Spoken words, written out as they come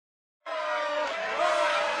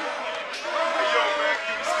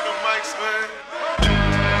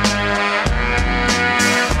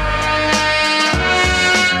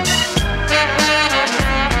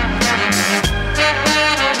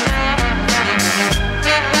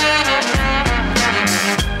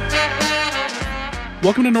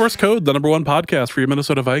Welcome to Norse Code, the #1 podcast for your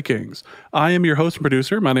Minnesota Vikings. I am your host and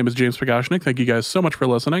producer. My name is James Pagashnik. Thank you guys so much for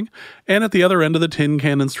listening. And at the other end of the tin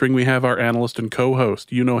cannon string, we have our analyst and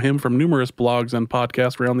co-host. You know him from numerous blogs and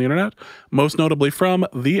podcasts around the internet, most notably from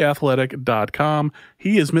theathletic.com.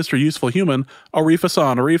 He is Mr. Useful Human, Arif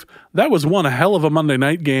Hassan. Arif, that was one hell of a Monday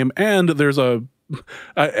night game, and there's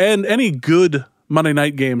and any good Monday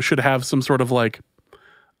night game should have some sort of like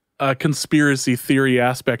a conspiracy theory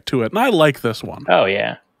aspect to it. And I like this one. Oh,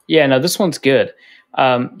 yeah. Yeah, no, this one's good.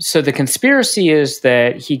 So the conspiracy is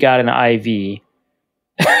that he got an IV.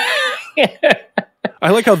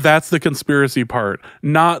 I like how that's the conspiracy part.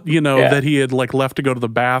 Not, that he had like left to go to the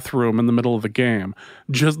bathroom in the middle of the game.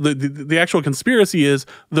 Just the actual conspiracy is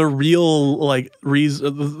the real like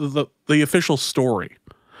reason, the official story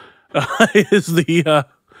is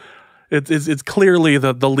it's clearly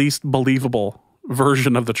the least believable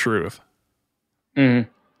version of the truth. Mm.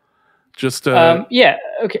 Just yeah,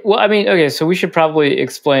 okay. Well, I mean, okay, so we should probably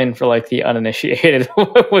explain for like the uninitiated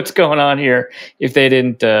what's going on here if they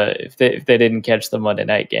didn't if they didn't catch the Monday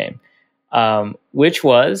night game, which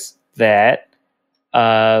was that.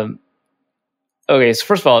 Okay, so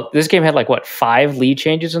first of all, this game had like 5 lead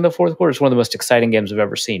changes in the fourth quarter. It's one of the most exciting games I've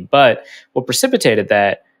ever seen. But what precipitated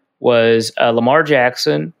that was Lamar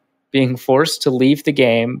Jackson being forced to leave the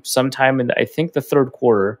game sometime in, I think, the third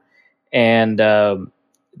quarter, and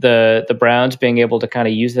the Browns being able to kind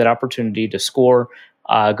of use that opportunity to score,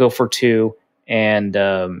 go for 2, and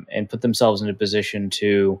put themselves in a position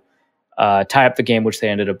to tie up the game, which they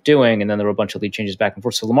ended up doing. And then there were a bunch of lead changes back and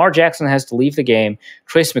forth. So Lamar Jackson has to leave the game.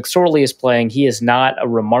 Trace McSorley is playing. He is not a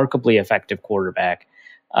remarkably effective quarterback.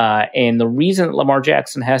 And the reason that Lamar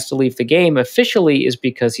Jackson has to leave the game officially is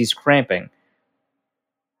because he's cramping.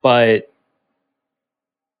 But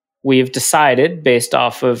we've decided, based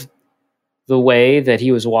off of the way that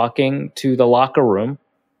he was walking to the locker room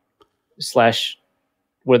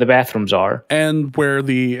 / where the bathrooms are, and where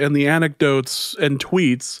the anecdotes and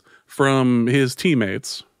tweets from his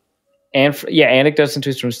teammates, anecdotes and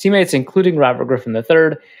tweets from his teammates, including Robert Griffin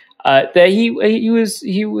III, that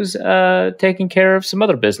he was taking care of some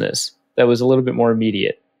other business that was a little bit more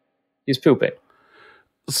immediate. He's pooping.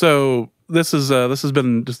 So this has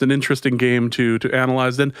been just an interesting game to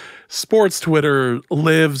analyze. And sports Twitter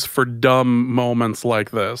lives for dumb moments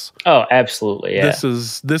like this. Oh, absolutely. Yeah.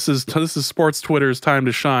 This is sports Twitter's time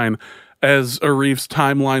to shine, as Arif's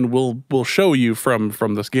timeline will show you from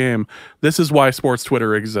this game. This is why sports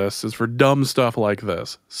Twitter exists, is for dumb stuff like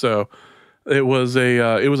this. So it was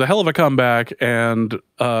a hell of a comeback, and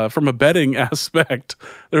from a betting aspect,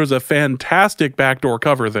 there was a fantastic backdoor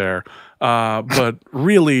cover there. But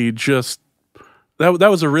really, just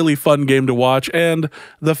that was a really fun game to watch, and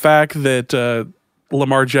the fact that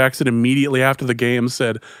Lamar Jackson immediately after the game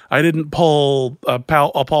said, "I didn't pull a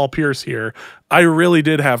Paul Pierce here. I really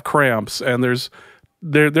did have cramps." And there's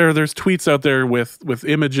tweets out there with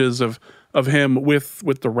images of him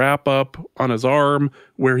with the wrap up on his arm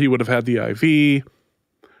where he would have had the IV.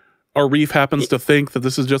 Arif happens to think that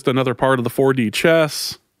this is just another part of the 4D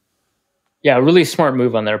chess. Yeah, a really smart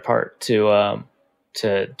move on their part to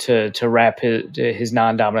wrap his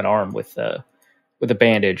non-dominant arm with a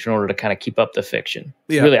bandage in order to kind of keep up the fiction.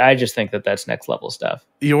 Yeah. Really, I just think that that's next level stuff.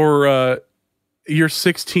 Your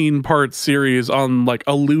 16-part series on like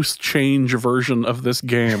a loose change version of this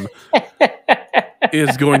game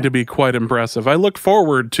is going to be quite impressive. I look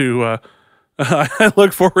forward to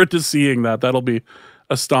seeing that. That'll be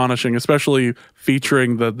astonishing, especially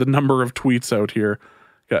featuring the number of tweets out here.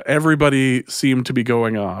 Yeah, everybody seemed to be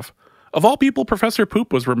going off. Of all people, Professor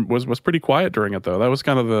Poop was pretty quiet during it, though. That was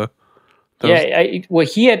kind of the...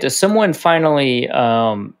 someone finally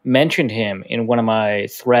mentioned him in one of my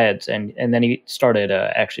threads, and then he started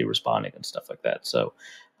actually responding and stuff like that. So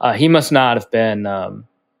he must not have been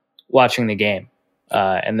watching the game.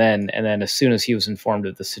 And then as soon as he was informed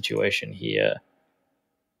of the situation, he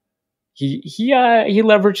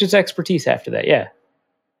leveraged his expertise after that. Yeah.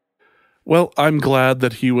 Well, I'm glad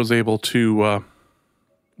that he was able to,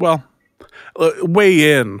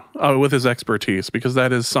 weigh in with his expertise, because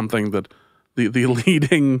that is something that the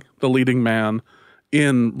leading man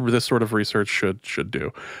in this sort of research should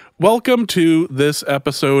do. Welcome to this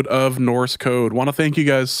episode of Norse Code. Want to thank you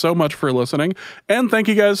guys so much for listening, and thank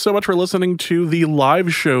you guys so much for listening to the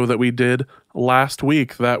live show that we did last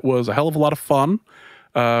week. That was a hell of a lot of fun.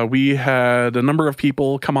 We had a number of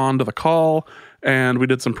people come on to the call, and we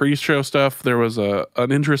did some pre-show stuff. There was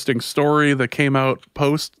an interesting story that came out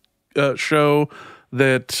post-show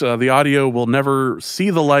that the audio will never see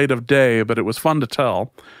the light of day, but it was fun to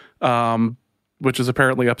tell. which has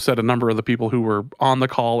apparently upset a number of the people who were on the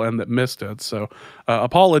call and that missed it. So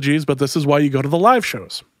apologies, but this is why you go to the live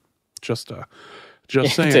shows. Just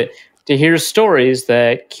saying. To hear stories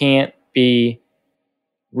that can't be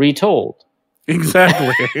retold.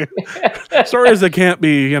 Exactly. Stories that can't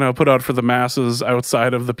be, put out for the masses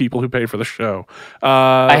outside of the people who pay for the show.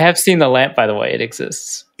 I have seen the lamp, by the way. It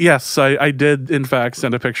exists. Yes, I did, in fact,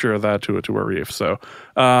 send a picture of that to Arif. So,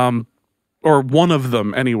 or one of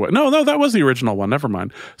them anyway. No, that was the original one. Never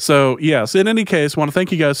mind. So, yes, in any case, want to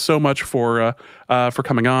thank you guys so much for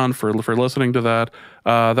coming on, for listening to that.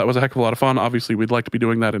 That was a heck of a lot of fun. Obviously, we'd like to be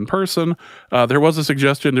doing that in person. There was a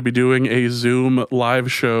suggestion to be doing a Zoom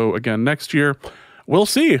live show again next year. We'll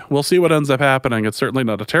see. We'll see what ends up happening. It's certainly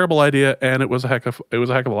not a terrible idea, and it was a heck of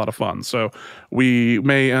a lot of fun. So we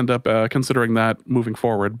may end up considering that moving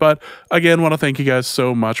forward. But again, want to thank you guys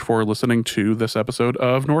so much for listening to this episode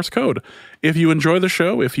of Norse Code. If you enjoy the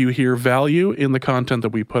show, if you hear value in the content that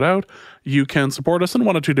we put out, you can support us in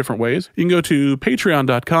one of two different ways. You can go to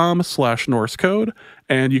patreon.com/NorseCode,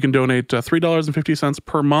 and you can donate $3.50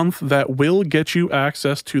 per month. That will get you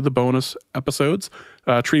access to the bonus episodes.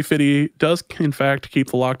 Tree Fitty does, in fact, keep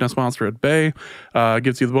the Loch Ness Monster at bay,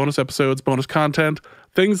 gives you the bonus episodes, bonus content,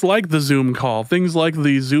 things like the Zoom call, things like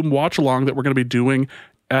the Zoom watch-along that we're going to be doing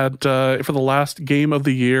for the last game of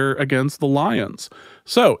the year against the Lions.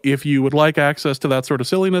 So if you would like access to that sort of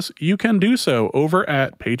silliness, you can do so over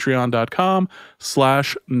at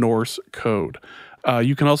patreon.com/NorseCode.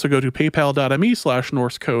 You can also go to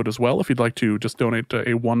paypal.me/NorseCode as well if you'd like to just donate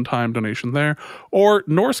a one-time donation there, or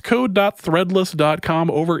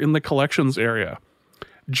norsecode.threadless.com over in the collections area.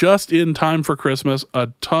 Just in time for Christmas, a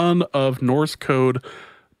ton of Norse Code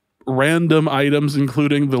random items,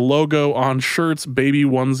 including the logo on shirts, baby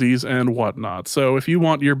onesies, and whatnot. So if you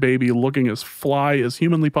want your baby looking as fly as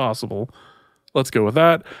humanly possible, let's go with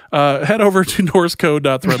that. Head over to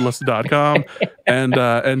norsecode.threadless.com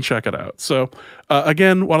and check it out. So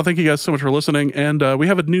again, want to thank you guys so much for listening. And we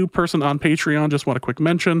have a new person on Patreon. Just want a quick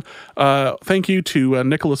mention. Thank you to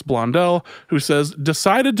Nicholas Blondell, who says,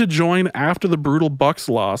 decided to join after the brutal Bucks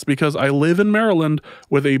loss because I live in Maryland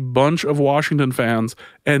with a bunch of Washington fans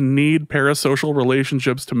and need parasocial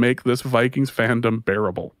relationships to make this Vikings fandom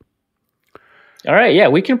bearable. All right. Yeah,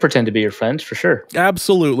 we can pretend to be your friends for sure.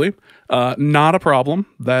 Absolutely. Not a problem.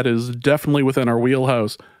 That is definitely within our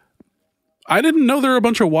wheelhouse. I didn't know there were a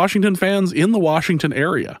bunch of Washington fans in the Washington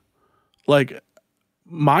area. Like,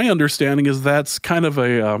 my understanding is that's kind of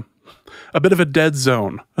a bit of a dead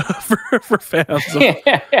zone for fans.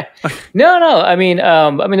 No. I mean,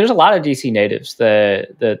 there's a lot of DC natives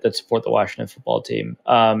that support the Washington football team.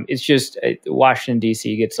 It's just Washington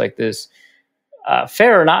DC gets like this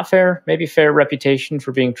fair or not fair, maybe fair reputation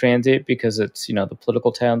for being transient because it's, the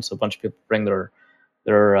political town. So a bunch of people bring their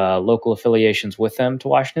local affiliations with them to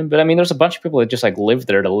Washington. But I mean, there's a bunch of people that just like live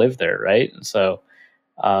there to live there. Right. And so,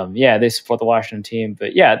 they support the Washington team,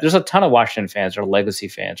 but yeah, there's a ton of Washington fans or legacy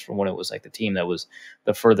fans from when it was like the team that was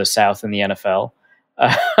the furthest south in the NFL,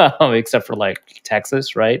 except for like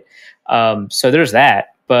Texas. Right. So there's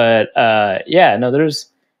that, but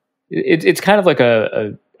it's kind of like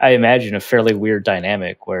I imagine a fairly weird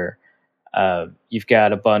dynamic where you've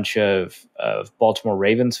got a bunch of Baltimore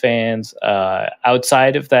Ravens fans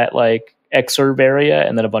outside of that like exurb area,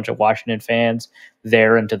 and then a bunch of Washington fans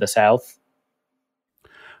there into the south.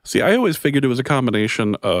 See, I always figured it was a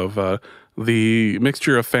combination of the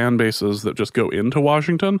mixture of fan bases that just go into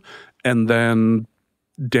Washington and then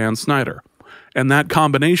Dan Snyder. And that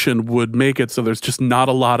combination would make it so there's just not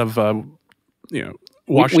a lot of,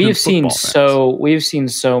 Washington we've seen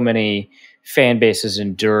so many fan bases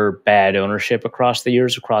endure bad ownership across the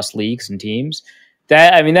years, across leagues and teams.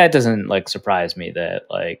 That doesn't like surprise me that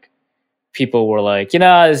like people were like,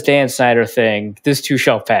 this Dan Snyder thing, this too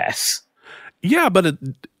shall pass. Yeah, but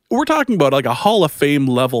we're talking about like a Hall of Fame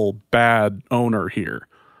level bad owner here.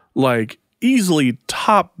 Like easily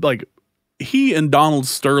top, like he and Donald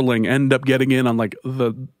Sterling end up getting in on like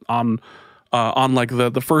the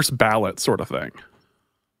first ballot sort of thing.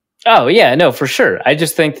 Oh yeah, no, for sure. I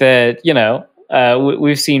just think that,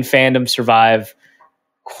 we've seen fandom survive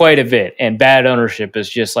quite a bit, and bad ownership is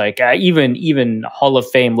just like even Hall of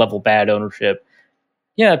Fame level bad ownership.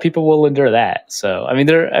 Yeah, people will endure that. So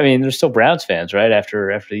they're still Browns fans, right?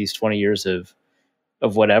 After these 20 years of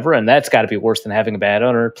whatever, and that's got to be worse than having a bad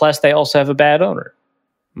owner. Plus, they also have a bad owner.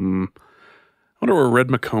 I wonder where Red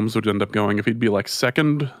McCombs would end up going if he'd be like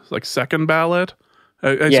second ballot.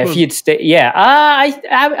 If he'd stay. Yeah,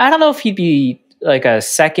 I don't know if he'd be like a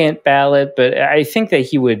second ballot, but I think that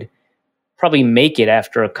he would probably make it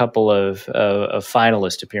after a couple of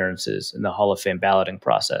finalist appearances in the Hall of Fame balloting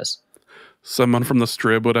process. someone from the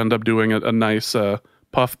Strib would end up doing a nice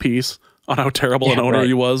puff piece on how terrible an owner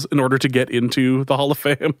he was in order to get into the Hall of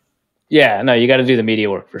Fame. Yeah, no, you got to do the media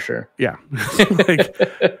work for sure. Yeah.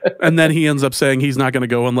 And then he ends up saying he's not going to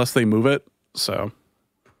go unless they move it. So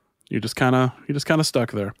you just kind of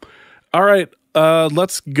stuck there. All right,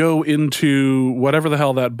 let's go into whatever the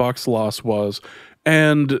hell that Bucs loss was.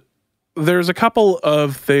 And there's a couple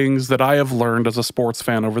of things that I have learned as a sports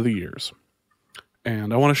fan over the years.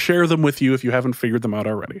 And I want to share them with you if you haven't figured them out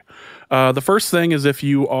already. The first thing is, if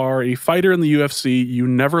you are a fighter in the UFC, you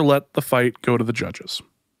never let the fight go to the judges.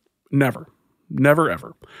 Never. Never,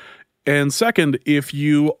 ever. And second, if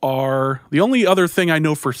you are... The only other thing I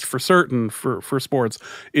know for certain for sports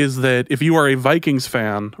is that if you are a Vikings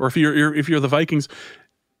fan, or if you're the Vikings,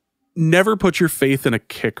 never put your faith in a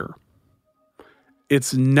kicker.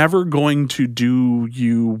 It's never going to do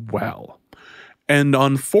you well. And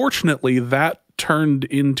unfortunately, that turned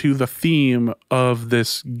into the theme of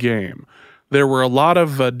this game. There were a lot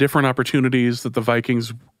of different opportunities that the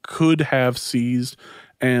Vikings could have seized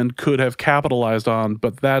and could have capitalized on,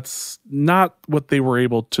 but that's not what they were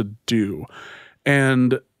able to do.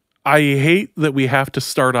 And I hate that we have to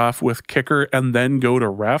start off with kicker and then go to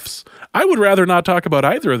refs. I would rather not talk about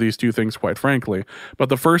either of these two things, quite frankly. But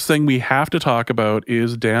the first thing we have to talk about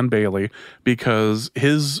is Dan Bailey, because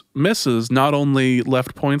his misses not only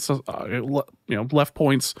left points, left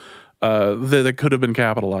points that could have been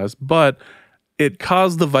capitalized, but it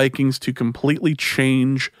caused the Vikings to completely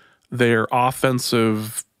change their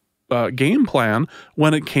offensive game plan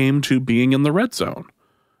when it came to being in the red zone.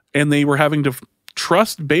 And they were having to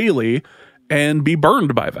trust Bailey and be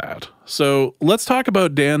burned by that. So let's talk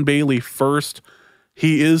about Dan Bailey first.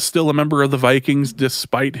 He is still a member of the Vikings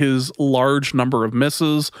despite his large number of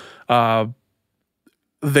misses.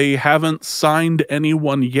 They haven't signed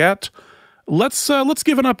anyone yet. Let's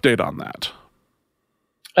give an update on that.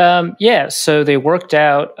 So they worked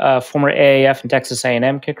out former AAF and Texas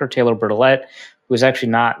A&M kicker Taylor Bertolette, who was actually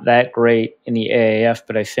not that great in the AAF,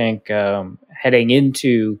 but I think heading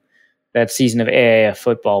into that season of AAF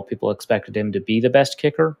football, people expected him to be the best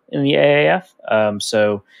kicker in the AAF.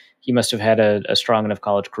 So he must have had a strong enough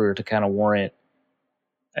college career to kind of warrant,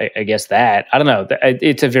 I guess, that. I don't know.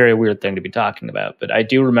 It's a very weird thing to be talking about, but I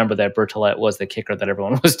do remember that Bertolette was the kicker that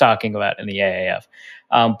everyone was talking about in the AAF.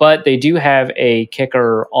 But they do have a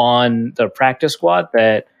kicker on the practice squad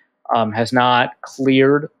that has not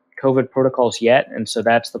cleared COVID protocols yet. And so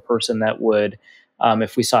that's the person that would,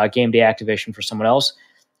 if we saw a game day activation for someone else,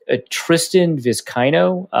 Tristan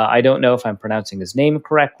Vizcaino. I don't know if I'm pronouncing his name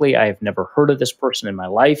correctly. I have never heard of this person in my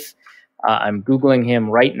life. I'm Googling him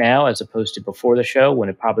right now as opposed to before the show when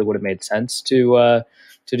it probably would have made sense to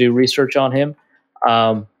do research on him.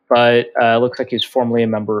 But it looks like he's formerly a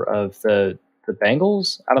member of the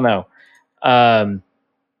Bengals. I don't know.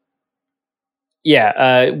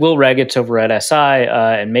 Will Regetz over at SI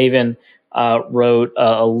and Maven wrote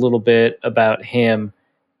a little bit about him.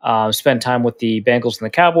 Spent time with the Bengals and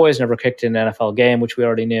the Cowboys, never kicked an NFL game, which we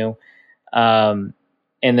already knew.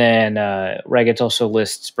 And then Regetz also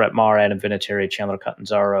lists Brett Maher, Adam Vinatieri, Chandler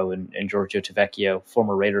Catanzaro, and Giorgio Tavecchio,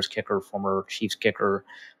 former Raiders kicker, former Chiefs kicker,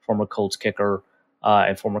 former Colts kicker,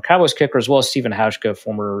 and former Cowboys kicker, as well as Stephen Hauschka,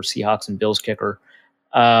 former Seahawks and Bills kicker.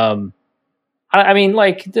 The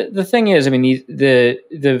thing is,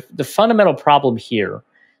 the fundamental problem here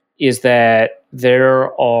is that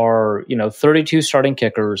there are, 32 starting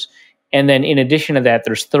kickers. And then in addition to that,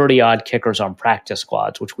 there's 30 odd kickers on practice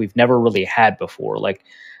squads, which we've never really had before. Like,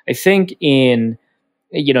 I think in,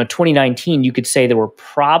 2019, you could say there were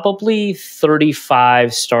probably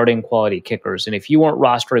 35 starting quality kickers. And if you weren't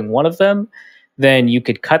rostering one of them, then you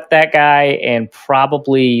could cut that guy and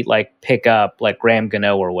probably pick up Graham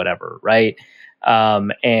Gano or whatever. Right.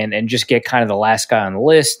 And just get kind of the last guy on the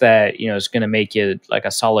list that, is going to make you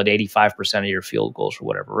a solid 85% of your field goals or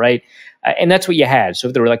whatever. Right. And that's what you had. So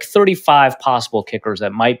if there were 35 possible kickers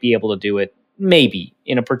that might be able to do it, maybe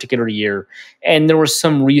in a particular year, and there were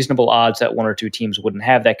some reasonable odds that one or two teams wouldn't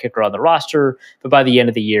have that kicker on the roster, but by the end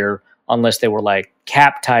of the year, unless they were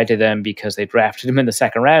cap tied to them because they drafted him in the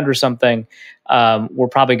second round or something, we're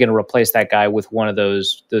probably going to replace that guy with one of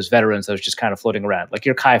those veterans that was just kind of floating around, like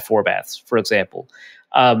your Kai Forbaths, for example.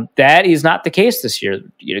 That is not the case this year.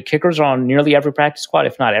 Kickers are on nearly every practice squad,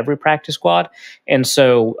 if not every practice squad. And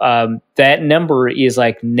so that number is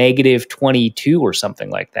negative 22 or something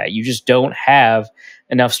like that. You just don't have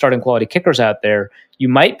enough starting quality kickers out there. You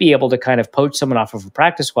might be able to kind of poach someone off of a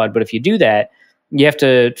practice squad, but if you do that, you have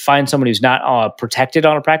to find someone who's not protected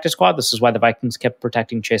on a practice squad. This is why the Vikings kept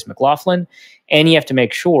protecting Chase McLaughlin. And you have to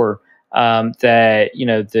make sure that,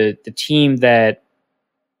 the team that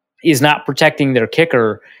is not protecting their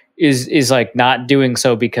kicker is like not doing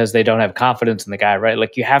so because they don't have confidence in the guy, right?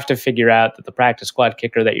 Like you have to figure out that the practice squad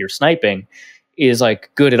kicker that you're sniping is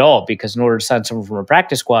like good at all, because in order to sign someone from a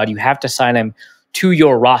practice squad, you have to sign him to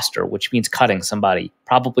your roster, which means cutting somebody,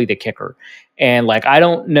 probably the kicker. And like, I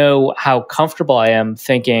don't know how comfortable I am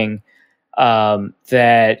thinking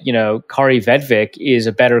that, you know, Kari Vedvik is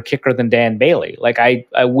a better kicker than Dan Bailey. Like I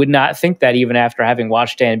would not think that even after having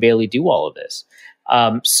watched Dan Bailey do all of this.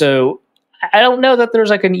 So I don't know that there's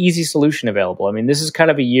like an easy solution available. I mean, this is kind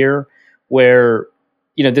of a year where,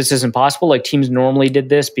 you know, this isn't possible. Like teams normally did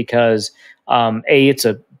this because it's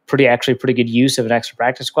a pretty good use of an extra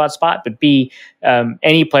practice squad spot, but B,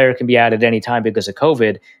 any player can be out at any time because of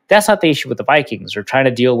COVID. That's not the issue with the Vikings. They're trying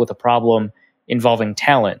to deal with a problem involving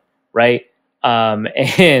talent, right? And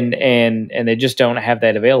they just don't have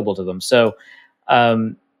that available to them. So,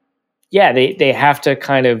 they have to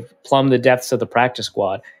kind of plumb the depths of the practice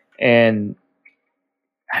squad. And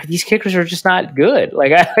these kickers are just not good.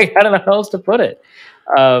 Like I don't know how else to put it.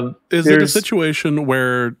 Is it a situation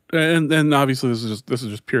where, and obviously this is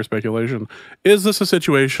just pure speculation, is this a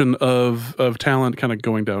situation of talent kind of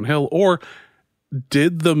going downhill, or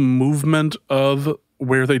did the movement of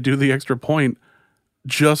where they do the extra point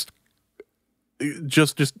just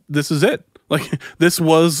this is it? Like this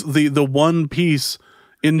was the one piece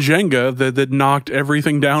in Jenga that knocked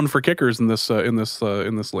everything down for kickers in this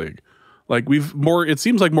league. Like it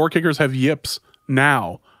seems like more kickers have yips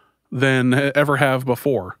now than ever have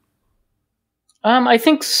before. I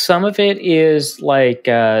think some of it is like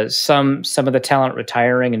some of the talent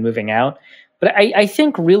retiring and moving out. But I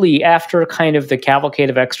think really after kind of the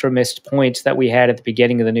cavalcade of extra missed points that we had at the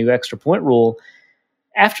beginning of the new extra point rule,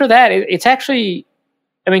 after that, it's actually,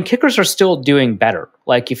 I mean, kickers are still doing better.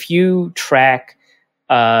 Like if you track,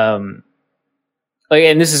 and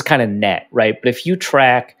this is kind of net, right? But if you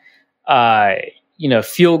track,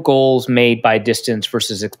 field goals made by distance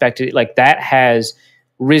versus expected, like that has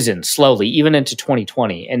risen slowly, even into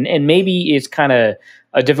 2020. And maybe it's kind of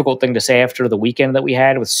a difficult thing to say after the weekend that we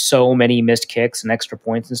had with so many missed kicks and extra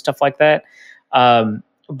points and stuff like that.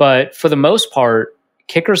 But for the most part,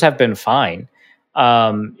 kickers have been fine.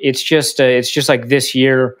 It's just like this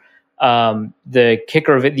year,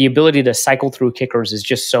 the ability to cycle through kickers is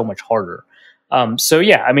just so much harder. I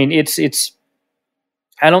mean, it's,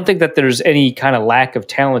 I don't think that there's any kind of lack of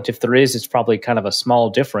talent. If there is, it's probably kind of a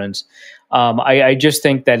small difference. I just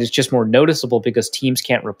think that it's just more noticeable because teams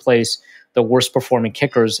can't replace the worst performing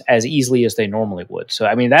kickers as easily as they normally would. So,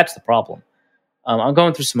 I mean, that's the problem. I'm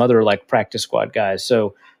going through some other like practice squad guys.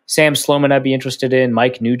 So Sam Sloman, I'd be interested in.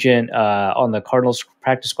 Mike Nugent on the Cardinals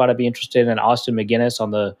practice squad, I'd be interested in. Austin McGinnis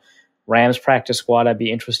on the Rams practice squad, I'd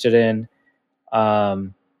be interested in.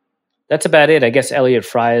 That's about it. I guess Elliot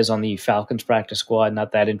Fry is on the Falcons practice squad.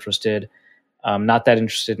 Not that interested. Not that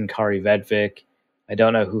interested in Kari Vedvik. I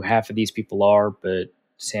don't know who half of these people are, but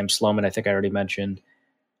Sam Sloman, I think I already mentioned.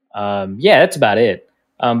 That's about it.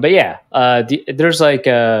 There's like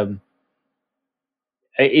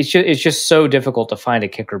it's just so difficult to find a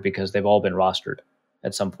kicker because they've all been rostered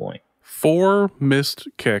at some point. 4 missed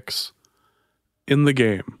kicks in the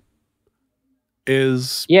game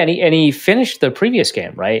is and he finished the previous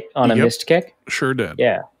game right on a missed kick. Sure did.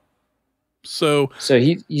 Yeah. So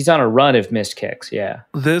he's on a run of missed kicks. Yeah.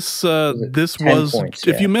 This was points,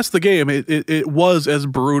 if you missed the game, it was as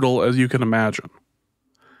brutal as you can imagine.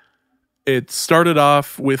 It started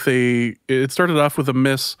off with a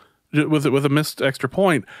miss with a missed extra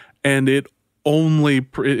point, and it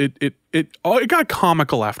got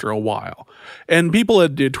comical after a while, and people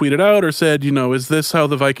had tweeted out or said, is this how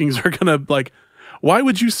the Vikings are gonna, like, why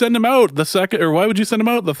would you send him out the second, or why would you send him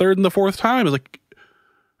out the third and the fourth time? It's like,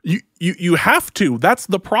 you have to. That's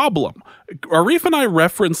the problem. Arif and I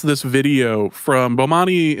referenced this video from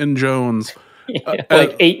Bomani and Jones.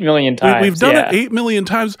 Like 8 million times. We've done it 8 million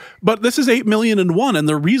times, but this is 8,000,001, and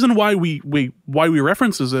the reason why we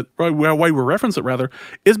reference it rather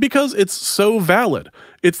is because it's so valid.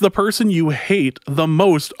 It's the person you hate the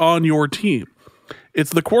most on your team.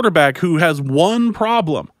 It's the quarterback who has one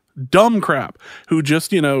problem, dumb crap, who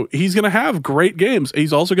just, he's going to have great games.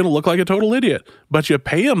 He's also going to look like a total idiot, but you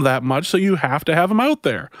pay him that much, so you have to have him out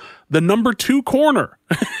there. The number 2 corner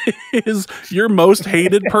is your most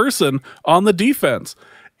hated person on the defense.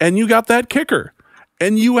 And you got that kicker.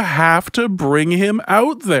 And you have to bring him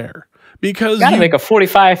out there. Because you got to make a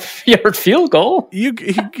 45-yard field goal. You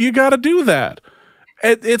got to do that.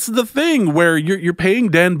 It's the thing where you're paying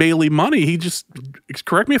Dan Bailey money. He just,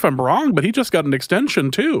 correct me if I'm wrong, but he just got an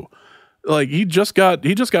extension too. Like he just got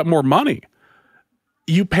more money.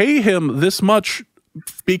 You pay him this much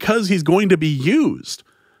because he's going to be used.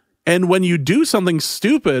 And when you do something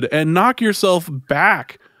stupid and knock yourself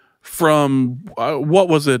back from what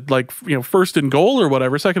was it, like, first and goal or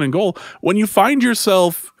whatever, second and goal, when you find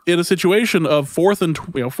yourself in a situation of fourth and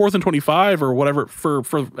 25 or whatever for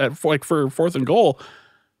fourth and goal,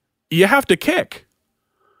 you have to kick.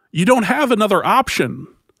 You don't have another option.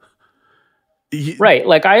 Right.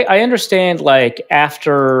 Like I understand, like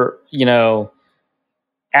after this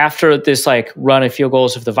like run of field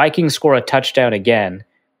goals, if the Vikings score a touchdown again,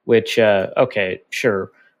 which okay,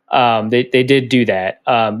 sure. They did do that.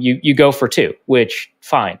 You go for two, which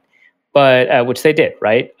fine, but which they did,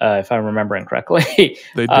 right? If I'm remembering correctly,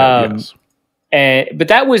 they did. Yes. But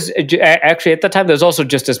that was actually at the time. There was also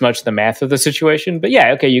just as much the math of the situation. But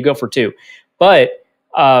yeah, okay, you go for two, but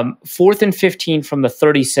 4th and 15 from the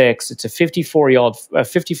 36. It's a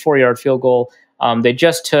 54-yard field goal. They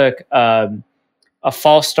just took a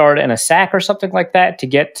false start and a sack or something like that to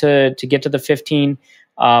get to the 15.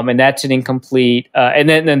 And that's an incomplete. And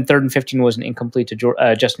then 3rd and 15 was an incomplete to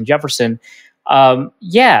Justin Jefferson.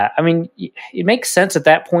 Yeah, I mean, it makes sense at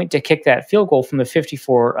that point to kick that field goal from the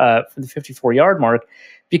 54-yard mark,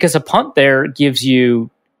 because a punt there gives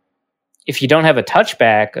you, if you don't have a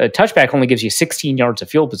touchback only gives you 16 yards of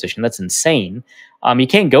field position. That's insane. You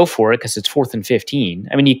can't go for it because it's 4th and 15.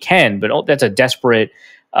 I mean, you can, but that's a desperate.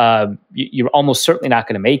 You're almost certainly not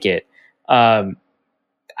going to make it. I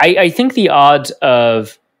think the odds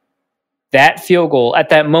of that field goal at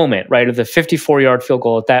that moment, right, of the 54-yard field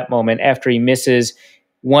goal at that moment, after he misses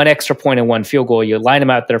one extra point and one field goal, you line him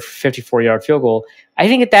out there for 54-yard field goal. I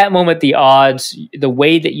think at that moment, the odds, the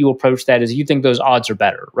way that you approach that is you think those odds are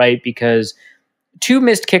better, right? Because 2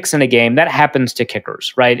 missed kicks in a game, that happens to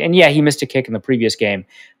kickers, right? And yeah, he missed a kick in the previous game,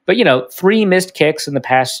 but 3 missed kicks in the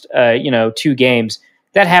past, 2 games,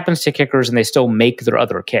 that happens to kickers, and they still make their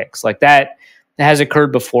other kicks. Like that has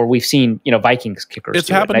occurred before. We've seen, Vikings kickers. It's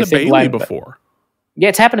happened to Bailey before. Yeah,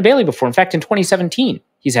 it's happened to Bailey before. In fact, in 2017,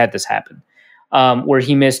 he's had this happen. Where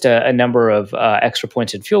he missed a number of extra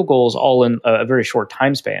points and field goals, all in a very short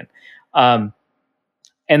time span, and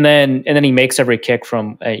then he makes every kick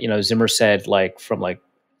from Zimmer said from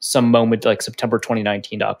some moment like September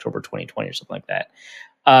 2019 to October 2020 or something like that,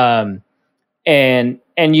 and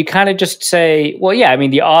you kind of just say, well, yeah, I mean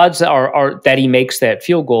the odds are that he makes that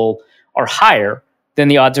field goal are higher than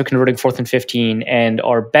the odds of converting 4th and 15, and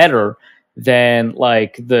are better than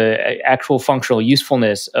like the actual functional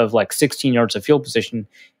usefulness of like 16 yards of field position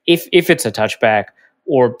if it's a touchback,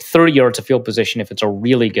 or 30 yards of field position if it's a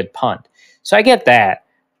really good punt. So I get that.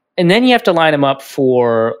 And then you have to line them up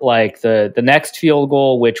for like the next field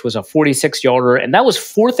goal, which was a 46-yarder, and that was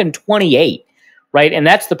 4th and 28, right? And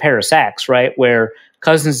that's the pair of sacks, right, where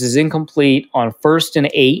Cousins is incomplete on 1st and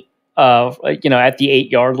 8 at the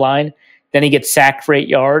 8-yard line. Then he gets sacked for 8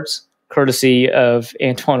 yards, courtesy of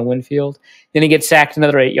Antoine Winfield. Then he gets sacked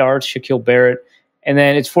another 8 yards, Shaquille Barrett. And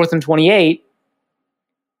then it's 4th and 28.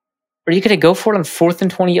 Are you going to go for it on 4th and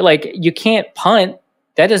 28? Like, you can't punt.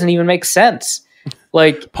 That doesn't even make sense.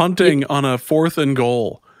 Like punting on a 4th and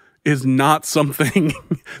goal is not something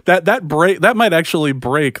that might actually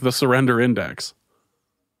break the surrender index.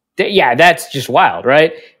 Yeah, that's just wild,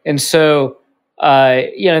 right? And so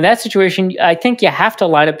in that situation, I think you have to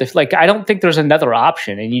line up I don't think there's another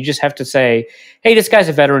option, and you just have to say, hey, this guy's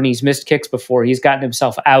a veteran. He's missed kicks before. He's gotten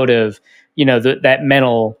himself out of, that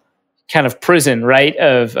mental kind of prison, right,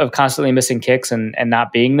 of constantly missing kicks and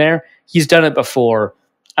not being there. He's done it before.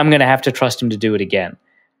 I'm going to have to trust him to do it again.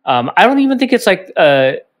 I don't even think it's like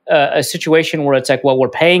a situation where it's like, well, we're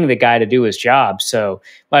paying the guy to do his job, so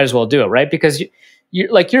might as well do it, right? Because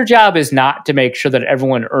your job is not to make sure that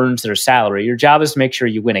everyone earns their salary. Your job is to make sure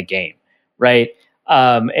you win a game, right?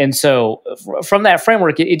 And so from that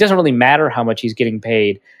framework, it doesn't really matter how much he's getting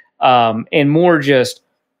paid, and more just,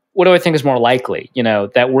 what do I think is more likely?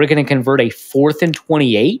 That we're going to convert a 4th and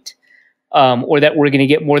 28, or that we're going to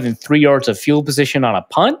get more than 3 yards of field position on a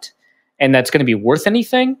punt, and that's going to be worth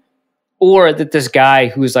anything, or that this guy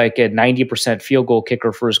who's like a 90% field goal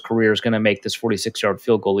kicker for his career is going to make this 46-yard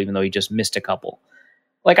field goal, even though he just missed a couple.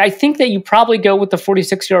 Like, I think that you probably go with the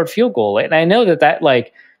 46-yard field goal. And I know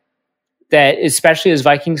that especially as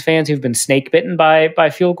Vikings fans who've been snake bitten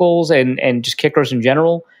by field goals and just kickers in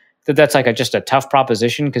general, that's like just a tough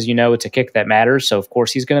proposition, because it's a kick that matters. So of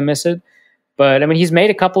course he's going to miss it. But I mean, he's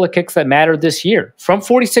made a couple of kicks that mattered this year from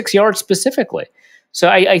 46 yards specifically. So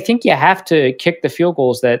I think you have to kick the field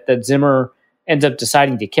goals that Zimmer ends up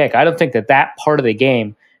deciding to kick. I don't think that part of the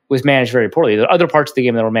game was managed very poorly. There are other parts of the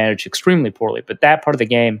game that were managed extremely poorly, but that part of the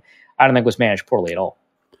game, I don't think was managed poorly at all.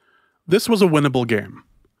 This was a winnable game.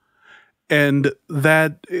 And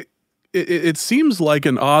that it seems like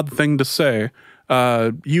an odd thing to say,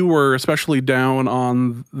 you were especially down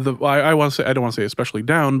on the. I want to say I don't want to say especially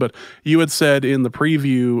down, but you had said in the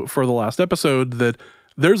preview for the last episode that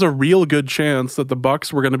there's a real good chance that the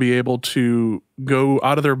Bucs were going to be able to go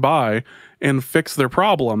out of their bye and fix their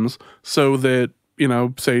problems, so that, you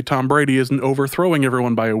know, say Tom Brady isn't overthrowing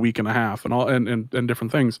everyone by a week and a half and all and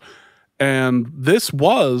different things. And this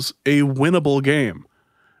was a winnable game.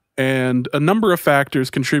 And a number of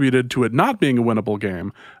factors contributed to it not being a winnable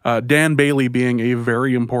game, Dan Bailey being a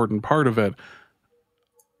very important part of it.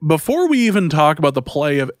 Before we even talk about the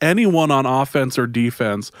play of anyone on offense or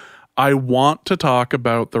defense, I want to talk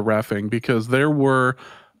about the reffing, because there were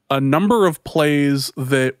a number of plays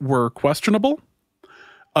that were questionable,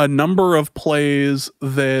 a number of plays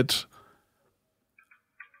that,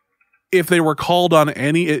 if they were called on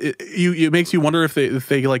any, it makes you wonder if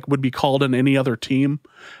they like would be called on any other team.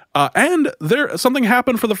 And there something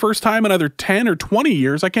happened for the first time in either 10 or 20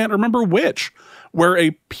 years, I can't remember which, where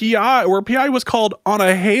a PI was called on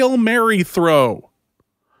a Hail Mary throw.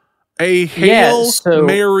 A Hail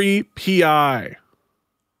Mary PI.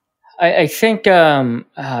 I think a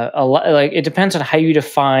lot, like, it depends on how you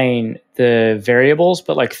define the variables,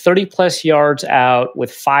 but like 30 plus yards out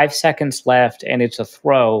with 5 seconds left and it's a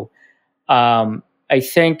throw. I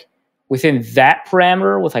think within that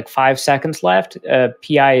parameter, with like 5 seconds left,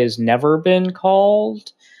 PI has never been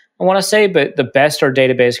called, I want to say, but the best our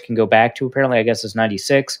database can go back to, apparently, I guess, is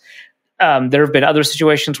 96. There have been other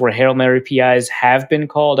situations where Hail Mary PIs have been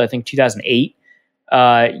called. I think 2008,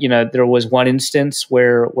 there was one instance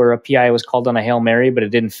where a PI was called on a Hail Mary, but it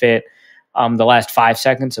didn't fit the last 5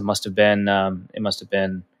 seconds. It must have been,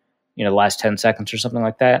 the last 10 seconds or something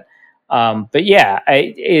like that. But yeah,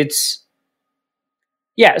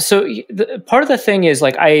 so part of the thing is,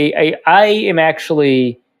 like, I am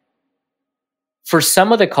actually, for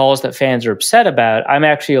some of the calls that fans are upset about, I'm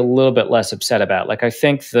actually a little bit less upset about. Like, I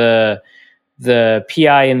think the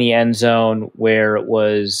PI in the end zone where it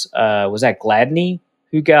was that Gladney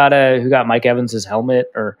who got Mike Evans's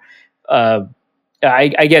helmet, or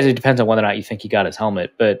I guess it depends on whether or not you think he got his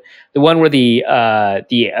helmet, but the one where the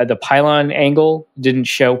pylon angle didn't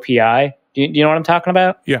show PI. Do you know what I'm talking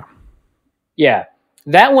about? Yeah. Yeah.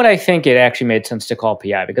 That one, I think it actually made sense to call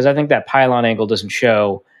PI, because I think that pylon angle doesn't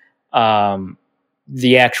show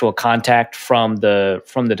the actual contact from the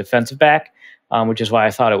defensive back, which is why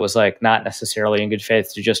I thought it was like not necessarily in good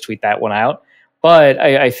faith to just tweet that one out. But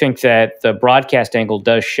I think that the broadcast angle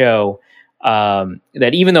does show that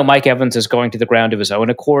even though Mike Evans is going to the ground of his own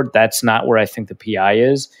accord, that's not where I think the PI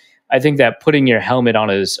is. I think that putting your hand on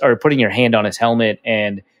his helmet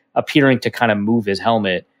and appearing to kind of move his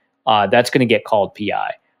helmet, that's going to get called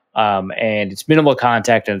PI. And it's minimal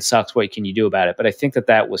contact and it sucks. What can you do about it? But I think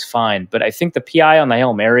that was fine. But I think the PI on the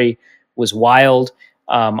Hail Mary was wild.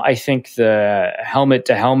 I think the helmet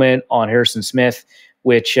to helmet on Harrison Smith,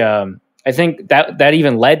 which I think that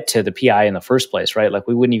even led to the PI in the first place, right? Like,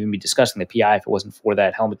 we wouldn't even be discussing the PI if it wasn't for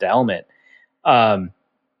that helmet to helmet.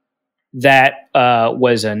 That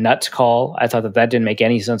was a nuts call. I thought that didn't make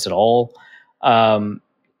any sense at all.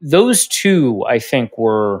 Those two, I think,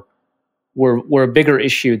 were a bigger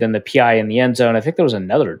issue than the PI in the end zone. I think there was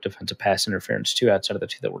another defensive pass interference too, outside of the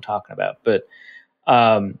two that we're talking about. But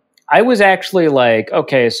I was actually like,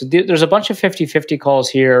 okay, so there's a bunch of 50-50 calls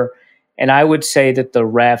here, and I would say that the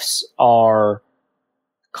refs are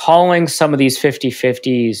calling some of these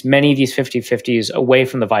 50-50s, many of these 50-50s, away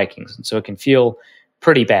from the Vikings, and so it can feel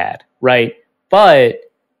pretty bad, right? But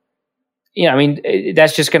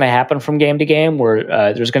that's just going to happen from game to game, where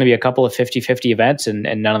there's going to be a couple of 50-50 events and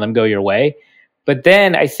none of them go your way. But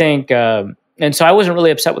then I think, and so I wasn't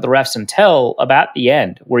really upset with the refs until about the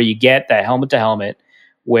end, where you get that helmet to helmet,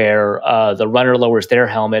 where the runner lowers their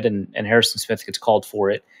helmet and Harrison Smith gets called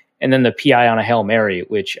for it. And then the PI on a Hail Mary,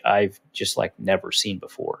 which I've just like never seen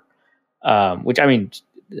before. Which, I mean,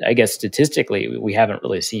 I guess statistically, we haven't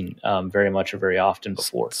really seen very much or very often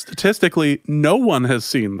before. Statistically, no one has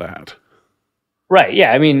seen that. Right.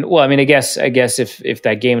 Yeah. I guess if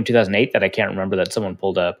that game in 2008 that I can't remember that someone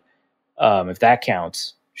pulled up, if that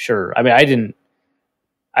counts, sure. I mean,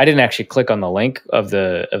 I didn't actually click on the link of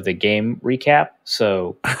the game recap,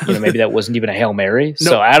 so maybe that wasn't even a Hail Mary.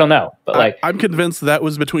 No, so I don't know, but I'm convinced that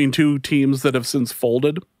was between two teams that have since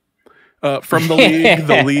folded from the league.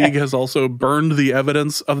 The league has also burned the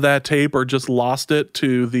evidence of that tape or just lost it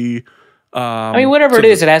to the. Whatever it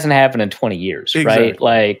is, it hasn't happened in 20 years, exactly. Right?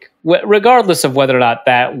 Like, regardless of whether or not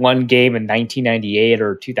that one game in 1998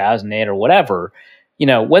 or 2008 or whatever,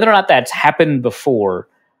 whether or not that's happened before,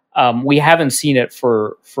 we haven't seen it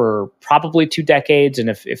for probably 2 decades. And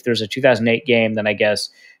if there's a 2008 game, then I guess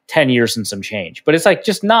 10 years and some change. But it's like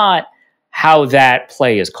just not how that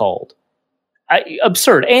play is called.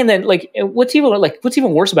 Absurd. And then like what's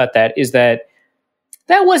even worse about that is that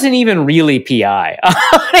wasn't even really PI.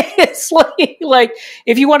 It's like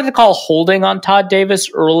if you wanted to call holding on Todd Davis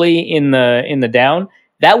early in the down,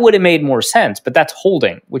 that would have made more sense. But that's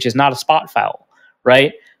holding, which is not a spot foul,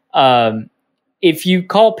 right? If you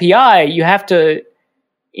call PI, you have to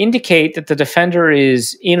indicate that the defender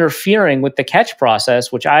is interfering with the catch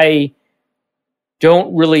process, which I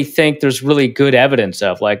don't really think there's really good evidence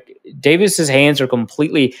of. Like Davis's hands are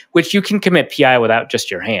completely, which you can commit PI without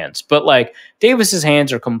just your hands, but like Davis's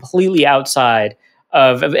hands are completely outside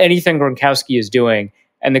of anything Gronkowski is doing.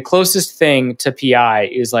 And the closest thing to PI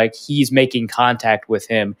is like he's making contact with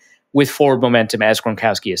him with forward momentum as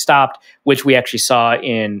Gronkowski is stopped, which we actually saw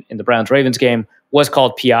in the Browns-Ravens game, was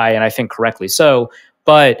called PI, and I think correctly so,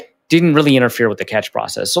 but didn't really interfere with the catch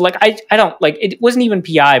process. So like I don't like it wasn't even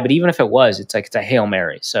PI, but even if it was, it's a Hail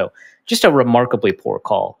Mary. So just a remarkably poor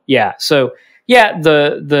call. Yeah. So yeah,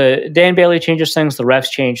 the Dan Bailey changes things, the refs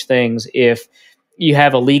change things. If you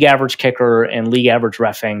have a league average kicker and league average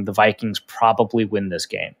reffing, the Vikings probably win this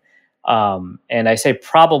game. And I say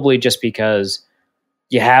probably just because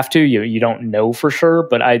you have to, you don't know for sure,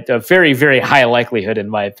 but a very, very high likelihood, in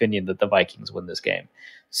my opinion, that the Vikings win this game.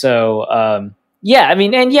 So,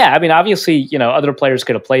 obviously, other players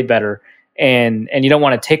could have played better, and you don't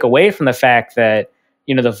want to take away from the fact that,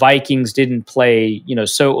 the Vikings didn't play,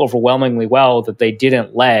 so overwhelmingly well that they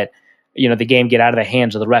didn't let, the game get out of the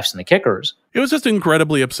hands of the refs and the kickers. It was just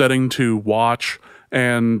incredibly upsetting to watch,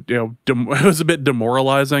 and, it was a bit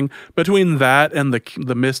demoralizing. Between that and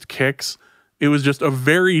the missed kicks, it was just a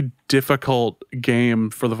very difficult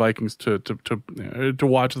game for the Vikings to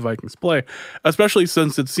watch the Vikings play, especially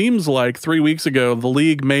since it seems like 3 weeks ago the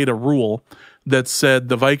league made a rule that said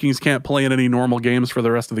the Vikings can't play in any normal games for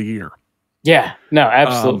the rest of the year. Yeah, no,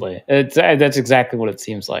 absolutely. That's exactly what it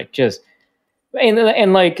seems like. Just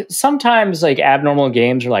and like sometimes like abnormal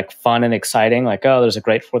games are like fun and exciting. Like, oh, there's a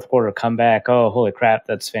great fourth quarter comeback. Oh, holy crap,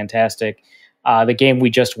 that's fantastic. The game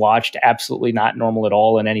we just watched, absolutely not normal at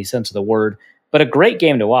all in any sense of the word, but a great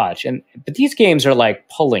game to watch. But these games are like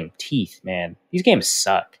pulling teeth, man. These games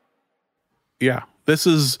suck. Yeah, this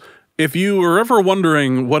is, if you were ever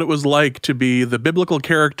wondering what it was like to be the biblical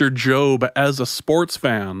character Job as a sports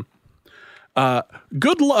fan,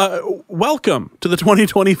 welcome to the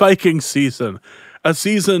 2020 Vikings season, a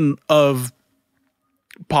season of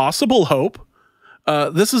possible hope.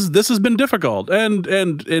 This has been difficult, and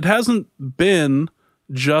it hasn't been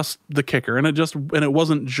just the kicker, and it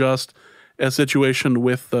wasn't just a situation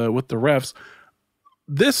with the refs.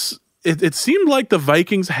 It seemed like the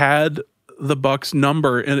Vikings had the Bucs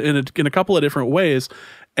number in a couple of different ways,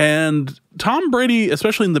 and Tom Brady,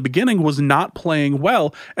 especially in the beginning, was not playing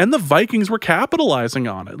well, and the Vikings were capitalizing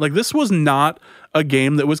on it. Like, this was not a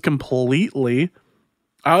game that was completely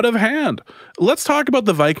out of hand. Let's talk about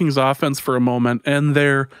the Vikings offense for a moment and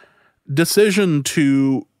their decision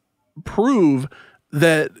to prove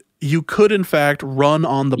that you could, in fact, run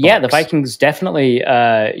on the Bucs. Yeah, the Vikings definitely,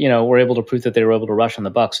 were able to prove that they were able to rush on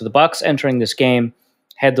the Bucs. So the Bucs entering this game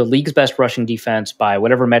had the league's best rushing defense by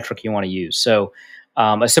whatever metric you want to use. So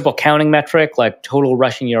a simple counting metric like total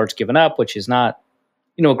rushing yards given up, which is not,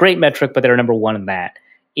 a great metric, but they're number one in that.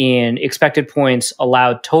 In expected points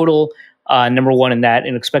allowed total, number one in that.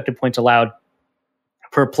 In expected points allowed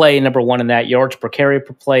per play, number one in that. Yards per carry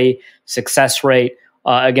per play, success rate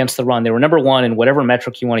against the run. They were number one in whatever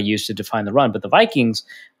metric you want to use to define the run. But the Vikings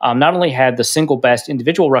not only had the single best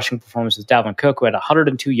individual rushing performance with Dalvin Cook, who had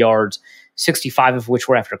 102 yards, 65 of which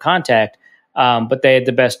were after contact, but they had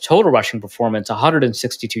the best total rushing performance,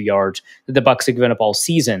 162 yards, that the Bucs had given up all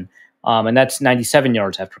season, and that's 97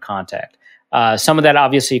 yards after contact. Some of that,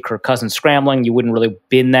 obviously, Kirk Cousins scrambling. You wouldn't really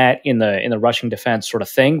bin that in the rushing defense sort of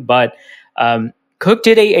thing, but Cook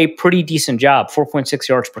did a pretty decent job, 4.6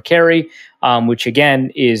 yards per carry, which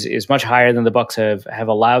again is much higher than the Bucs have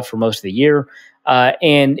allowed for most of the year.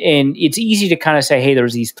 And it's easy to kind of say, hey,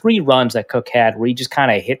 there's these three runs that Cook had where he just kind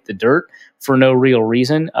of hit the dirt for no real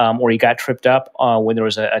reason, or he got tripped up when there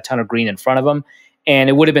was a ton of green in front of him. And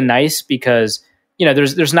it would have been nice because,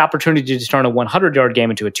 there's an opportunity to turn a 100-yard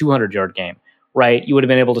game into a 200-yard game, right? You would have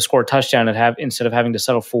been able to score a touchdown and instead of having to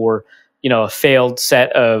settle for, a failed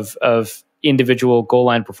set of individual goal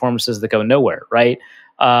line performances that go nowhere, right?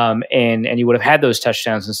 And you would have had those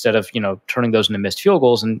touchdowns instead of, turning those into missed field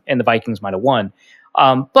goals, and the Vikings might have won.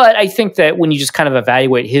 But I think that when you just kind of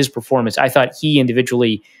evaluate his performance, I thought he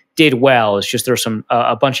individually did well. It's just there's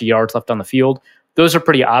a bunch of yards left on the field. Those are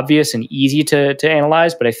pretty obvious and easy to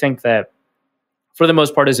analyze, but I think that for the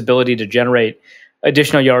most part, his ability to generate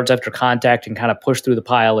additional yards after contact and kind of push through the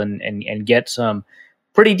pile and get some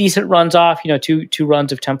pretty decent runs off, two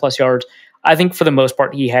runs of 10 plus yards. I think for the most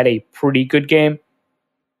part, he had a pretty good game.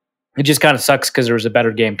 It just kind of sucks because there was a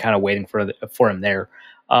better game kind of waiting for him there,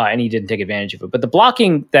 and he didn't take advantage of it. But the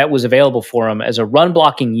blocking that was available for him as a run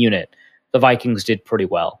blocking unit, the Vikings did pretty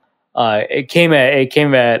well. It came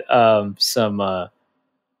at some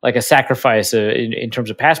like a sacrifice in terms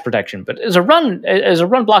of pass protection, but as a run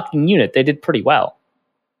blocking unit, they did pretty well.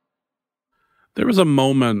 There was a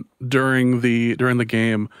moment during the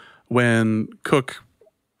game when Cook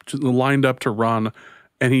lined up to run,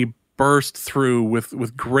 and he burst through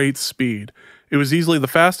with great speed. It was easily the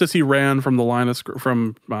fastest he ran from the line of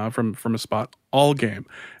from a spot all game,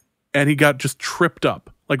 and he got just tripped up.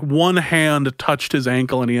 Like one hand touched his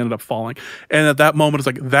ankle, and he ended up falling. And at that moment, it's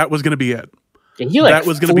like that was going to be it. Yeah, he that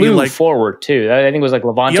was going to be like forward too. I think it was like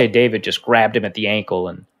Levante David just grabbed him at the ankle,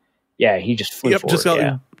 and he just flew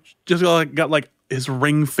forward. Just got like his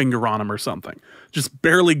ring finger on him or something. Just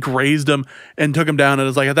barely grazed him and took him down. And it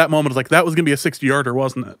was like at that moment, it's like that was going to be a 60-yarder,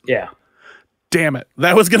 wasn't it? Yeah. Damn it!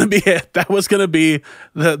 That was going to be it. That was going to be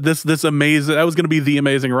this amazing. That was going to be the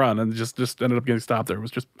amazing run, and just ended up getting stopped there. It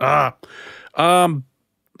was just I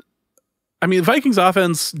mean, Vikings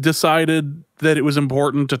offense decided that it was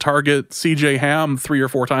important to target CJ Ham 3 or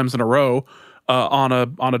 4 times in a row on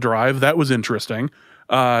a drive. That was interesting.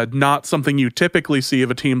 Not something you typically see of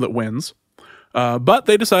a team that wins, but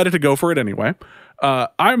they decided to go for it anyway.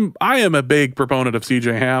 I am a big proponent of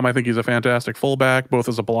CJ Ham. I think he's a fantastic fullback, both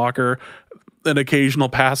as a blocker, an occasional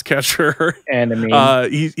pass catcher, and I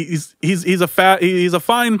mean, he's a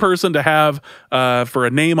fine person to have for a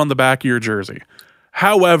name on the back of your jersey.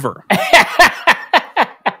 However,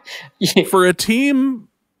 for a team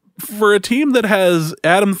that has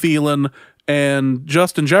Adam Thielen and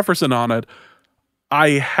Justin Jefferson on it,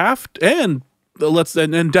 I have to, and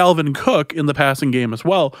Dalvin Cook in the passing game as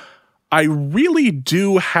well. I really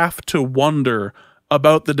do have to wonder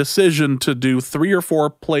about the decision to do 3 or 4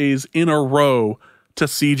 plays in a row to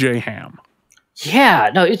CJ Ham. Yeah,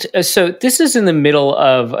 no, it's so this is in the middle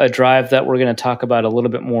of a drive that we're going to talk about a little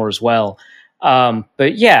bit more as well.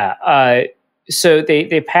 But yeah, so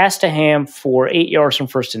they pass to Ham for 8 yards from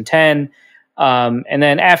 1st and 10. And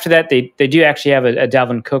then after that, they do actually have a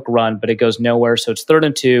Dalvin Cook run, but it goes nowhere. So it's 3rd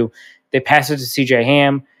and 2. They pass it to CJ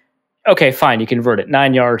Ham. Okay, fine. You convert it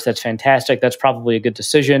 9 yards. That's fantastic. That's probably a good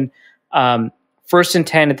decision. 1st and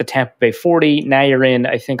 10 at the Tampa Bay 40. Now you're in,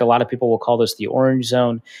 I think a lot of people will call this the orange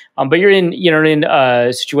zone. But you're in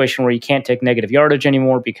a situation where you can't take negative yardage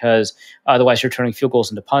anymore because otherwise you're turning field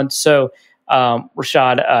goals into punts. So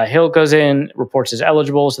Rashad Hill goes in, reports as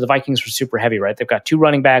eligible. So the Vikings were super heavy, right? They've got 2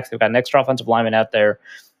 running backs. They've got an extra offensive lineman out there,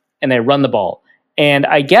 and they run the ball. And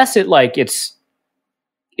I guess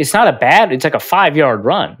it's not a bad, it's like a 5-yard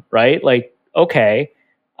run, right? Like, okay.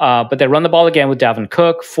 But they run the ball again with Dalvin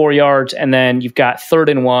Cook, 4 yards, and then you've got 3rd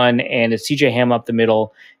and 1, and it's CJ Ham up the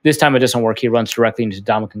middle. This time it doesn't work. He runs directly into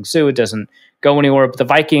Ndamukong Suh. It doesn't go anywhere. But the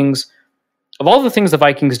Vikings, of all the things the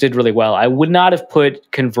Vikings did really well, I would not have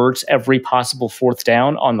put converts every possible 4th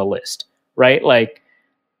down on the list, right? Like,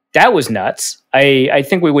 that was nuts. I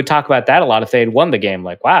think we would talk about that a lot if they had won the game.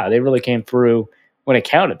 Like, wow, they really came through when it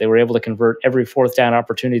counted. They were able to convert every 4th down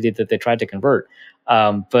opportunity that they tried to convert.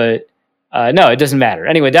 But no, it doesn't matter.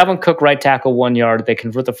 Anyway, Dalvin Cook, right tackle, 1 yard. They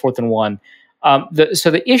convert the 4th and 1.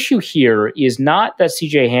 So the issue here is not that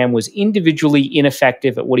CJ Ham was individually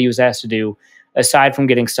ineffective at what he was asked to do, aside from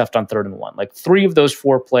getting stuffed on 3rd and 1. Like 3 of those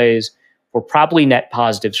 4 plays were probably net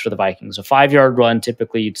positives for the Vikings. A 5-yard run,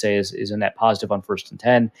 typically you'd say is a net positive on 1st and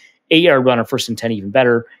 10. 8-yard run on 1st and 10, even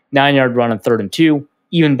better. 9-yard run on 3rd and 2,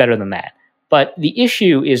 even better than that. But the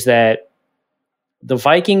issue is that the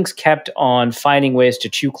Vikings kept on finding ways to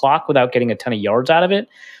chew clock without getting a ton of yards out of it.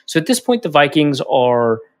 So at this point, the Vikings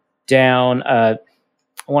are down, I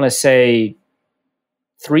want to say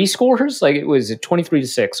 3 scores. Like it was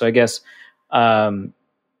 23-6. So I guess,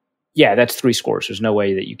 that's 3 scores. There's no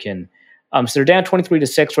way that you can. So they're down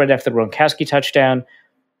 23-6 right after the Gronkowski touchdown.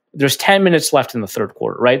 There's 10 minutes left in the 3rd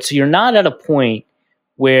quarter, right? So you're not at a point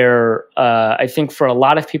where I think for a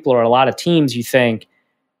lot of people or a lot of teams, you think,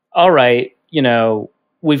 all right,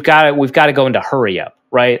 we've got to go into hurry up,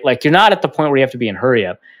 right? Like you're not at the point where you have to be in hurry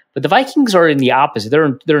up, but the Vikings are in the opposite.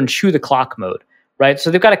 They're in chew the clock mode, right?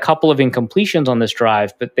 So they've got a couple of incompletions on this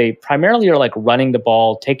drive, but they primarily are like running the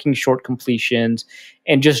ball, taking short completions,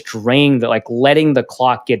 and just letting the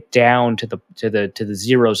clock get down to the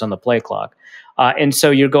zeros on the play clock. And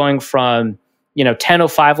so you're going from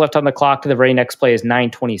 10:05 left on the clock to the very next play is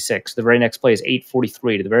 9:26. The very next play is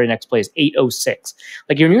 8:43. To the very next play is 8:06.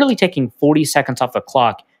 Like you're nearly taking 40 seconds off the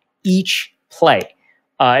clock each play.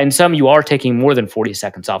 And some you are taking more than 40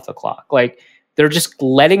 seconds off the clock. Like, they're just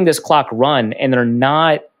letting this clock run, and they're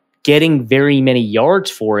not getting very many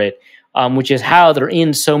yards for it, which is how they're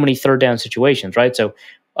in so many third down situations, right? So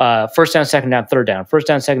first down, second down, third down, first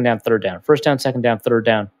down, second down, third down, first down, second down, third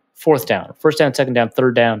down, fourth down, first down, second down,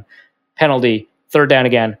 third down, penalty, third down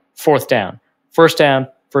again, fourth down, first down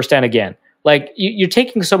again. Like, you're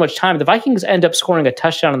taking so much time. The Vikings end up scoring a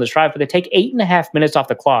touchdown on this drive, but they take 8.5 minutes off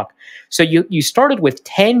the clock. So you started with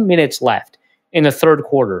 10 minutes left in the third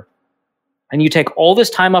quarter, and you take all this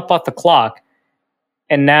time up off the clock,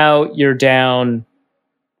 and now you're down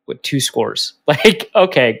with 2 scores. Like,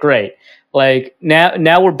 okay, great. Like,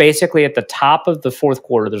 now we're basically at the top of the fourth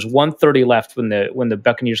quarter. There's 1:30 left when the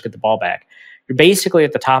Buccaneers get the ball back. You're basically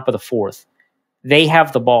at the top of the fourth. They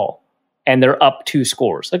have the ball, and they're up 2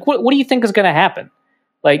 scores. Like, what do you think is going to happen?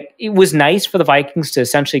 Like, it was nice for the Vikings to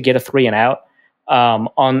essentially get a 3 and out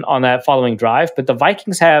on that following drive, but the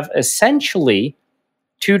Vikings have essentially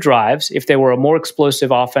 2 drives. If they were a more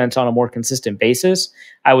explosive offense on a more consistent basis,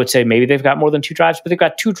 I would say maybe they've got more than 2 drives, but they've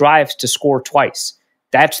got 2 drives to score twice.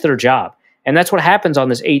 That's their job. And that's what happens on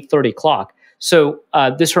this 8:30 clock. So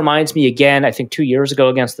this reminds me again, I think 2 years ago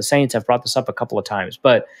against the Saints, I've brought this up a couple of times,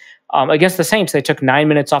 but against the Saints, they took 9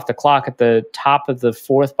 minutes off the clock at the top of the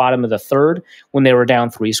fourth, bottom of the third, when they were down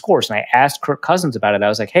 3 scores. And I asked Kirk Cousins about it. I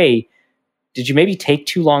was like, hey, did you maybe take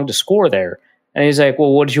too long to score there? And he's like,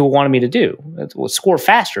 well, what did you want me to do? Well, score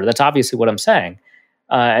faster. That's obviously what I'm saying.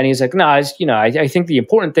 And he's like, no, I think the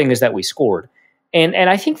important thing is that we scored. And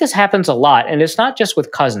I think this happens a lot. And it's not just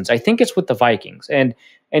with Cousins. I think it's with the Vikings. And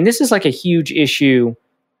this is like a huge issue,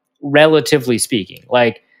 relatively speaking.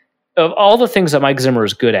 Like, of all the things that Mike Zimmer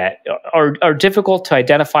is good at are difficult to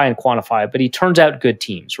identify and quantify, but he turns out good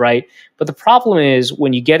teams, right? But the problem is,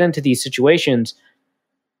 when you get into these situations,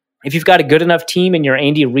 if you've got a good enough team and you're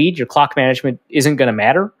Andy Reid, your clock management isn't going to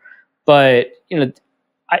matter. But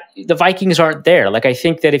the Vikings aren't there. Like, I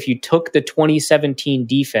think that if you took the 2017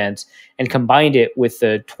 defense and combined it with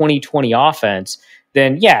the 2020 offense,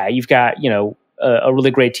 then yeah, you've got a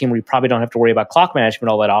really great team where you probably don't have to worry about clock management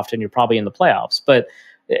all that often. You're probably in the playoffs, but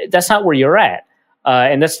that's not where you're at,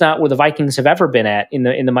 and that's not where the Vikings have ever been at in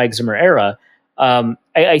the Mike Zimmer era.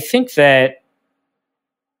 I think that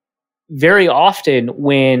very often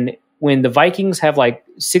when the Vikings have like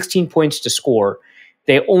 16 points to score,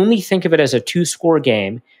 they only think of it as a 2-score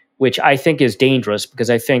game, which I think is dangerous, because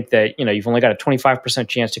I think that you've only got a 25%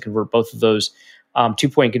 chance to convert both of those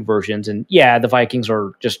 2-point conversions. And yeah, the Vikings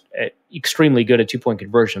are just extremely good at 2-point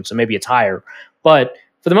conversions, so maybe it's higher, but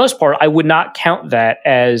for the most part, I would not count that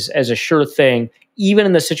as a sure thing, even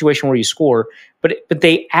in the situation where you score. But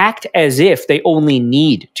they act as if they only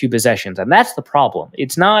need 2 possessions, and that's the problem.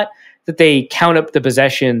 It's not that they count up the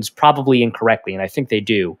possessions probably incorrectly, and I think they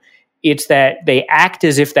do. It's that they act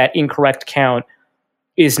as if that incorrect count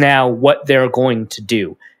is now what they're going to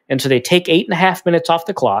do. And so they take 8.5 minutes off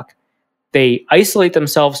the clock. They isolate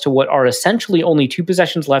themselves to what are essentially only 2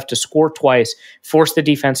 possessions left to score twice, force the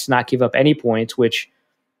defense to not give up any points, which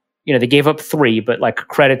they gave up 3, but like,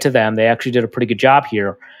 credit to them, they actually did a pretty good job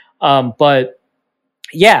here. But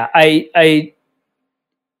yeah, they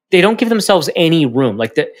don't give themselves any room.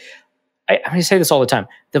 Like, I say this all the time.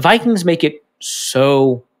 The Vikings make it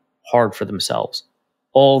so hard for themselves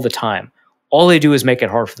all the time. All they do is make it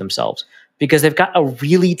hard for themselves, because they've got a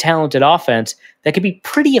really talented offense that can be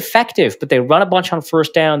pretty effective, but they run a bunch on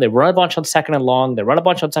first down, they run a bunch on second and long, they run a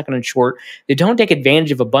bunch on second and short. They don't take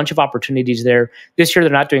advantage of a bunch of opportunities there. This year,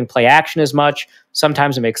 they're not doing play action as much.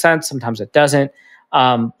 Sometimes it makes sense, sometimes it doesn't.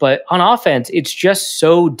 But on offense, it's just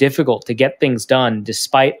so difficult to get things done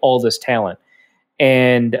despite all this talent.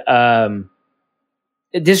 And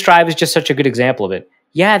this drive is just such a good example of it.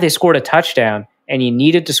 Yeah, they scored a touchdown, and you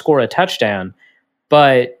needed to score a touchdown,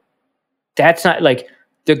 but that's not, like,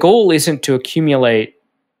 the goal isn't to accumulate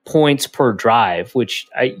points per drive, which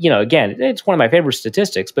again, it's one of my favorite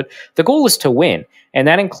statistics, but the goal is to win. And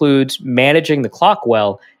that includes managing the clock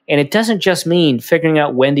well. And it doesn't just mean figuring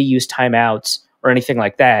out when to use timeouts or anything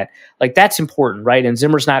like that. Like, that's important, right? And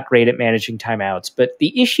Zimmer's not great at managing timeouts, but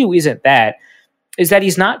the issue isn't that, is that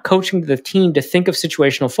he's not coaching the team to think of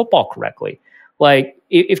situational football correctly. Like,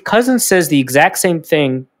 if Cousins says the exact same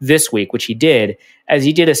thing this week, which he did, as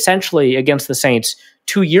he did essentially against the Saints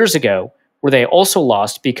 2 years ago, where they also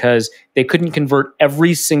lost because they couldn't convert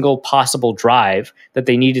every single possible drive that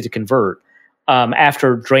they needed to convert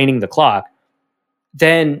after draining the clock,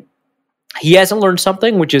 then he hasn't learned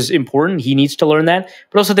something, which is important. He needs to learn that.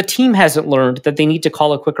 But also, the team hasn't learned that they need to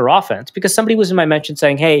call a quicker offense, because somebody was in my mention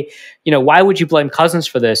saying, hey, why would you blame Cousins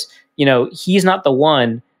for this? He's not the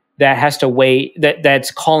one that has to wait,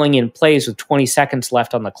 that's calling in plays with 20 seconds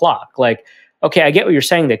left on the clock. Like, okay, I get what you're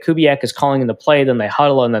saying, that Kubiak is calling in the play, then they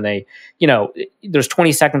huddle, and then they, there's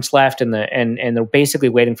 20 seconds left, and they're basically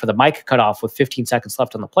waiting for the mic cut off with 15 seconds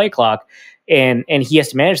left on the play clock, and he has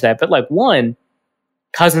to manage that. But like, one,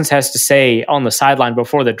 Cousins has to say on the sideline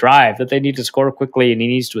before the drive that they need to score quickly and he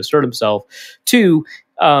needs to assert himself. Two,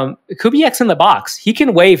 Kubiak's in the box. He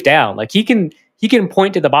can wave down. Like, he can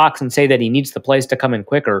point to the box and say that he needs the plays to come in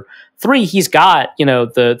quicker. Three, he's got,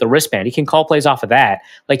 the wristband. He can call plays off of that.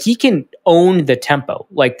 Like, he can own the tempo.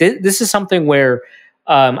 Like, this is something where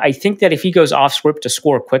I think that if he goes off script to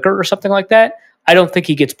score quicker or something like that, I don't think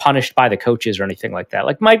he gets punished by the coaches or anything like that.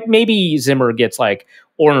 Like, maybe Zimmer gets like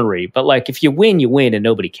ornery, but like, if you win and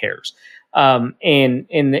nobody cares. And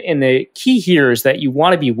the key here is that you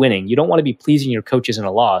want to be winning. You don't want to be pleasing your coaches in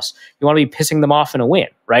a loss. You want to be pissing them off in a win,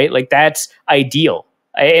 right? Like, that's ideal.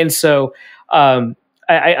 And so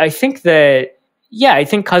I think that, I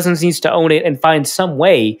think Cousins needs to own it and find some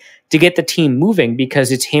way to get the team moving,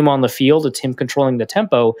 because it's him on the field. It's him controlling the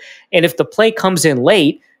tempo. And if the play comes in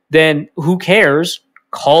late, then who cares?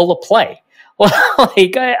 Call a play.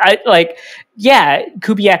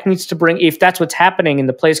 Kubiak needs to bring, if that's what's happening and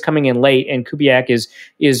the play's coming in late and Kubiak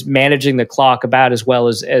is managing the clock about as well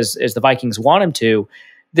as the Vikings want him to,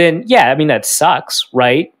 then that sucks,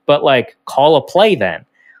 right? But like, call a play then.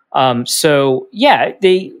 The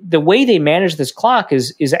way they manage this clock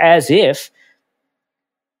is as if,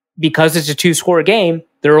 because it's a 2-score game,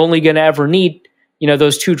 they're only going to ever need,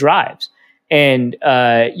 those 2 drives. And,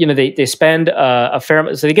 they spend a fair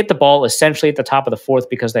amount. So they get the ball essentially at the top of the 4th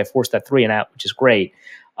because they forced that 3 and out, which is great.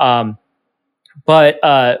 But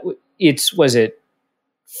was it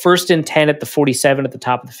 1st and 10 at the 47 at the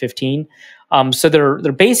top of the 15? So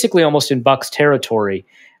they're basically almost in Bucs territory.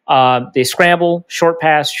 They scramble, short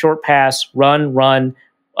pass, run,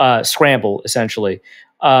 scramble essentially.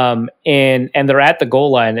 And they're at the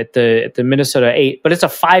goal line at the Minnesota 8, but it's a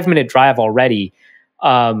 5-minute drive already.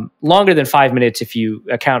 Longer than 5 minutes if you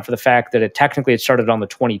account for the fact that technically it started on the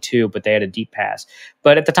 22, but they had a deep pass.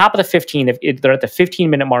 But at the top of the 15, they're at the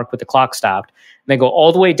 15-minute mark with the clock stopped, and they go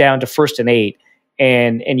all the way down to 1st and 8,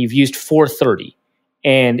 and you've used 4:30.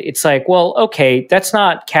 And it's like, well, okay, that's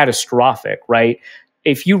not catastrophic, right?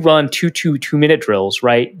 If you run 2-2-minute drills,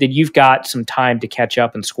 right, then you've got some time to catch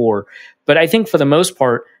up and score. But I think for the most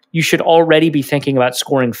part, you should already be thinking about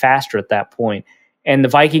scoring faster at that point. And the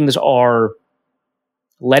Vikings are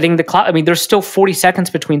letting the clock, there's still 40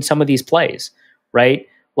 seconds between some of these plays, right?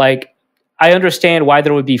 Like, I understand why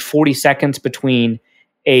there would be 40 seconds between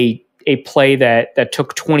a play that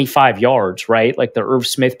took 25 yards, right? Like the Irv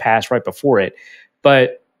Smith pass right before it.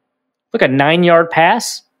 But look, a 9-yard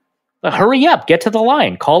pass, hurry up, get to the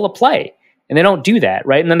line, call a play. And they don't do that,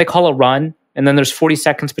 right? And then they call a run, and then there's 40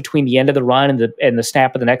 seconds between the end of the run and the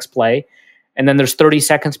snap of the next play. And then there's 30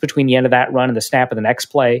 seconds between the end of that run and the snap of the next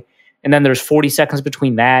play. And then there's 40 seconds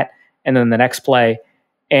between that and then the next play.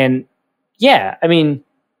 And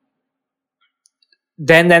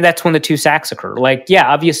then that's when the 2 sacks occur. Like,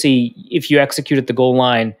 obviously, if you execute at the goal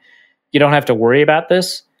line, you don't have to worry about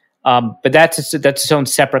this. But that's its own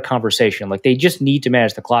separate conversation. Like, they just need to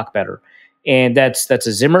manage the clock better. And that's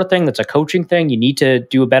a Zimmer thing. That's a coaching thing. You need to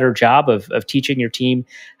do a better job of teaching your team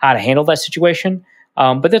how to handle that situation.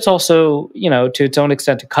 But that's also, to its own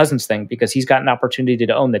extent, a Cousins thing, because he's got an opportunity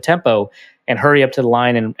to own the tempo and hurry up to the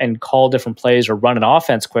line and call different plays or run an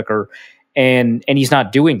offense quicker. And he's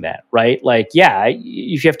not doing that, right? Like,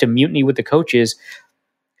 if you have to mutiny with the coaches,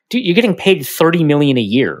 dude, you're getting paid $30 million a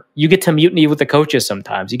year. You get to mutiny with the coaches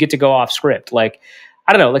sometimes. You get to go off script. Like,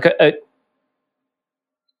 I don't know,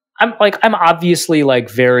 I'm obviously like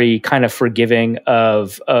very kind of forgiving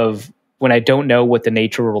of when I don't know what the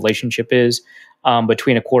nature of a relationship is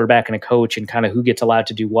between a quarterback and a coach, and kind of who gets allowed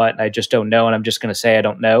to do what. And I just don't know. And I'm just going to say I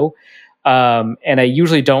don't know. And I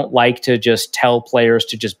usually don't like to just tell players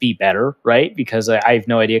to just be better, right? Because I have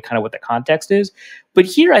no idea kind of what the context is. But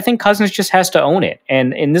here, I think Cousins just has to own it.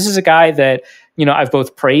 And this is a guy that, I've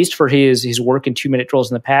both praised for his work in 2-minute drills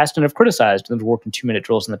in the past, and have criticized his work in 2-minute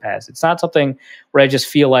drills in the past. It's not something where I just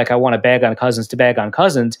feel like I want to bag on Cousins to bag on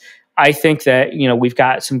Cousins. I think that, we've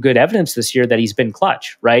got some good evidence this year that he's been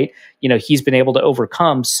clutch, right? He's been able to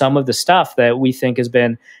overcome some of the stuff that we think has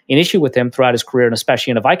been an issue with him throughout his career, and especially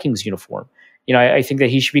in a Vikings uniform. I think that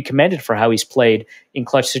he should be commended for how he's played in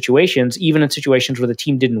clutch situations, even in situations where the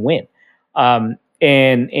team didn't win.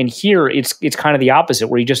 And here it's kind of the opposite,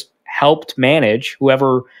 where he just helped manage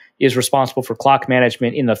whoever is responsible for clock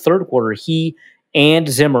management in the third quarter. He and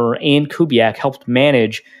Zimmer and Kubiak helped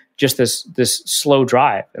manage just this slow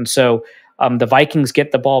drive. And so the Vikings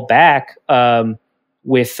get the ball back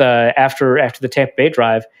with after the Tampa Bay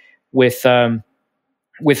drive with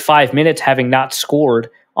 5 minutes having not scored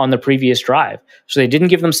on the previous drive. So they didn't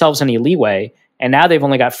give themselves any leeway, and now they've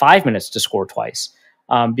only got 5 minutes to score twice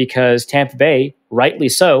because Tampa Bay, rightly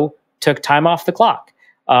so, took time off the clock.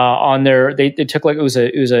 On their, they took like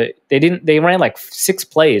they ran like 6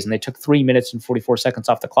 plays and they took 3 minutes and 44 seconds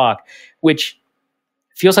off the clock, which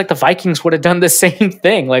feels like the Vikings would have done the same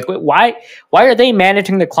thing. Like, why are they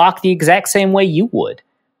managing the clock the exact same way you would?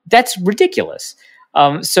 That's ridiculous.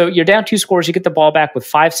 So you're down 2 scores. You get the ball back with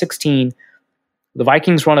 5:16. The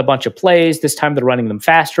Vikings run a bunch of plays. This time they're running them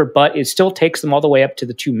faster, but it still takes them all the way up to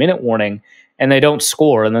the 2-minute warning, and they don't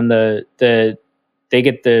score. And then they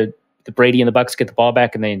get the Brady and the Bucks get the ball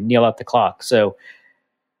back and they kneel out the clock. So,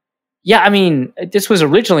 yeah, I mean, this was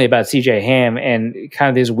originally about CJ Ham and kind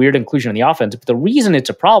of this weird inclusion in the offense. But the reason it's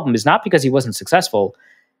a problem is not because he wasn't successful.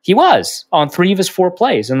 He was on 3 of his 4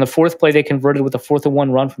 plays. And the 4th play they converted with a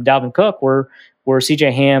 4th-and-1 run from Dalvin Cook where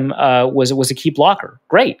CJ Ham was a key blocker.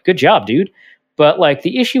 Great. Good job, dude. But like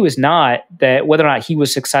the issue is not that whether or not he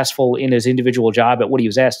was successful in his individual job at what he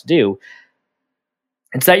was asked to do.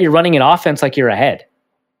 It's that you're running an offense like you're ahead.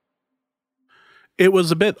 It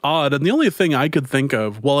was a bit odd, and the only thing I could think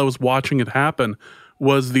of while I was watching it happen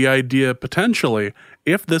was the idea potentially,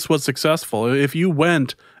 if this was successful, if you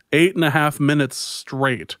went 8.5 minutes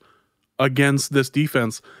straight against this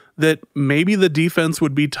defense, that maybe the defense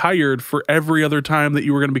would be tired for every other time that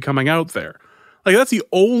you were going to be coming out there. Like, that's the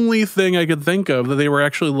only thing I could think of that they were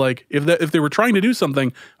actually like, if they were trying to do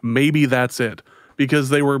something, maybe that's it. Because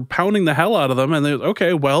they were pounding the hell out of them, and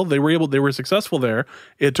they were successful there.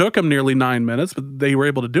 It took them nearly 9 minutes, but they were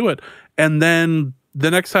able to do it. And then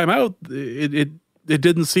the next time out, it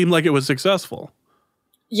didn't seem like it was successful.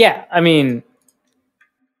 Yeah, I mean,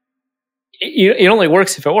 it only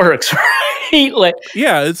works if it works, right? Like,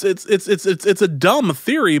 yeah, it's a dumb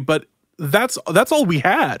theory, but that's all we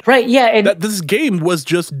had, right? Yeah, and this game was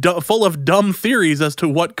just full of dumb theories as to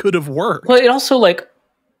what could have worked. Well, it also like.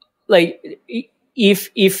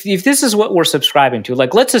 If this is what we're subscribing to,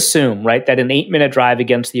 like, let's assume, right, that an 8-minute drive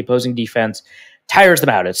against the opposing defense tires them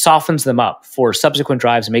out. It softens them up for subsequent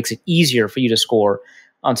drives and makes it easier for you to score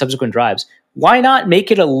on subsequent drives. Why not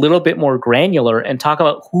make it a little bit more granular and talk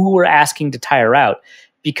about who we're asking to tire out?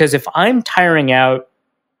 Because if I'm tiring out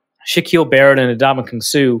Shaquille Barrett and Ndamukong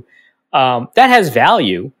Suh, that has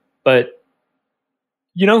value, but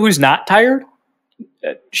you know who's not tired?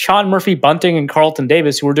 Sean Murphy-Bunting and Carlton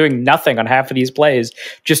Davis, who were doing nothing on half of these plays,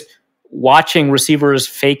 just watching receivers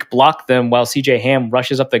fake block them while CJ Ham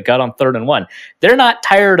rushes up the gut on 3rd and 1. They're not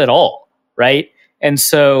tired at all, right? And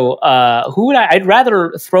so I'd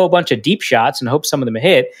rather throw a bunch of deep shots and hope some of them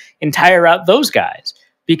hit and tire out those guys,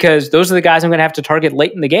 because those are the guys I'm going to have to target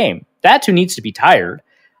late in the game. That's who needs to be tired.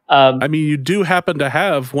 I mean, you do happen to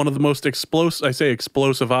have one of the most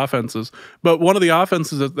explosive offenses, but one of the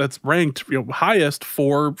offenses that's ranked highest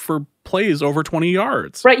for plays over 20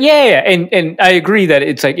 yards. Right. Yeah. And I agree that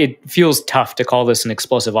it's like, it feels tough to call this an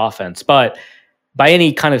explosive offense, but by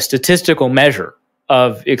any kind of statistical measure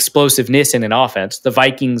of explosiveness in an offense, the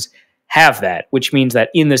Vikings have that, which means that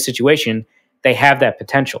in this situation, they have that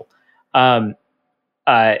potential.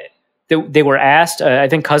 They were asked, I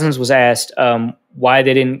think Cousins was asked, why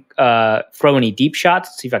they didn't throw any deep shots.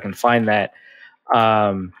 Let's see if I can find that.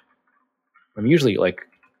 I'm usually like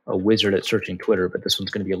a wizard at searching Twitter, but this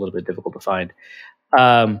one's going to be a little bit difficult to find.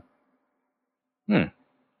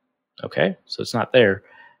 Okay, so it's not there.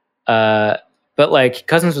 But like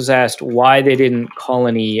Cousins was asked why they didn't call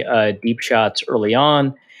any deep shots early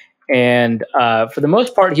on. And for the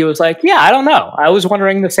most part, he was like, yeah, I don't know. I was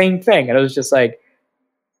wondering the same thing. And I was just like,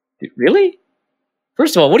 really?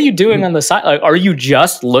 First of all, what are you doing on the side? Like, are you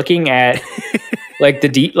just looking at like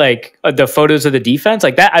the photos of the defense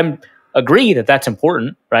like that? I'm agree that that's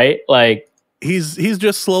important, right? Like he's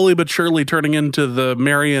just slowly but surely turning into the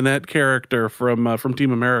marionette character from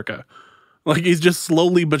Team America. Like he's just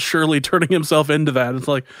slowly but surely turning himself into that. It's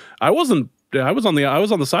like I was on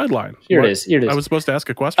the sideline. Here it is. I was supposed to ask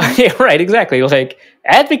a question. Yeah, right. Exactly. Like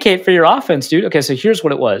advocate for your offense, dude. Okay, so here's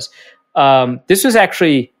what it was. This was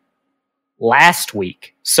actually last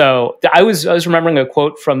week. So I was remembering a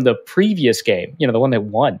quote from the previous game, the one that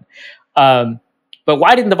won. But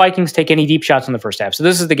why didn't the Vikings take any deep shots in the first half? So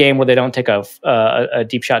this is the game where they don't take a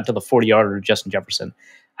deep shot until the 40-yarder to Justin Jefferson.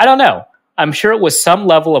 I don't know. I'm sure it was some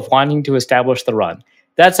level of wanting to establish the run.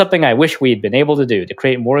 That's something I wish we had been able to do, to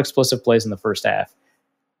create more explosive plays in the first half.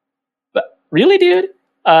 But really, dude?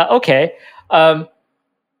 Okay.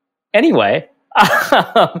 Anyway,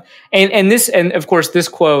 and of course this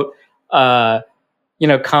quote,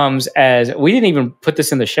 comes as, we didn't even put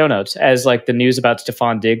this in the show notes, as like the news about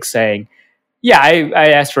Stephon Diggs saying, yeah,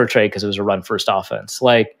 I asked for a trade because it was a run first offense.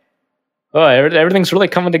 Like, oh, everything's really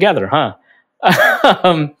coming together, huh?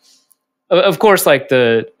 Of course, like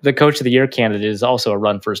the coach of the year candidate is also a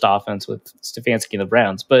run first offense with Stefanski and the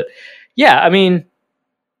Browns. But yeah, I mean,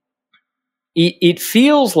 it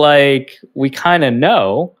feels like we kind of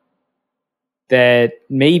know that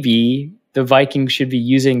maybe the Vikings should be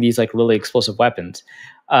using these like really explosive weapons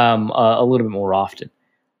a little bit more often.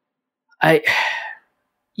 I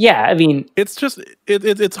mean, it's just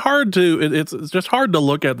it's hard to it's just hard to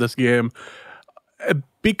look at this game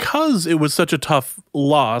because it was such a tough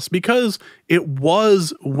loss, because it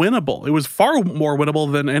was winnable. It was far more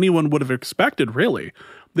winnable than anyone would have expected, really.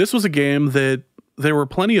 This was a game that there were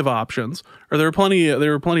plenty of options, or there were plenty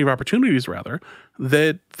of opportunities rather,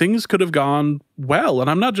 that things could have gone well. And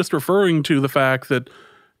I'm not just referring to the fact that,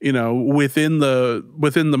 within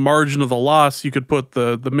the margin of the loss, you could put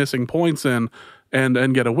the missing points in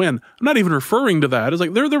and get a win. I'm not even referring to that. It's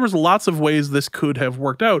like there was lots of ways this could have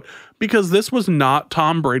worked out, because this was not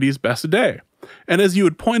Tom Brady's best day. And as you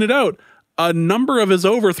had pointed out, a number of his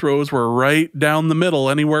overthrows were right down the middle,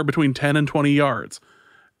 anywhere between 10 and 20 yards.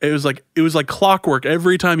 It was like clockwork.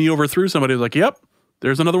 Every time he overthrew somebody, it was like, yep,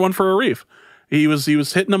 there's another one for Arif. He was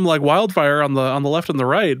hitting them like wildfire on the left and the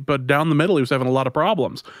right, but down the middle he was having a lot of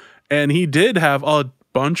problems. And he did have a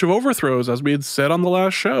bunch of overthrows, as we had said on the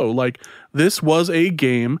last show. Like, this was a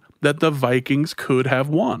game that the Vikings could have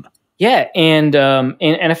won. Yeah, and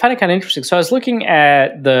I find it kind of interesting. So I was looking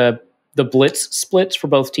at the blitz splits for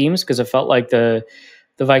both teams, because it felt like the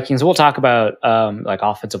Vikings. We'll talk about like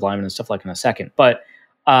offensive linemen and stuff like in a second, but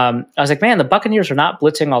I was like, man, the Buccaneers are not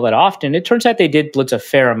blitzing all that often. It turns out they did blitz a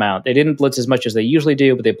fair amount. They didn't blitz as much as they usually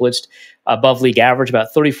do, but they blitzed above league average.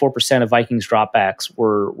 About 34% of Vikings dropbacks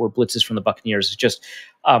were blitzes from the Buccaneers. It's just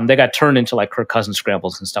they got turned into like Kirk Cousins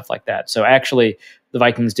scrambles and stuff like that. So actually, the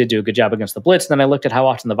Vikings did do a good job against the blitz. And then I looked at how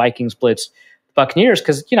often the Vikings blitzed the Buccaneers,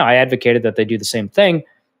 because I advocated that they do the same thing.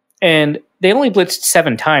 And they only blitzed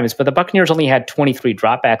 7 times, but the Buccaneers only had 23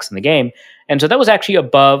 dropbacks in the game. And so that was actually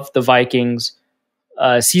above the Vikings'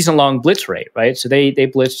 season-long blitz rate, right? So they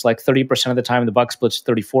blitzed like 30% of the time. The Bucs blitzed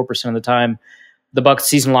 34% of the time. The Bucs'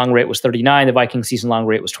 season-long rate was 39. The Vikings' season-long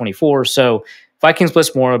rate was 24. So Vikings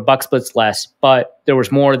blitzed more, Bucs blitzed less, but there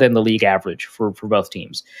was more than the league average for both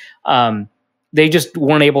teams. They just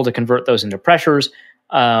weren't able to convert those into pressures.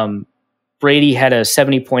 Brady had a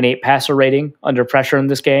 70.8 passer rating under pressure in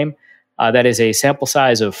this game. That is a sample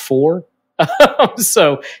size of 4.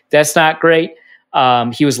 So that's not great.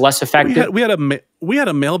 He was less effective. We had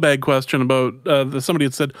a mailbag question about somebody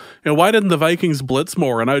had said, why didn't the Vikings blitz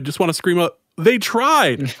more? And I just want to scream out, they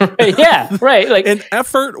tried. Yeah, right. Like, an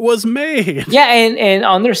effort was made. Yeah, and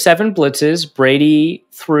on their 7 blitzes, Brady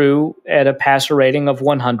threw at a passer rating of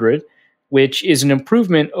 100, which is an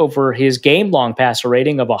improvement over his game-long passer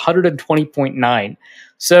rating of 120.9.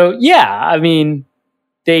 So yeah, I mean,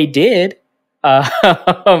 they did.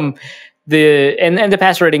 The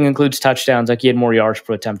passer rating includes touchdowns. Like, he had more yards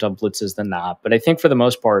per attempt on blitzes than not. But I think for the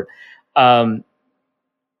most part,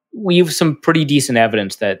 we have some pretty decent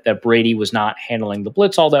evidence that Brady was not handling the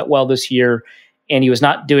blitz all that well this year, and he was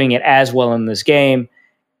not doing it as well in this game.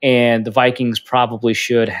 And the Vikings probably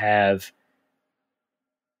should have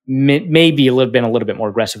maybe been a little bit more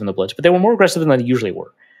aggressive in the blitz, but they were more aggressive than they usually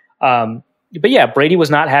were. But yeah, Brady was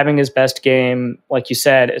not having his best game, like you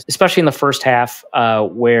said, especially in the first half,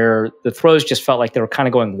 where the throws just felt like they were kind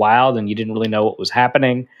of going wild and you didn't really know what was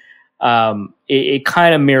happening. It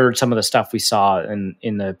kind of mirrored some of the stuff we saw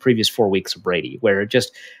in the previous 4 weeks of Brady, where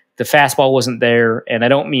the fastball wasn't there. And I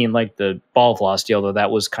don't mean like the ball velocity, although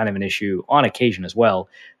that was kind of an issue on occasion as well.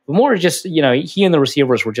 But more just, he and the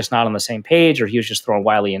receivers were just not on the same page, or he was just throwing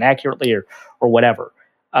wildly inaccurately or whatever.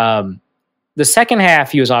 The second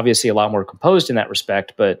half, he was obviously a lot more composed in that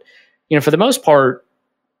respect. But, for the most part,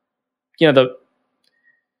 the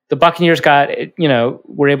Buccaneers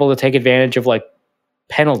were able to take advantage of like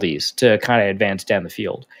penalties to kind of advance down the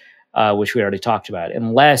field, which we already talked about,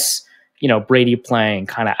 unless, Brady playing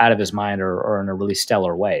kind of out of his mind or in a really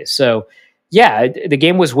stellar way. So yeah, the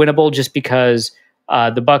game was winnable just because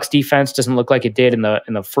the Bucs defense doesn't look like it did in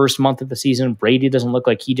the first month of the season. Brady doesn't look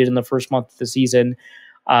like he did in the first month of the season.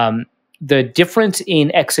 The difference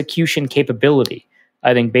in execution capability,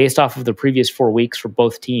 I think, based off of the previous 4 weeks for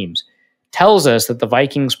both teams, tells us that the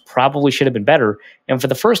Vikings probably should have been better. And for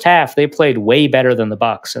the first half, they played way better than the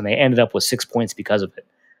Bucs, and they ended up with 6 points because of it.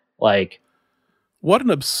 Like, what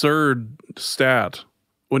an absurd stat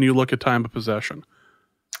when you look at time of possession.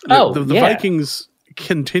 The Vikings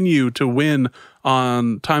continue to win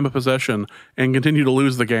on time of possession and continue to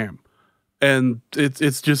lose the game. And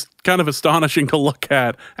it's just kind of astonishing to look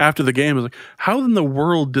at after the game. It's like, how in the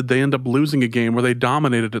world did they end up losing a game where they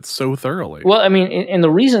dominated it so thoroughly? Well, I mean, and the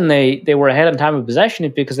reason they were ahead on time of possession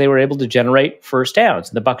is because they were able to generate first downs,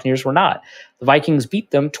 and the Buccaneers were not. The Vikings beat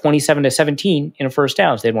them 27-17 in first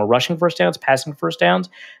downs. They had more rushing first downs, passing first downs.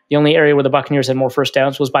 The only area where the Buccaneers had more first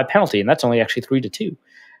downs was by penalty, and that's only actually 3-2.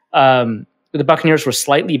 The Buccaneers were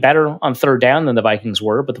slightly better on third down than the Vikings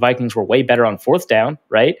were, but the Vikings were way better on fourth down,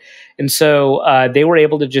 right? And so they were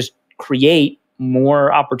able to just create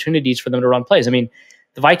more opportunities for them to run plays. I mean,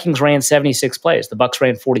 the Vikings ran 76 plays. The Bucs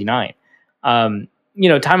ran 49. Time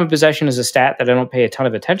of possession is a stat that I don't pay a ton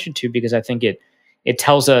of attention to because I think it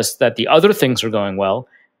tells us that the other things are going well.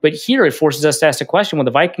 But here it forces us to ask the question, when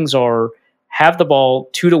the Vikings have the ball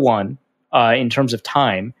 2-1 in terms of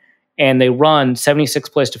time, and they run 76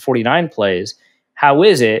 plays to 49 plays, how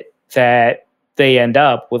is it that they end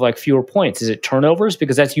up with like fewer points? Is it turnovers?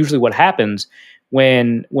 Because that's usually what happens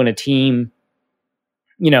when a team,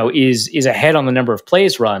 is ahead on the number of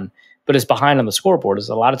plays run, but is behind on the scoreboard. Is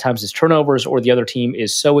a lot of times it's turnovers, or the other team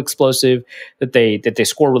is so explosive that they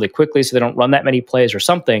score really quickly, so they don't run that many plays or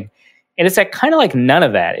something. And it's that kind of like none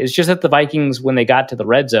of that. It's just that the Vikings, when they got to the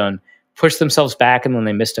red zone, pushed themselves back, and then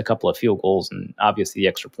they missed a couple of field goals and obviously the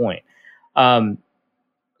extra point.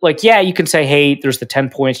 You can say, hey, there's the 10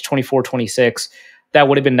 points, 24-26. That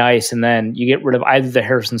would have been nice. And then you get rid of either the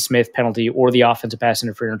Harrison Smith penalty or the offensive pass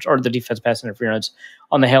interference or the defensive pass interference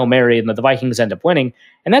on the Hail Mary, and the Vikings end up winning.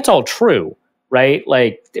 And that's all true, right?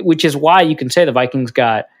 Which is why you can say the Vikings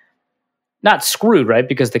got not screwed, right?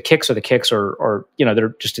 Because the kicks are the kicks, or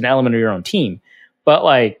they're just an element of your own team.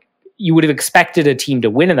 But you would have expected a team to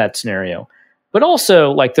win in that scenario. But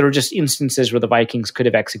also, there are just instances where the Vikings could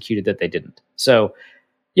have executed that they didn't. So,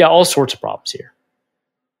 yeah, all sorts of problems here.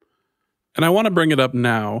 And I want to bring it up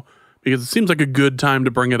now because it seems like a good time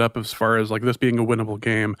to bring it up as far as this being a winnable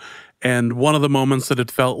game. And one of the moments that it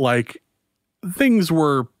felt like things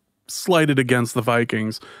were slighted against the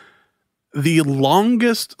Vikings, the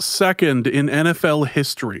longest second in NFL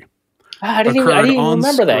history. I didn't even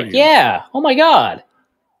remember that. Yeah. Oh, my God.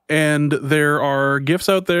 And there are GIFs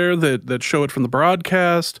out there that show it from the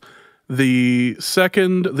broadcast. The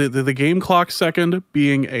second, the game clock second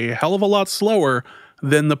being a hell of a lot slower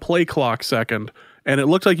than the play clock second. And it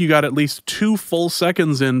looked like you got at least 2 full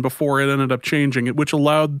seconds in before it ended up changing it, which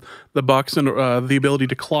allowed the Bucs and the ability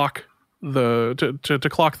to clock to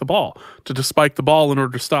clock the ball, to spike the ball in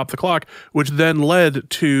order to stop the clock, which then led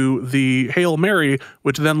to the Hail Mary,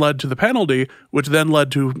 which then led to the penalty, which then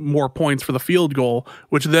led to more points for the field goal,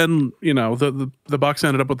 which then, the Bucs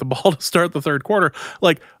ended up with the ball to start the third quarter.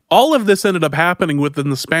 All of this ended up happening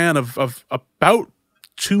within the span of about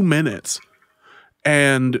 2 minutes.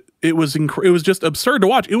 And it was just absurd to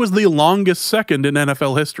watch. It was the longest second in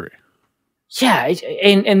NFL history. Yeah,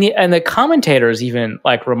 and the commentators even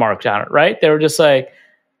remarked on it, right? They were just like,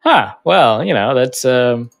 well, that's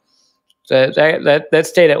that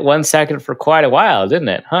stayed at 1 second for quite a while, didn't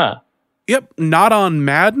it? Huh? Yep. Not on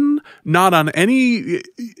Madden, not on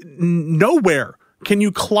nowhere can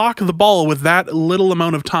you clock the ball with that little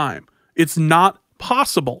amount of time. It's not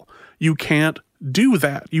possible. You can't do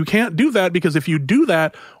that. You can't do that because if you do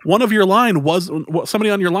that, somebody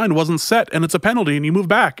on your line wasn't set, and it's a penalty, and you move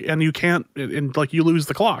back, and you can't, and you lose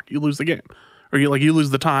the clock, you lose the game, or you lose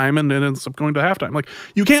the time, and then it's going to halftime.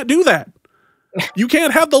 You can't do that. You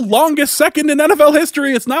can't have the longest second in NFL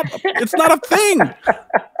history. It's not a thing.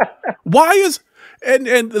 Why is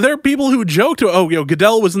and there are people who joked,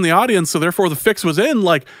 Goodell was in the audience, so therefore the fix was in.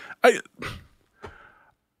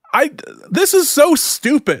 This is so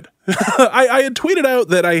stupid. I had tweeted out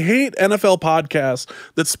that I hate NFL podcasts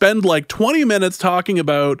that spend 20 minutes talking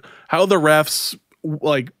about how the refs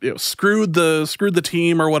screwed the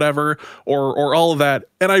team or whatever, or all of that.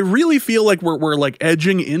 And I really feel like we're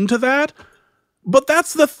edging into that. But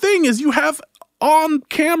that's the thing, is you have on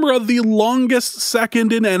camera the longest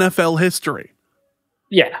second in NFL history.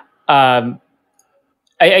 Yeah.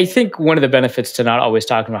 I think one of the benefits to not always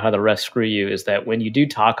talking about how the refs screw you is that when you do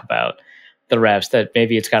talk about the refs, that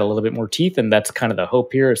maybe it's got a little bit more teeth, and that's kind of the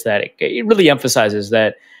hope here, is that it really emphasizes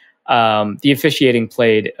that the officiating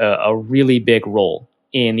played a really big role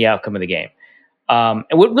in the outcome of the game. And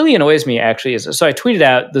what really annoys me actually is, so I tweeted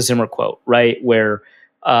out the Zimmer quote, right, where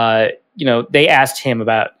they asked him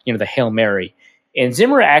about the Hail Mary, and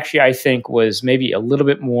Zimmer actually, I think, was maybe a little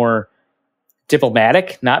bit more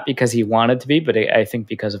diplomatic, not because he wanted to be, but I think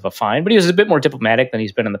because of a fine. But he was a bit more diplomatic than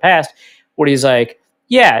he's been in the past, where he's like,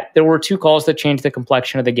 yeah, there were 2 calls that changed the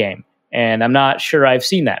complexion of the game, and I'm not sure I've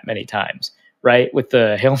seen that many times, right? With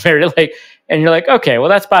the Hail Mary, like, and you're like, okay, well,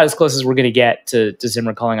 that's about as close as we're going to get to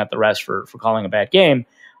Zimmer calling out the refs for calling a bad game.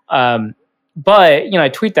 But, I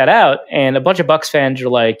tweet that out, and a bunch of Bucks fans are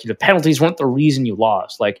like, penalties weren't the reason you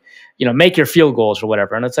lost. Like, make your field goals or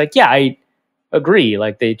whatever. And it's like, yeah, I agree.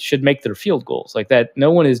 Like, they should make their field goals. Like that,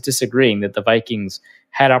 no one is disagreeing that the Vikings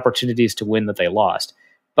had opportunities to win that they lost.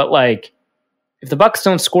 But, like, if the Bucks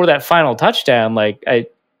don't score that final touchdown, like,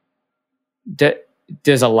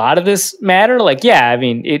 does a lot of this matter? Like, yeah, I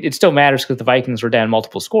mean, it still matters because the Vikings were down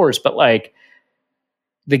multiple scores, but, like,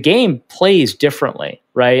 the game plays differently,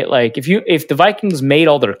 right? Like if the Vikings made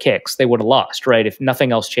all their kicks, they would have lost, right? If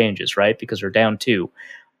nothing else changes, right? Because they're down 2.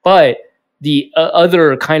 But the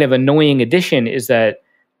other kind of annoying addition is that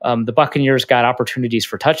the Buccaneers got opportunities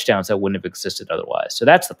for touchdowns that wouldn't have existed otherwise. So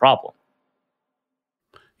that's the problem.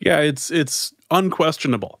 Yeah, it's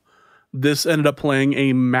unquestionable. This ended up playing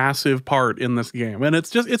a massive part in this game, and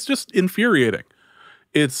it's just infuriating.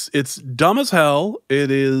 It's dumb as hell.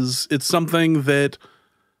 It's something that.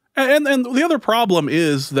 And the other problem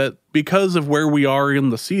is that because of where we are in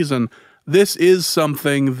the season, this is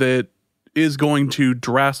something that is going to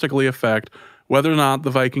drastically affect whether or not the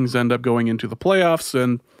Vikings end up going into the playoffs.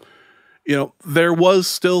 And, there was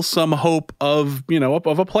still some hope of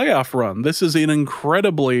a playoff run. This is an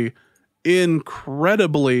incredibly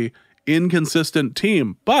inconsistent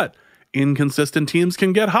team, but inconsistent teams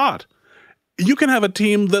can get hot. You can have a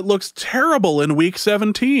team that looks terrible in week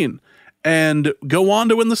 17 and go on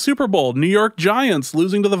to win the Super Bowl. New York Giants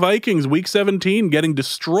losing to the Vikings week 17, getting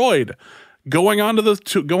destroyed, going on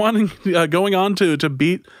to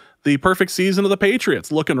beat the perfect season of the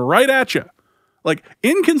Patriots, looking right at you. Like,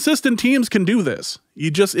 inconsistent teams can do this.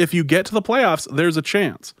 If you get to the playoffs, there's a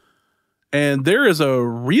chance. And there is a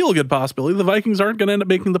real good possibility the Vikings aren't going to end up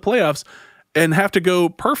making the playoffs and have to go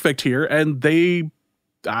perfect here. And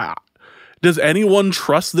does anyone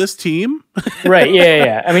trust this team? Right,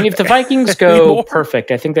 yeah. I mean, if the Vikings go perfect,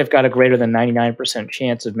 I think they've got a greater than 99%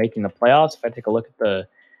 chance of making the playoffs. If I take a look at the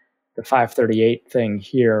 538 thing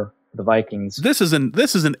here for the Vikings. This is an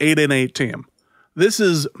 8-8 team. This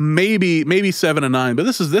is maybe 7-9, but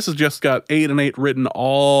this is just got 8-8 written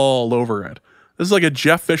all over it. This is like a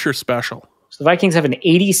Jeff Fisher special. So the Vikings have an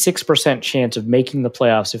 86% chance of making the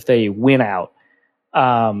playoffs if they win out.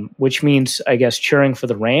 Which means, I guess, cheering for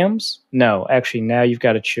the Rams. No, actually, now you've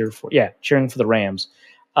got to cheering for the Rams.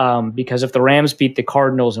 Because if the Rams beat the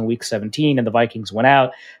Cardinals in week 17 and the Vikings went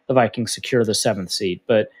out, the Vikings secure the 7th seed.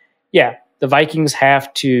 But yeah, the Vikings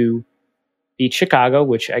have to beat Chicago,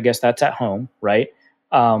 which I guess that's at home, right?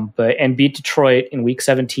 And beat Detroit in week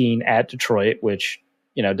 17 at Detroit, which,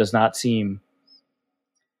 does not seem.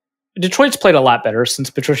 Detroit's played a lot better since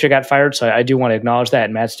Patricia got fired, so I do want to acknowledge that.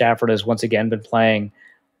 And Matt Stafford has once again been playing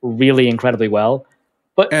really incredibly well.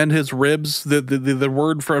 And his ribs,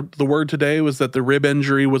 the word today was that the rib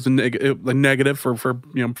injury was a negative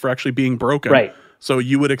for actually being broken. Right. So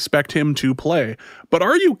you would expect him to play. But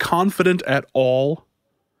are you confident at all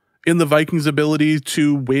in the Vikings' ability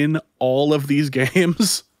to win all of these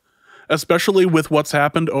games, especially with what's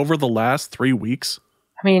happened over the last 3 weeks?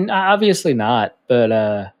 I mean, obviously not, but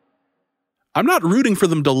I'm not rooting for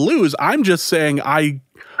them to lose. I'm just saying I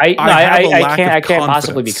can't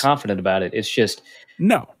possibly be confident about it. It's just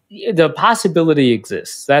no. The possibility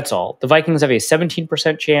exists. That's all. The Vikings have a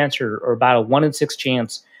 17% chance or about a 1 in 6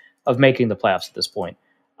 chance of making the playoffs at this point.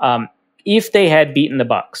 If they had beaten the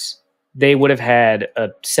Bucks, they would have had a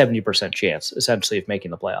 70% chance, essentially, of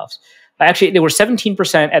making the playoffs. Actually, they were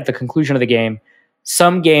 17% at the conclusion of the game.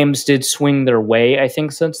 Some games did swing their way, I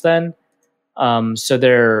think, since then. So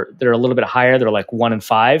they're a little bit higher. They're like 1 in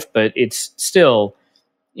 5, but it's still,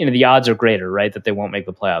 the odds are greater, right? That they won't make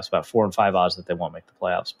the playoffs. About 4 in 5 odds that they won't make the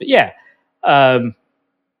playoffs. But yeah,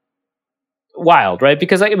 wild, right?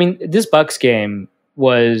 Because this Bucks game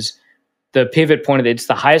was the pivot point. It's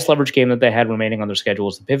the highest leverage game that they had remaining on their schedule.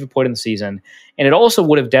 It's the pivot point in the season, and it also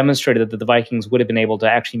would have demonstrated that the Vikings would have been able to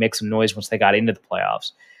actually make some noise once they got into the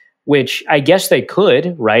playoffs, which I guess they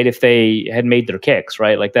could, right? If they had made their kicks,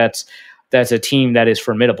 right? Like that's a team that is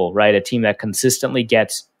formidable, right? A team that consistently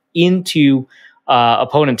gets into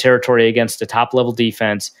opponent territory against a top-level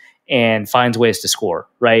defense and finds ways to score,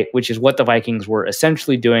 right? Which is what the Vikings were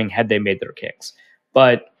essentially doing had they made their kicks.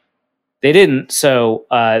 But they didn't, so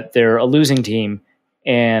they're a losing team,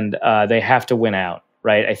 and they have to win out,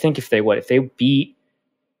 right? I think if they beat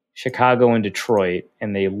Chicago and Detroit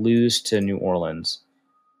and they lose to New Orleans,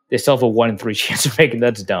 they still have a 1 in 3 chance of making.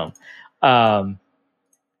 That's dumb.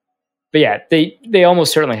 But yeah, they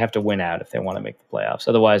almost certainly have to win out if they want to make the playoffs.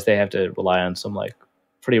 Otherwise, they have to rely on some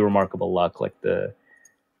pretty remarkable luck, like the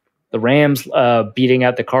the Rams beating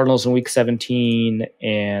out the Cardinals in Week 17,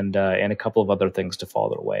 and a couple of other things to fall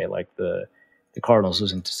their way, like the Cardinals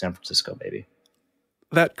losing to San Francisco, maybe.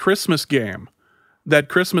 That Christmas game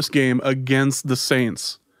against the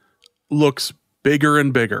Saints looks bigger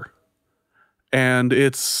and bigger, and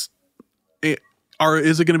is it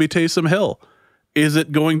going to be Taysom Hill? Is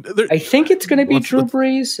it going? I think it's going to be Drew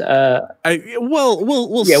Brees.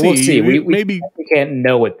 We'll see. We'll see. We can't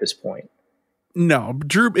know at this point. No,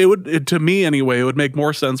 Drew. To me anyway. It would make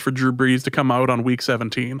more sense for Drew Brees to come out on Week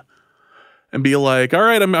 17 and be like, "All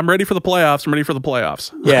right, I'm ready for the playoffs. I'm ready for the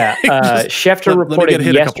playoffs." Yeah. Schefter reported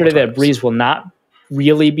yesterday that Brees will not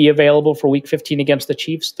really be available for Week 15 against the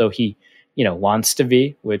Chiefs, though he, wants to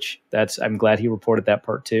be. I'm glad he reported that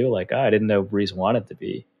part too. Like, I didn't know Brees wanted to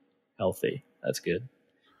be healthy. That's good.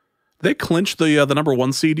 They clinched the number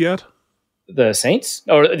 1 seed yet? The Saints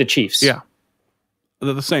or the Chiefs? Yeah,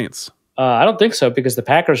 the Saints. I don't think so because the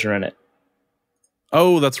Packers are in it.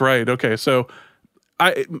 Oh, that's right. Okay, so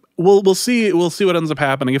we'll see what ends up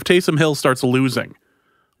happening if Taysom Hill starts losing.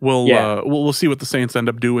 We'll see what the Saints end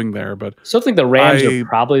up doing there. But I still think the Rams are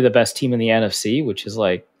probably the best team in the NFC, which is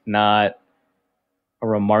like not a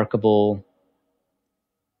remarkable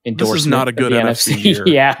endorsement. This is not a good NFC year.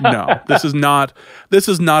 Yeah. No, this is not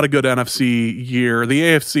a good NFC year. The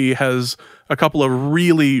AFC has a couple of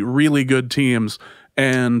really, really good teams,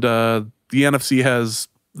 and the NFC has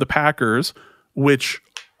the Packers, which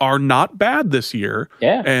are not bad this year.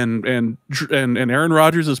 Yeah. And Aaron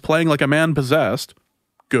Rodgers is playing like a man possessed.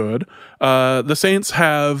 Good. The Saints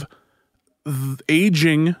have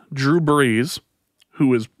aging Drew Brees,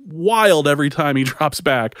 who is wild every time he drops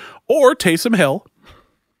back, or Taysom Hill,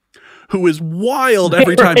 who is wild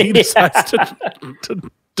every time he decides to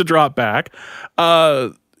drop back.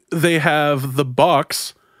 They have the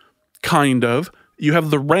Bucks, kind of. You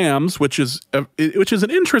have the Rams, which is an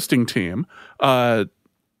interesting team.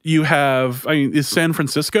 You have, is San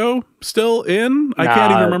Francisco still in? I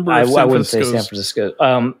can't even remember. I wouldn't say San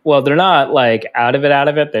Francisco. Well, they're not like out of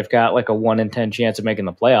it. They've got like a 1 in 10 chance of making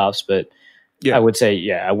the playoffs, but I would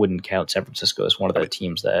say, I wouldn't count San Francisco as one of the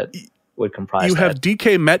teams that would comprise. You have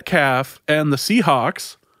DK Metcalf and the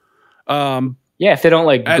Seahawks. If they don't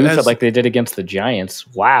like goof it like they did against the Giants.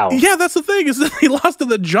 Wow. Yeah, that's the thing, is that they lost to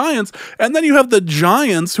the Giants, and then you have the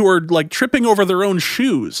Giants who are like tripping over their own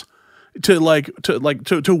shoes to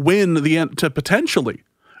potentially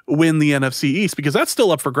win the NFC East, because that's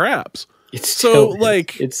still up for grabs. It still is.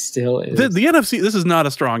 The NFC. This is not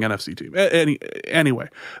a strong NFC team. Anyway,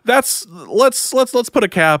 let's put a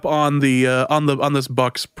cap on the on this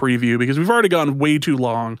Bucks preview, because we've already gone way too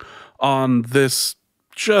long on this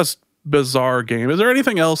just bizarre game. Is there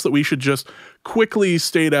anything else that we should just quickly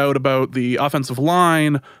state out about the offensive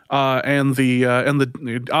line and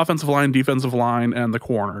the offensive line, defensive line, and the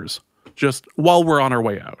corners, just while we're on our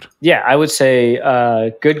way out? Yeah, I would say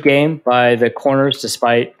good game by the corners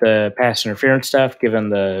despite the pass interference stuff, given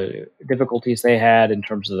the difficulties they had in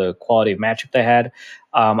terms of the quality of matchup they had.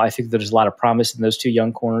 I think there's a lot of promise in those two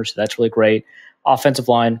young corners, so that's really great. Offensive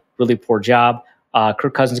line, really poor job.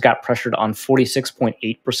 Kirk Cousins got pressured on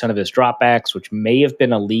 46.8% of his dropbacks, which may have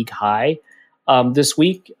been a league high this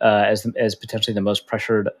week as potentially the most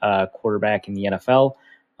pressured quarterback in the NFL.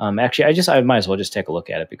 Actually, I might as well just take a look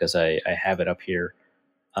at it because I have it up here.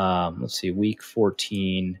 Let's see, week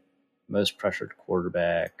 14, most pressured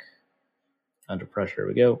quarterback under pressure. Here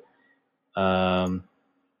we go.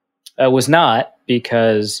 It was not,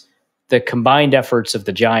 because the combined efforts of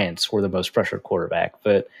the Giants were the most pressured quarterback,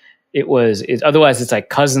 but otherwise it's like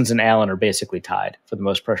Cousins and Allen are basically tied for the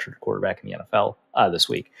most pressured quarterback in the NFL this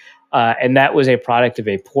week. And that was a product of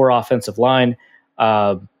a poor offensive line.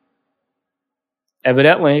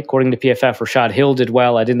 Evidently, according to PFF, Rashad Hill did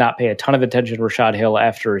well. I did not pay a ton of attention to Rashad Hill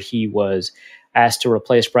after he was asked to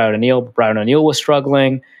replace Brian O'Neill. Brian O'Neill was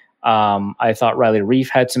struggling. I thought Riley Reif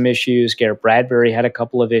had some issues. Garrett Bradbury had a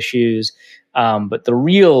couple of issues. But the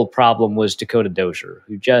real problem was Dakota Dozier,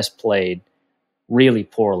 who just played really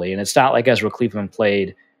poorly. And it's not like Ezra Cleveland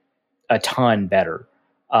played a ton better.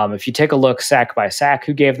 If you take a look sack by sack,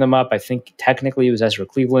 who gave them up, I think technically it was Ezra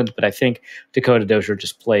Cleveland, but I think Dakota Dozier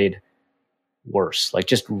just played worse, like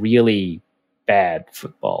just really bad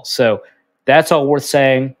football. So that's all worth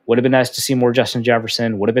saying. Would have been nice to see more Justin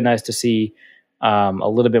Jefferson. Would have been nice to see a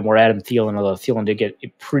little bit more Adam Thielen, although Thielen did get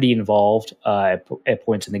pretty involved at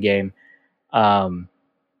points in the game.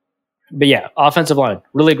 But yeah, offensive line,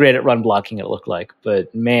 really great at run blocking, it looked like.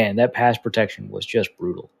 But man, that pass protection was just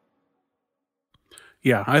brutal.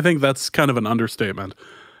 Yeah, I think that's kind of an understatement.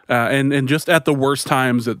 and just at the worst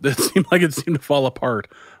times, it seemed like it seemed to fall apart.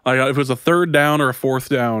 Like if it was a third down or a fourth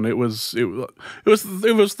down, it was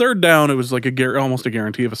third down. It was like almost a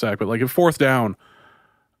guarantee of a sack. But like at fourth down,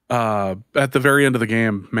 at the very end of the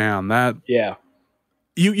game, man, that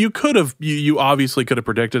you could have you obviously could have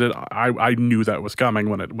predicted it. I knew that was coming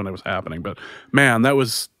when it was happening. But man, that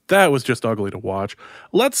was just ugly to watch.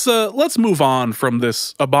 Let's move on from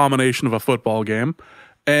this abomination of a football game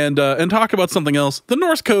and talk about something else. The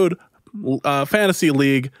Norse Code Fantasy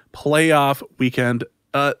League playoff weekend.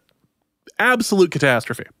 Absolute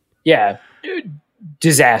catastrophe. Yeah,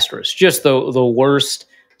 disastrous. Just the worst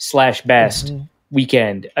 / best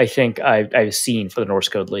weekend I think I've seen for the Norse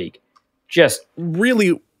Code League. Just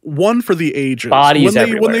really one for the ages. Bodies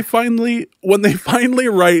everywhere. When they finally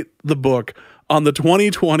write the book on the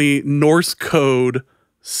 2020 Norse Code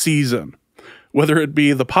season, whether it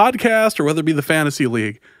be the podcast or whether it be the Fantasy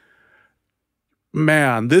League,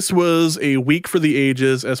 man, this was a week for the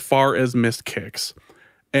ages as far as missed kicks.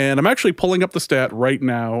 And I'm actually pulling up the stat right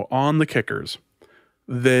now on the kickers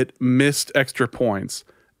that missed extra points.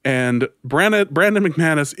 And Brandon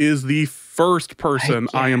McManus is the first person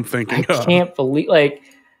I am thinking of. I can't believe, like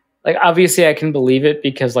obviously I can believe it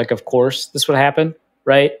because, like, of course this would happen,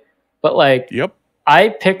 right? But like, yep, I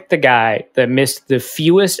picked the guy that missed the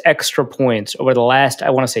fewest extra points over the last, I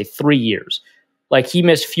want to say 3 years. Like, he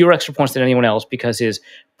missed fewer extra points than anyone else because his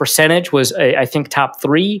percentage was, I think, top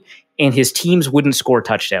 3, and his teams wouldn't score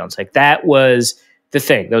touchdowns. Like, that was the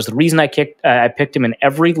thing. That was the reason I picked him in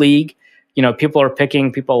every league. You know, people are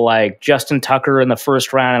picking people like Justin Tucker in the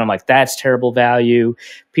first round, and I'm like, that's terrible value.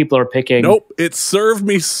 People are picking... Nope, it served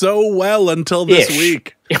me so well until this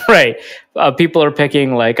week. Right. People are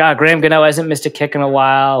picking like, Graham Gano hasn't missed a kick in a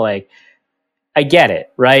while. Like, I get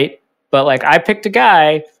it, right? But like, I picked a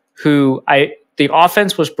guy who the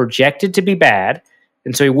offense was projected to be bad,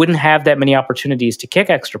 and so he wouldn't have that many opportunities to kick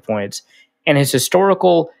extra points. And his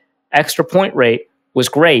historical extra point rate was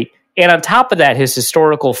great. And on top of that, his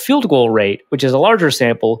historical field goal rate, which is a larger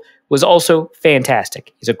sample, was also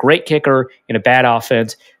fantastic. He's a great kicker in a bad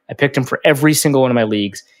offense. I picked him for every single one of my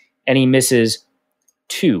leagues, and he misses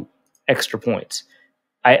 2 extra points.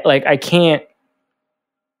 I can't.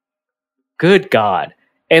 Good God.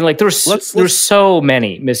 And like, there's so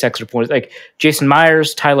many missed extra points. Like Jason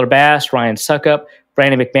Myers, Tyler Bass, Ryan Suckup,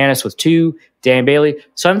 Brandon McManus with 2, Dan Bailey.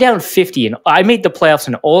 So I'm down 50, and I made the playoffs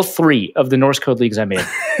in all 3 of the Norse Code leagues I'm in,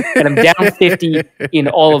 and I'm down 50 in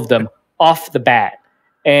all of them off the bat.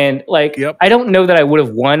 And like, I don't know that I would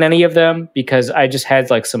have won any of them because I just had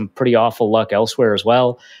like some pretty awful luck elsewhere as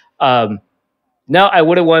well. No, I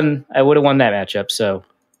would have won. I would have won that matchup. So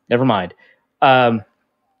never mind. I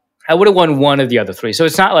would have won one of the other 3. So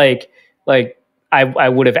it's not like I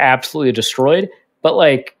would have absolutely destroyed, but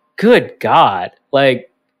like, good God.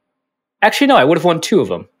 Like, actually, no, I would have won 2 of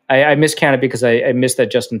them. I miscounted because I missed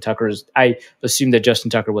that I assumed that Justin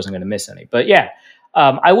Tucker wasn't going to miss any. But yeah,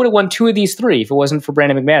 I would have won 2 of these 3 if it wasn't for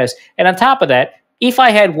Brandon McManus. And on top of that, if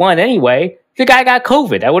I had won anyway, the guy got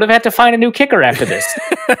COVID. I would have had to find a new kicker after this.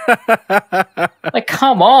 Like,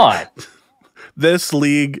 come on. This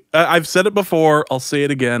league, I've said it before, I'll say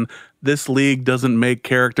it again. This league doesn't make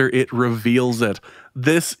character, it reveals it.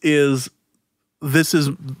 This is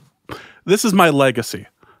my legacy.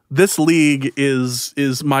 This league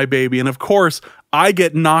is my baby. And of course, I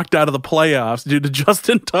get knocked out of the playoffs due to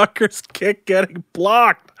Justin Tucker's kick getting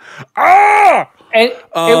blocked. Ah! And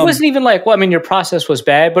it wasn't even like, well, I mean, your process was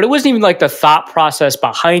bad, but it wasn't even like the thought process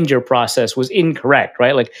behind your process was incorrect,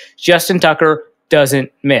 right? Like, Justin Tucker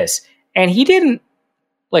doesn't miss. And he didn't,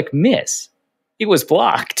 like, miss. It was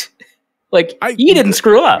blocked. Like, he didn't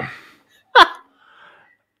screw up.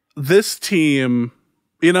 This team,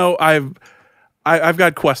 you know, I've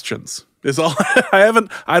got questions. Is all. I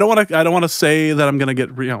don't want to say that I'm going to get,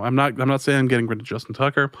 you know, I'm not saying I'm getting rid of Justin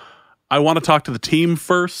Tucker. I want to talk to the team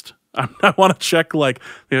first. I want to check, like,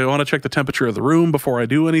 you know, I want to check the temperature of the room before I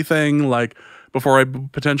do anything, like, before I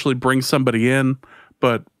potentially bring somebody in.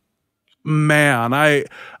 But man,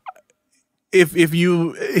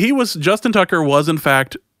 Justin Tucker was in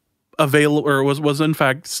fact available, or was in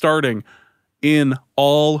fact starting in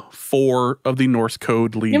all 4 of the Norse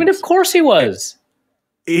Code leagues. I mean, of course he was.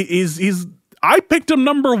 I picked him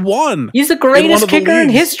number 1. He's the greatest kicker in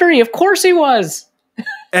history. Of course he was.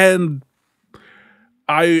 And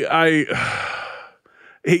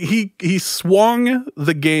he swung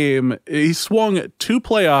the game. He swung 2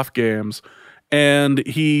 playoff games, and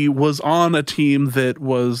he was on a team that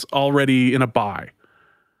was already in a bye.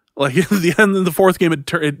 Like, in the end of the 4th game, it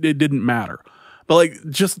didn't matter. But like,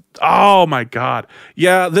 just oh my god,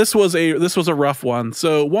 yeah, this was a rough one.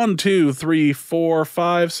 So 1, 2, 3, 4,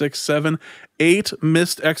 5, 6, 7, 8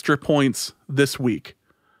 missed extra points this week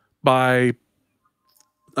by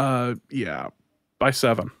by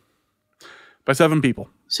 7 people.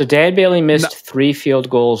 So Dan Bailey missed 3 field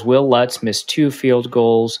goals. Will Lutz missed 2 field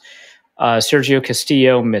goals. Sergio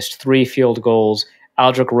Castillo missed 3 field goals.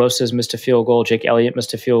 Aldrick Rosas missed a field goal. Jake Elliott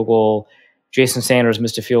missed a field goal. Jason Sanders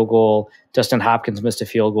missed a field goal. Dustin Hopkins missed a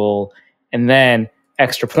field goal. And then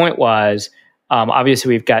extra point wise, obviously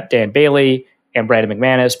we've got Dan Bailey and Brandon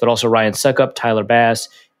McManus, but also Ryan Suckup, Tyler Bass,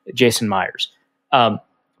 Jason Myers.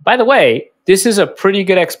 By the way, this is a pretty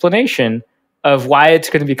good explanation of why it's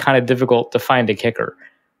going to be kind of difficult to find a kicker.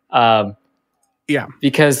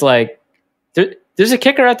 Because like there's a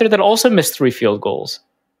kicker out there that also missed 3 field goals.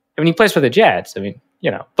 I mean, he plays for the Jets. I mean,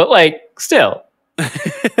 but like still.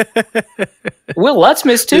 Will Lutz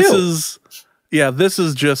missed 2. This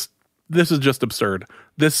is just absurd.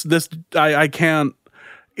 I can't,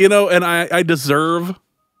 and I deserve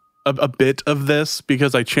a bit of this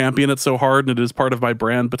because I champion it so hard and it is part of my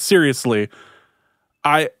brand. But seriously,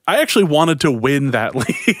 I actually wanted to win that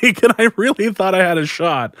league and I really thought I had a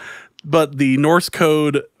shot. But the Norse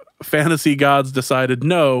Code fantasy gods decided,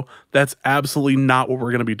 no, that's absolutely not what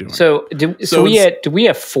we're going to be doing. So did we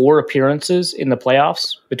have 4 appearances in the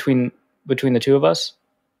playoffs between the two of us?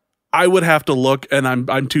 I would have to look, and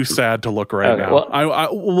I'm too sad to look right now.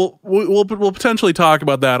 Well, we'll potentially talk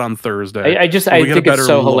about that on Thursday. I think it's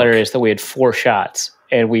so hilarious that we had 4 shots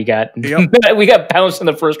and we got we got bounced in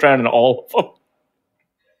the first round in all of them.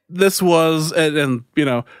 This was, and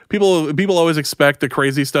people always expect the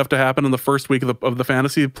crazy stuff to happen in the first week of the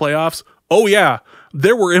fantasy playoffs. Oh yeah,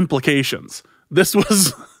 there were implications. This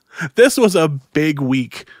was a big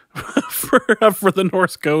week for the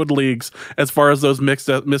Norse Code leagues as far as those missed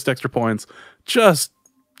extra points. Just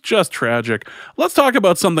tragic. Let's talk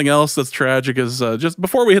about something else that's tragic. Is just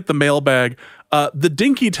before we hit the mailbag, the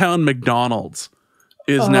Dinkytown McDonald's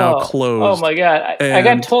is now closed. Oh my god! I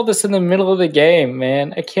got told this in the middle of the game,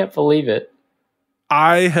 man. I can't believe it.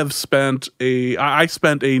 I spent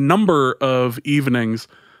a number of evenings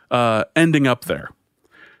ending up there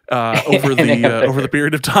over the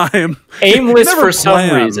period of time. Aimless for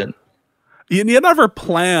some reason. You never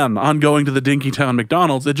plan on going to the Dinkytown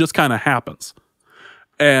McDonald's. It just kind of happens.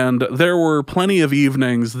 And there were plenty of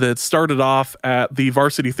evenings that started off at the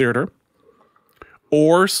Varsity Theater,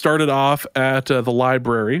 or started off at the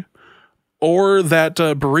library, or that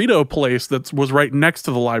burrito place that was right next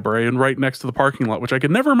to the library and right next to the parking lot, which I could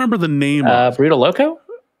never remember the name of. Burrito Loco?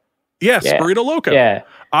 Yes, yeah. Burrito Loco. Yeah.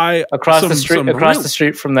 Across the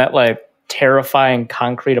street from that like terrifying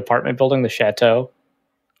concrete apartment building, the Chateau.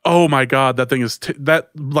 Oh my god, that thing is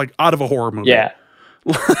like out of a horror movie. Yeah.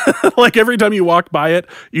 Like every time you walk by it,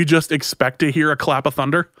 you just expect to hear a clap of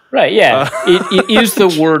thunder. Right, yeah. It is the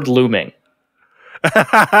word looming.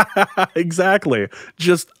 Exactly.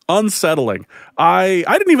 Just unsettling. I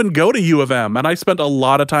didn't even go to U of M, and I spent a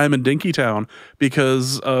lot of time in Dinkytown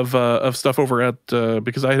because of stuff over at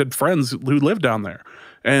because I had friends who lived down there,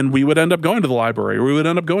 and we would end up going to the library, or we would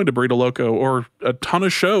end up going to Burrito Loco, or a ton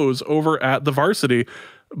of shows over at the Varsity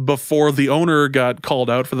before the owner got called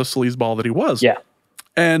out for the sleazeball that he was. Yeah,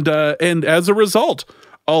 and as a result,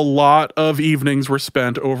 a lot of evenings were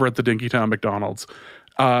spent over at the Dinkytown McDonald's.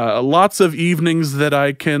 Lots of evenings that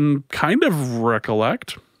I can kind of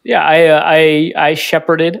recollect. Yeah, I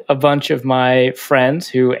shepherded a bunch of my friends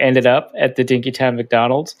who ended up at the Dinkytown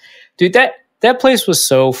McDonald's. Dude, that place was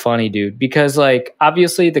so funny, dude, because like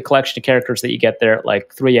obviously the collection of characters that you get there at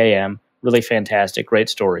like 3 a.m. really fantastic, great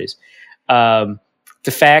stories.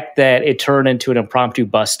 The fact that it turned into an impromptu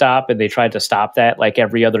bus stop and they tried to stop that like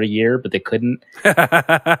every other year, but they couldn't.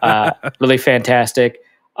 Really fantastic.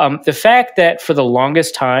 The fact that for the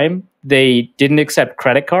longest time they didn't accept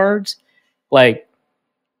credit cards, like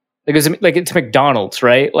it's McDonald's,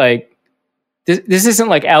 right? Like this isn't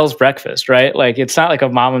like Al's Breakfast, right? Like it's not like a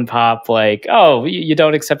mom and pop, like, oh, you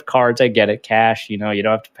don't accept cards, I get it, cash, you don't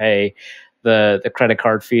have to pay the credit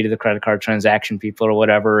card fee to the credit card transaction people or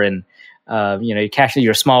whatever, and you cash into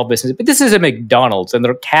your small business. But this is a McDonald's and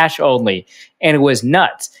they're cash only, and it was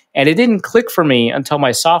nuts. And it didn't click for me until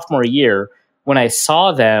my sophomore year when I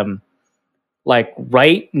saw them like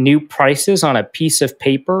write new prices on a piece of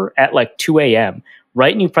paper at like 2 a.m.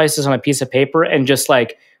 Write new prices on a piece of paper and just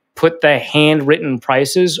like put the handwritten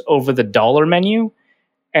prices over the dollar menu.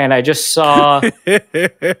 And I just saw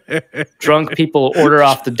drunk people order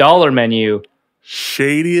off the dollar menu.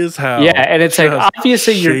 Shady as hell. Yeah, and it's just like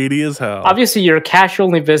obviously shady as hell. Obviously you're a cash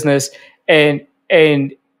only business, and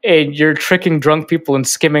and you're tricking drunk people and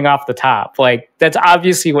skimming off the top. Like, that's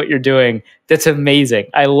obviously what you're doing. That's amazing.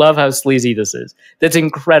 I love how sleazy this is. That's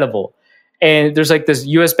incredible. And there's like this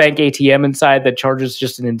US Bank ATM inside that charges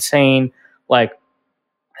just an insane, like,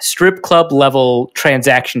 strip club level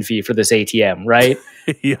transaction fee for this ATM, right?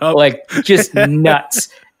 Yep. Like, just nuts.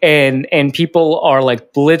 And people are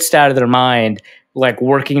like blitzed out of their mind, like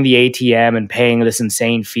working the ATM and paying this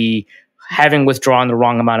insane fee, having withdrawn the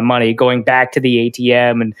wrong amount of money, going back to the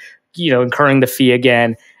ATM and, incurring the fee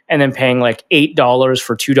again, and then paying like $8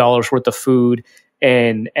 for $2 worth of food.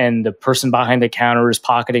 And the person behind the counter is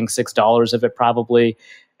pocketing $6 of it probably.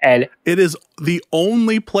 And it is the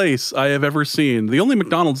only place I have ever seen, the only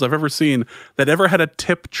McDonald's I've ever seen that ever had a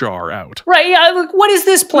tip jar out. Right. Yeah. Like, what is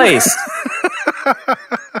this place? and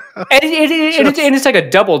it's like a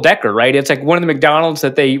double decker, right? It's like one of the McDonald's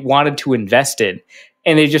that they wanted to invest in.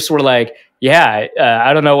 And they just were like, yeah,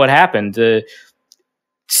 I don't know what happened. The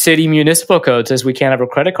city municipal code says we can't have a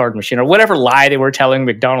credit card machine, or whatever lie they were telling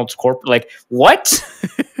McDonald's corporate. Like, what?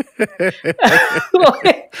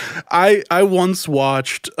 I once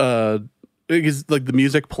watched like the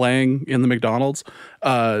music playing in the McDonald's.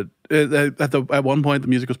 At one point the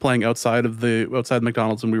music was playing outside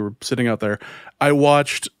McDonald's, and we were sitting out there. I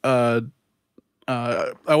watched a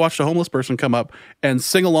homeless person come up and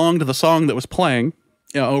sing along to the song that was playing,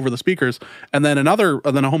 over the speakers, and then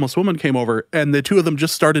a homeless woman came over, and the two of them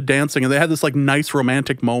just started dancing, and they had this like nice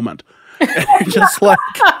romantic moment. And just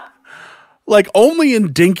like only in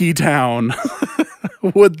Dinkytown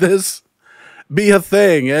would this be a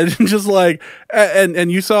thing. And just like,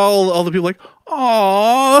 and you saw all the people like,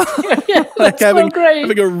 aww, Yeah, like having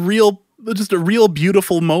so a real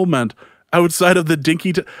beautiful moment outside of the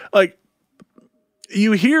Dinkytown. Like,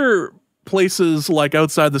 you hear places like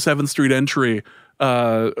outside the 7th Street entry,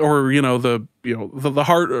 or the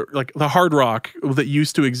Hard Rock that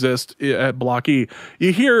used to exist at Block E.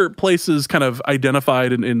 You hear places kind of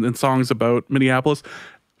identified in songs about Minneapolis.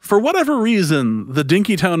 For whatever reason, the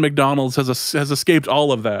Dinkytown McDonald's has escaped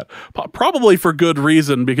all of that. Probably for good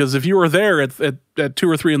reason, because if you were there at 2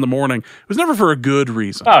 or 3 in the morning, it was never for a good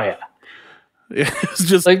reason. Oh yeah. It's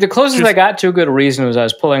just like the closest I got to a good reason was I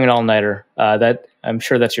was pulling an all-nighter. That I'm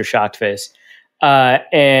sure that's your shocked face.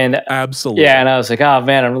 And absolutely, yeah. And I was like, oh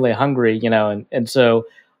man, I'm really hungry, and so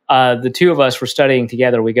the two of us were studying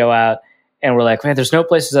together. We go out and we're like, man, there's no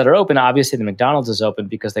places that are open. Obviously the McDonald's is open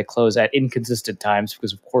because they close at inconsistent times,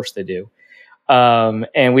 because of course they do.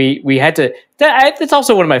 And we had to, it's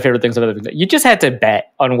also one of my favorite things about it. You just had to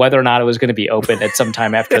bet on whether or not it was going to be open at some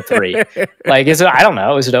time after 3. Like, I don't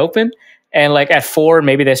know. Is it open? And like at 4,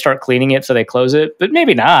 maybe they start cleaning it, so they close it, but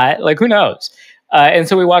maybe not. Like, who knows? And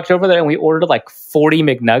so we walked over there and we ordered like 40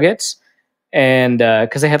 McNuggets, and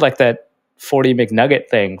because they had like that 40 McNugget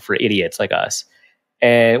thing for idiots like us.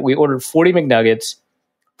 And we ordered 40 McNuggets,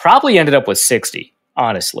 probably ended up with 60,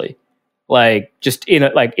 honestly. Like, just in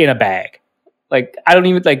a bag. Like, I don't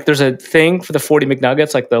even, like, there's a thing for the 40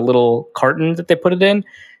 McNuggets, like the little carton that they put it in.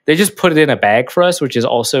 They just put it in a bag for us, which is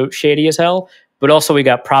also shady as hell. But also we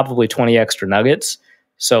got probably 20 extra nuggets.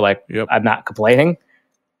 So like, yep. I'm not complaining.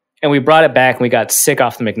 And we brought it back and we got sick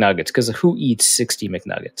off the McNuggets, because who eats 60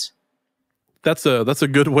 McNuggets? That's a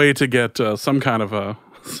good way to get some kind of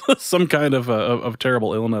of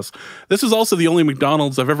terrible illness. This is also the only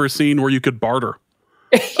McDonald's I've ever seen where you could barter.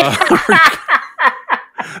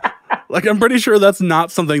 Like, I'm pretty sure that's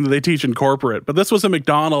not something that they teach in corporate, but this was a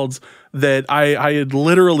McDonald's that I had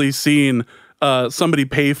literally seen somebody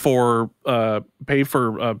pay for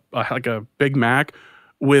like a Big Mac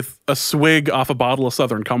with a swig off a bottle of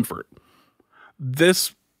Southern Comfort.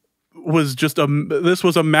 This was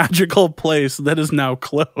a magical place that is now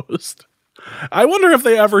closed. I wonder if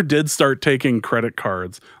they ever did start taking credit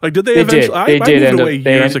cards. Like, did they eventually?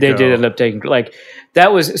 They did end up taking, like,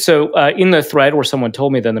 that was, so in the thread where someone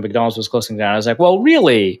told me then the McDonald's was closing down, I was like, well,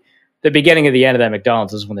 really, the beginning of the end of that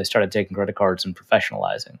McDonald's is when they started taking credit cards and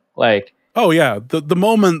professionalizing. Like, oh yeah, the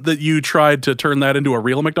moment that you tried to turn that into a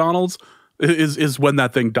real McDonald's is when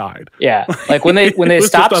that thing died. Yeah, like when they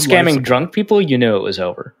stopped scamming drunk people, you knew it was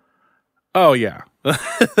over. Oh yeah,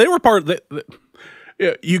 they were part.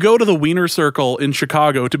 You go to the Wiener Circle in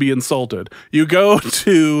Chicago to be insulted. You go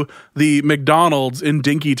to the McDonald's in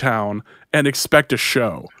Dinkytown and expect a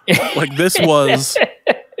show. Like, this was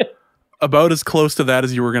about as close to that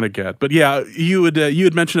as you were going to get. But yeah, you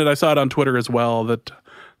had mentioned it. I saw it on Twitter as well, that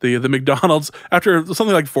the McDonald's, after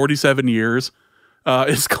something like 47 years,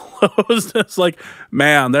 is closed. It's like,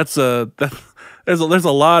 man, there's a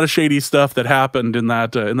lot of shady stuff that happened in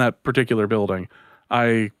that particular building.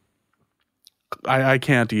 I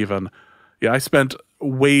can't even. I spent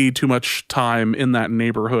way too much time in that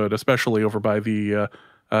neighborhood, especially over by the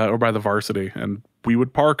varsity, and we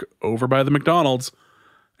would park over by the McDonald's.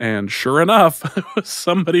 And sure enough,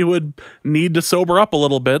 somebody would need to sober up a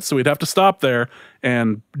little bit, so we'd have to stop there.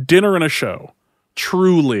 And dinner and a show,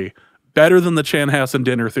 truly better than the Chanhassen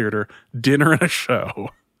Dinner Theater. Dinner and a show.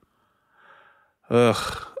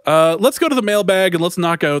 Ugh. Let's go to the mailbag and let's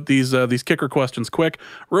knock out these kicker questions quick.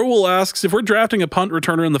 Raul asks, if we're drafting a punt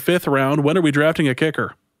returner in the 5th round, when are we drafting a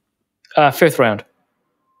kicker? 5th round.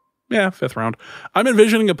 Yeah, 5th round. I'm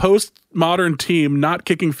envisioning a postmodern team not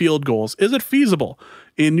kicking field goals. Is it feasible?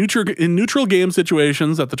 In neutral game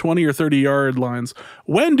situations at the 20 or 30-yard lines,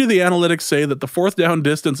 when do the analytics say that the 4th down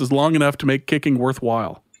distance is long enough to make kicking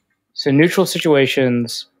worthwhile? So neutral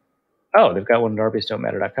situations... Oh, they've got one at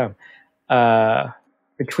rbsdon'tmatter.com.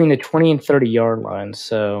 Between the 20 and 30-yard lines.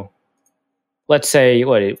 So let's say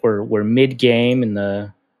we're mid-game in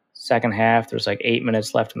the second half. There's like 8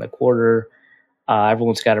 minutes left in the quarter.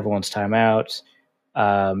 Everyone's got everyone's timeouts.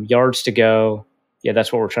 Yards to go. Yeah,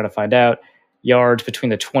 that's what we're trying to find out. Yards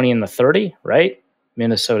between the 20 and the 30, right?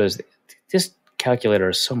 Minnesota's... This calculator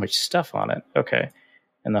has so much stuff on it. Okay.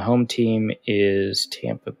 And the home team is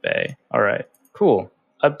Tampa Bay. All right. Cool.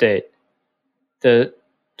 Update. The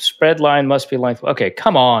spread line must be length. Okay,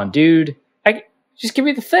 come on, dude. Just give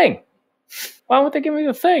me the thing. Why would they give me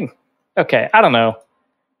the thing? Okay, I don't know.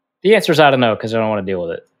 The answer is I don't know because I don't want to deal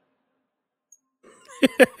with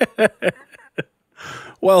it.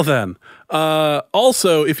 Well then,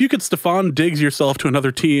 also, if you could Stephon Diggs yourself to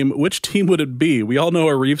another team, which team would it be? We all know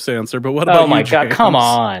a Reefs answer, but what about you, Oh my God, James? come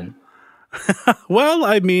on. Well,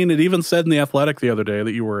 I mean, it even said in The Athletic the other day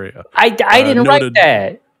that you were I didn't write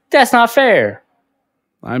that. That's not fair.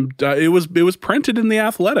 It was printed in The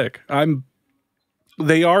Athletic.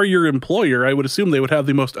 They are your employer. I would assume they would have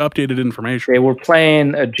the most updated information. They were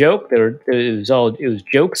playing a joke. It was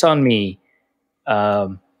jokes on me.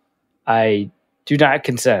 I do not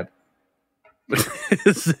consent.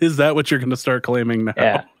 Is that what you're going to start claiming now?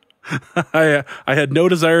 Yeah. I had no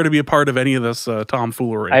desire to be a part of any of this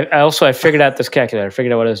tomfoolery. I figured out this calculator. I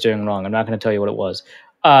figured out what I was doing wrong. I'm not going to tell you what it was.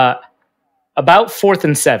 About 4th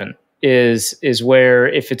and 7 is where,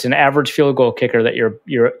 if it's an average field goal kicker, that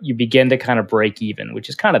you begin to kind of break even, which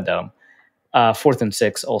is kind of dumb. 4th and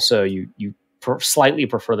 6 also you slightly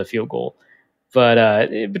prefer the field goal, but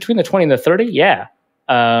between the 20 and the 30, yeah.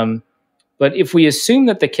 But if we assume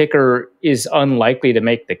that the kicker is unlikely to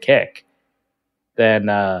make the kick, then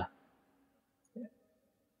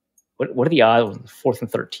what are the odds? 4th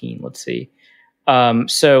and 13. Let's see.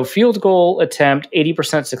 So field goal attempt,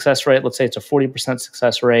 80% success rate. Let's say it's a 40%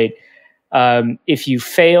 success rate. If you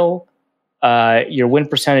fail, your win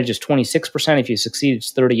percentage is 26%. If you succeed,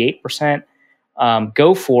 it's 38%.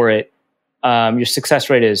 Go for it. Your success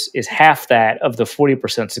rate is half that of the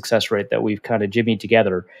 40% success rate that we've kind of jimmied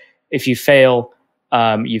together. If you fail,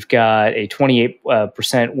 you've got a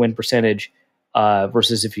 28% win percentage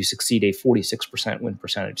versus if you succeed, a 46% win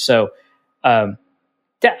percentage. So around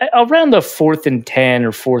the 4th and 10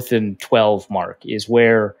 or 4th and 12 mark is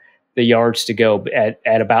where the yards to go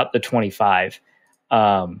at about the 25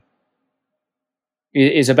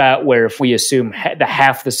 is about where, if we assume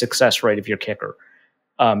half the success rate of your kicker,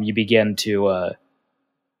 you begin to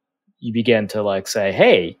like say,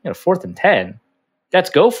 hey, 4th and 10, that's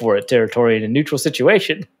go for it territory in a neutral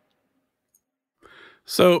situation.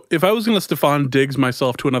 So if I was going to Stephon Diggs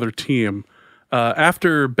myself to another team,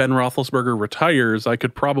 after Ben Roethlisberger retires, I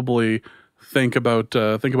could probably think about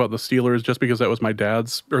the Steelers, just because that was my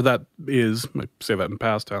dad's, or that is, I say that in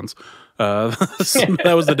past tense.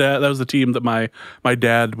 That was the team that my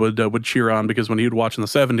dad would cheer on, because when he would watch in the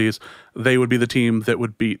 70s, they would be the team that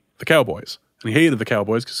would beat the Cowboys, and he hated the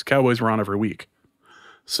Cowboys because the Cowboys were on every week.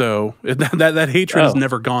 So that hatred has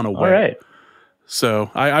never gone away. All right. So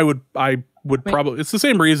I would probably, it's the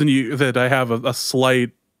same reason that I have a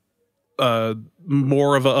slight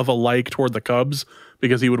more of a like toward the Cubs,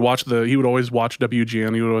 because he would always watch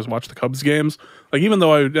WGN. He would always watch the Cubs games. Like, even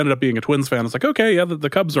though I ended up being a Twins fan, it's like, okay, yeah, the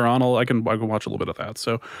Cubs are on. I can watch a little bit of that.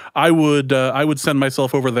 So I would send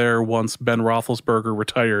myself over there once Ben Roethlisberger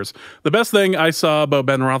retires. The best thing I saw about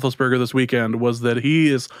Ben Roethlisberger this weekend was that he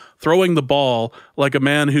is throwing the ball like a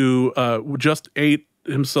man who just ate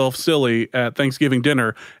himself silly at Thanksgiving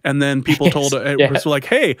dinner, and then people told was like,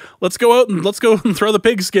 hey, let's go out and throw the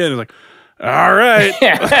pigskin. He's like, all right.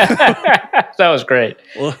 That was great.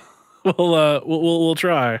 We'll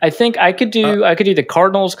try. I think I could do the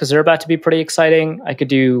Cardinals, because they're about to be pretty exciting. I could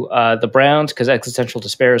do the Browns, because existential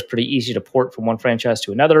despair is pretty easy to port from one franchise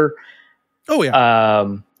to another. Oh yeah.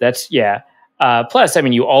 Plus, I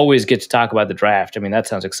mean, you always get to talk about the draft. I mean, that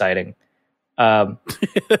sounds exciting.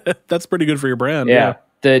 That's pretty good for your brand. Yeah.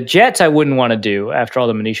 The Jets I wouldn't want to do after all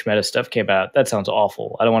the Manish Mehta stuff came out. That sounds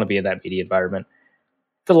awful. I don't want to be in that media environment.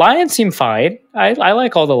 The Lions seem fine. I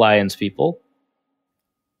like all the Lions people.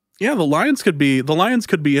 Yeah, the Lions could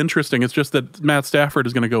be interesting. It's just that Matt Stafford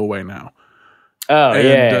is going to go away now. Oh,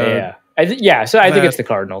 yeah. So I think it's the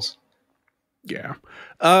Cardinals. Yeah.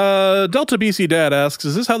 Delta BC Dad asks,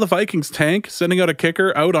 is this how the Vikings tank, sending out a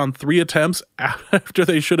kicker out on 3 attempts after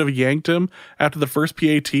they should have yanked him after the first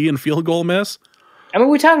PAT and field goal miss? I mean,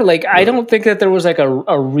 we talked I don't think that there was like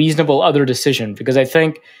a reasonable other decision, because I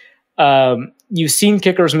think you've seen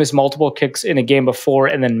kickers miss multiple kicks in a game before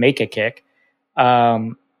and then make a kick.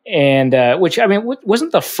 Which, I mean,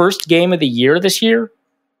 wasn't the first game of the year this year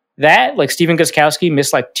that like Steven Gostkowski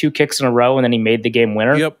missed like 2 kicks in a row and then he made the game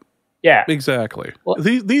winner? Yep. Yeah, exactly. Well,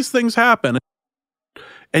 these things happen,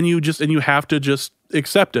 and you have to just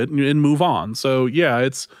accept it and move on. So yeah,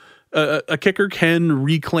 it's a kicker can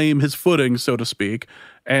reclaim his footing, so to speak,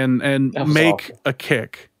 and make a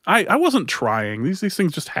kick. I wasn't trying. These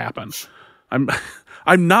things just happen. I'm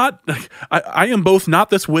not. I am both not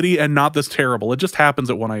this witty and not this terrible. It just happens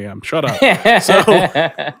at 1 a.m. Shut up.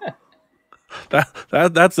 So.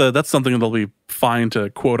 That's something that'll be fine to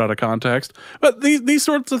quote out of context. But these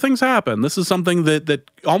sorts of things happen. This is something that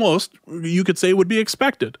almost you could say would be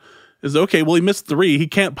expected. Is okay, well, he missed 3. He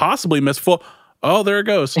can't possibly miss 4. Oh, there it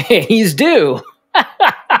goes. He's due.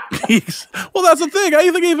 Well, that's the thing. I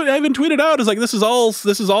even tweeted out, is like, this is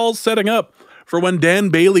all setting up for when Dan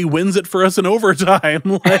Bailey wins it for us in overtime.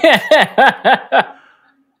 Like,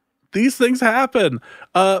 these things happen.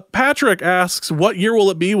 Patrick asks, what year will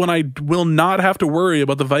it be when I will not have to worry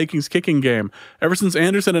about the Vikings kicking game? Ever since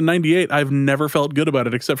Anderson in 98, I've never felt good about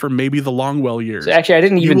it, except for maybe the Longwell years. So actually, I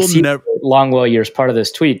didn't even see the Longwell years part of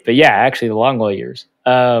this tweet, but yeah, actually the Longwell years.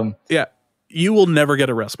 Yeah, you will never get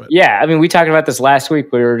a respite. Yeah, I mean, we talked about this last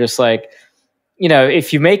week. We were just like,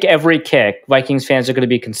 if you make every kick, Vikings fans are going to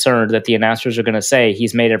be concerned that the announcers are going to say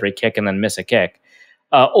he's made every kick and then miss a kick.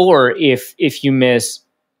 Or if you miss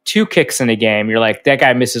 2 kicks in a game, you're like, that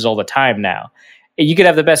guy misses all the time now. You could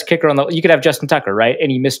have the best kicker you could have Justin Tucker, right?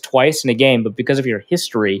 And he missed twice in a game, but because of your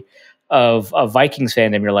history of Vikings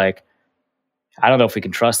fandom, you're like, I don't know if we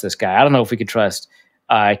can trust this guy. I don't know if we can trust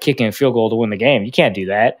kicking a field goal to win the game. You can't do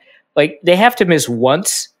that. Like, they have to miss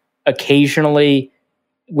once, occasionally,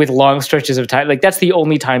 with long stretches of time. Like, that's the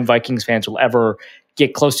only time Vikings fans will ever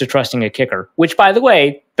get close to trusting a kicker, which, by the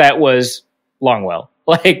way, that was Longwell.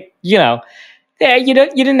 Like, yeah, you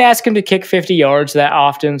didn't ask him to kick 50 yards that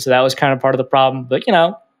often, so that was kind of part of the problem. But,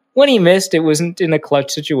 when he missed, it wasn't in a clutch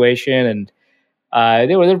situation, and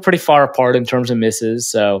they were pretty far apart in terms of misses,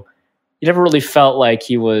 so you never really felt like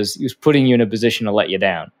he was putting you in a position to let you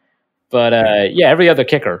down. But, yeah, every other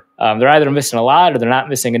kicker, they're either missing a lot or they're not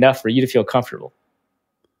missing enough for you to feel comfortable.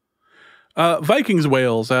 Vikings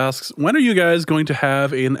Wales asks, when are you guys going to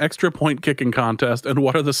have an extra point kicking contest, and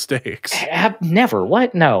what are the stakes? Never.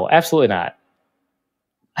 What? No, absolutely not.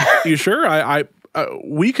 You sure?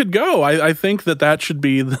 We could go. I think that should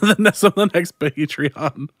be some of the next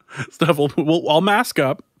Patreon stuff. I'll mask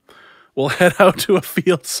up. We'll head out to a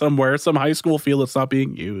field somewhere, some high school field that's not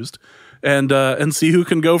being used, and see who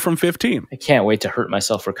can go from 15. I can't wait to hurt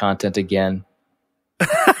myself for content again.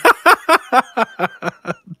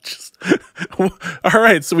 All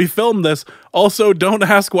right, so we filmed this. Also, don't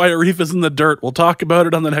ask why Arif is in the dirt. We'll talk about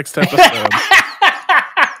it on the next episode.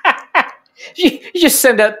 You just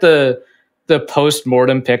send out the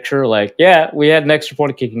post-mortem picture, like, yeah, we had an extra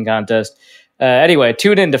point kicking contest. Anyway,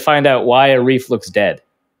 tune in to find out why Arif looks dead.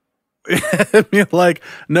 Like,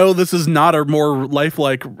 no, this is not a more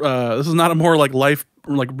lifelike. This is not a more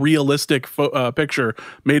realistic picture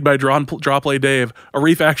made by Draw Play Dave.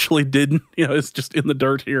 Arif actually didn't. It's just in the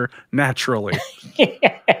dirt here naturally.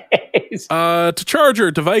 Yes. To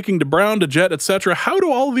Charger, to Viking, to Brown, to Jet, etc. How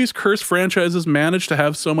do all of these cursed franchises manage to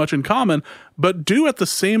have so much in common, but do at the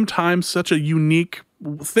same time such a unique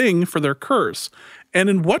thing for their curse? And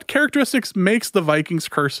in what characteristics makes the Vikings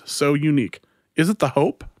curse so unique? Is it the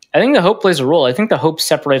hope? I think the hope plays a role. I think the hope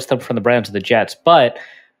separates them from the Browns and the Jets, but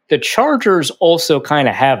the Chargers also kind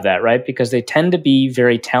of have that, right? Because they tend to be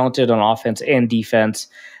very talented on offense and defense.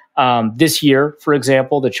 This year, for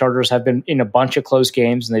example, the Chargers have been in a bunch of close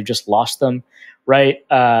games and they've just lost them, right?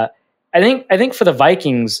 I think for the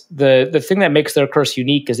Vikings, the thing that makes their curse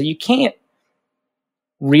unique is that you can't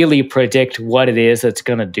really predict what it is that's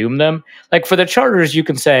going to doom them. Like for the Chargers, you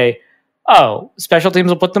can say, oh, special teams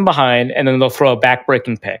will put them behind and then they'll throw a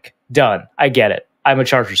back-breaking pick. Done. I get it. I'm a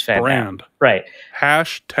Chargers fan. Brand. Now. Right.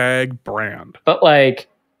 # brand. But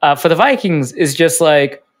for the Vikings, it's just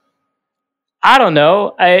like, I don't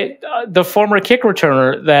know. The former kick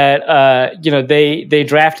returner that they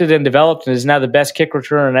drafted and developed and is now the best kick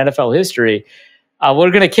returner in NFL history.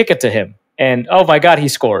 We're going to kick it to him, and oh my God, he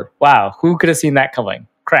scored! Wow, who could have seen that coming?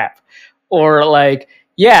 Crap. Or like,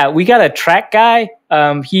 yeah, we got a track guy.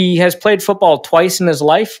 He has played football twice in his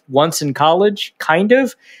life, once in college, kind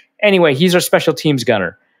of. Anyway, he's our special teams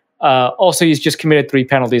gunner. Also, he's just committed 3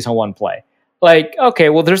 penalties on 1 play. Like, okay,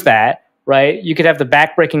 well, there's that. Right? You could have the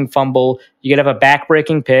back-breaking fumble. You could have a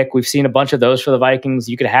back-breaking pick. We've seen a bunch of those for the Vikings.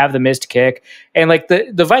 You could have the missed kick. And like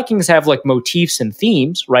the Vikings have like motifs and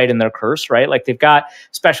themes, right, in their curse, right? Like they've got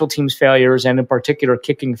special teams failures and in particular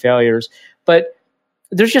kicking failures. But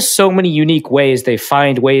there's just so many unique ways they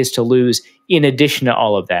find ways to lose in addition to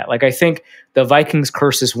all of that. Like I think the Vikings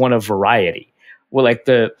curse is one of variety. Well, like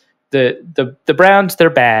the Browns, they're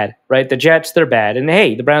bad, right? The Jets, they're bad. And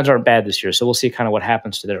hey, the Browns aren't bad this year, so we'll see kind of what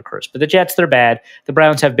happens to their curse. But the Jets, they're bad. The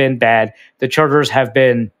Browns have been bad. The Chargers have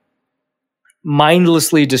been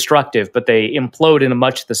mindlessly destructive, but they implode in a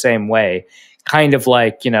much the same way, kind of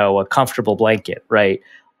like, a comfortable blanket, right?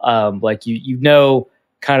 Like you know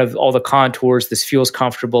kind of all the contours. This feels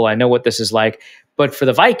comfortable. I know what this is like. But for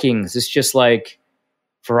the Vikings, it's just like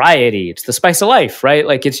variety. It's the spice of life, right?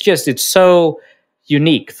 Like it's so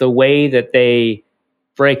unique the way that they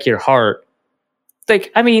break your heart.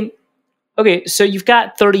 Like, I mean, okay, so you've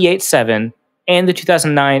got 38-7 and the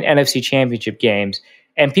 2009 NFC Championship games,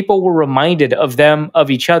 and people were reminded of them,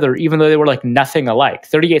 of each other, even though they were like nothing alike.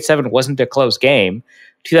 38-7 wasn't a close game.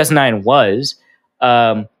 2009 was.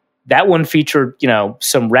 That one featured,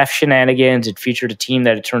 some ref shenanigans. It featured a team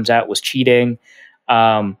that it turns out was cheating.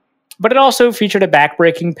 But it also featured a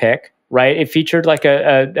back-breaking pick, right? It featured like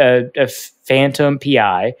a phantom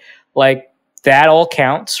PI. Like that all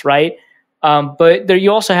counts, right? But there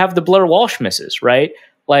you also have the Blair Walsh misses, right?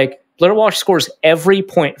 Like Blair Walsh scores every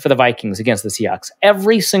point for the Vikings against the Seahawks.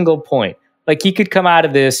 Every single point. Like he could come out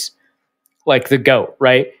of this like the GOAT,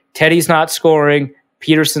 right? Teddy's not scoring.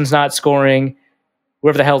 Peterson's not scoring.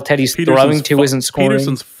 Whoever the hell Teddy's throwing to isn't scoring.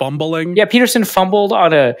 Peterson's fumbling. Yeah, Peterson fumbled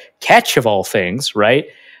on a catch of all things, right?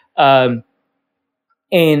 And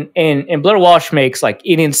Blair Walsh makes like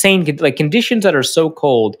in insane like conditions that are so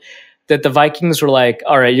cold that the Vikings were like,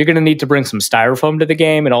 all right, you're going to need to bring some styrofoam to the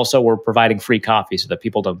game, and also we're providing free coffee so that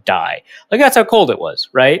people don't die. Like that's how cold it was,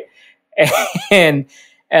 right? And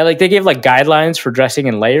like they gave like guidelines for dressing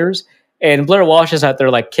in layers. And Blair Walsh is out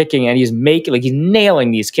there like kicking, and he's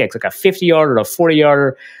nailing these kicks, like a 50-yarder, a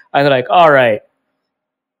 40-yarder. And they're like, all right,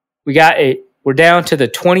 we're down to the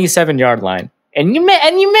 27-yard line. And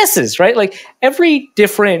you misses, right? Like every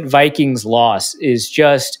different Vikings loss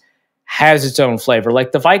has its own flavor.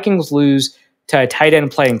 Like the Vikings lose to a tight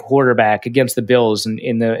end playing quarterback against the Bills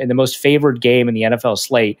in the most favored game in the NFL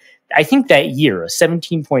slate. I think that year, a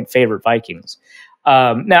 17-point favorite Vikings.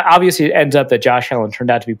 Now, obviously, it ends up that Josh Allen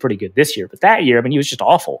turned out to be pretty good this year, but that year, I mean, he was just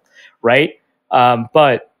awful, right?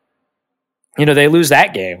 But they lose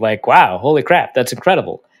that game. Like, wow, holy crap, that's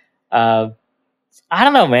incredible. I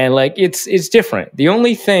don't know, man. Like, it's different. The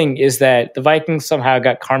only thing is that the Vikings somehow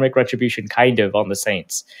got karmic retribution kind of on the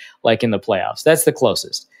Saints, like in the playoffs. That's the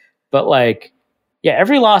closest. But like, yeah,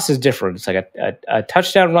 every loss is different. It's like a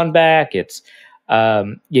touchdown run back. It's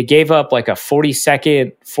you gave up like a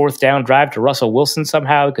 40-second fourth down drive to Russell Wilson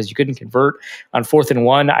somehow because you couldn't convert on 4th and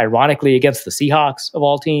 1, ironically against the Seahawks of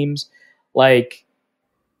all teams. Like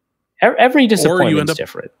every disappointment is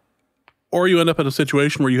different. Or you end up in a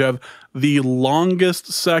situation where you have the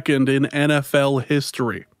longest second in NFL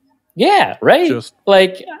history. Yeah, right. Just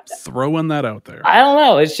like throwing that out there. I don't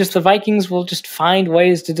know. It's just the Vikings will just find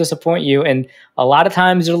ways to disappoint you, and a lot of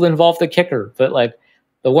times it'll involve the kicker. But like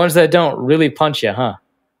the ones that don't really punch you, huh?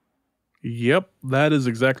 Yep, that is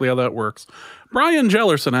exactly how that works. Brian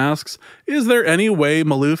Jellerson asks, is there any way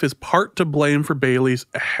Maloof is part to blame for Bailey's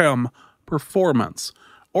performance?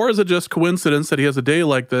 Or is it just coincidence that he has a day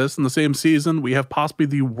like this in the same season we have possibly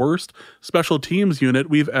the worst special teams unit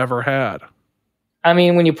we've ever had? I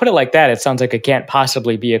mean, when you put it like that, it sounds like it can't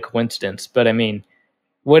possibly be a coincidence. But I mean,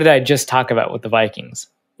 what did I just talk about with the Vikings?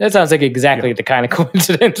 That sounds like exactly the kind of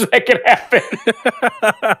coincidence that could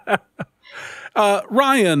happen.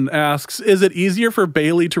 Ryan asks, is it easier for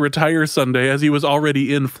Bailey to retire Sunday as he was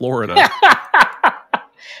already in Florida?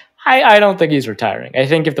 I don't think he's retiring. I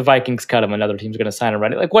think if the Vikings cut him, another team's going to sign him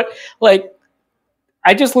right. Like what? Like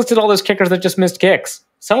I just listed all those kickers that just missed kicks.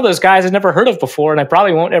 Some of those guys I've never heard of before, and I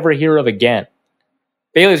probably won't ever hear of again.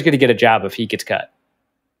 Bailey's going to get a job if he gets cut.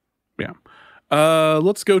 Yeah.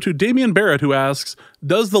 Let's go to Damian Barrett, who asks,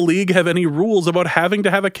 does the league have any rules about having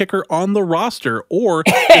to have a kicker on the roster, or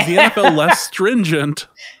is the NFL less stringent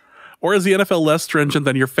Or is the NFL less stringent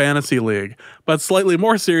than your fantasy league? But slightly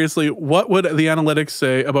more seriously, what would the analytics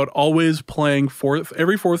say about always playing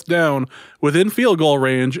every fourth down within field goal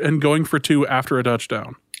range and going for 2 after a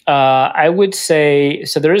touchdown? I would say,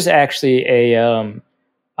 so there is actually a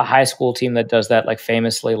high school team that does that, like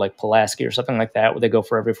famously, like Pulaski or something like that, where they go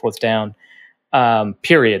for every fourth down,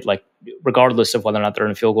 period. Like regardless of whether or not they're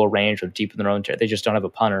in field goal range or deep in their own, they just don't have a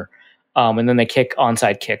punter. And then they kick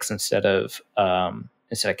onside kicks instead of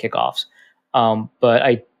kickoffs. But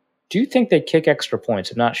I do think they kick extra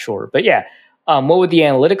points. I'm not sure, but yeah. What would the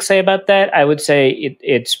analytics say about that? I would say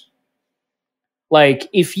it's like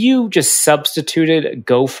if you just substituted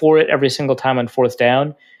go for it every single time on fourth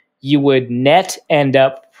down, you would net end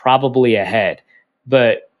up probably ahead.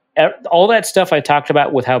 But all that stuff I talked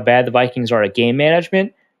about with how bad the Vikings are at game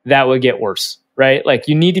management, that would get worse, right? Like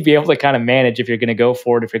you need to be able to kind of manage if you're going to go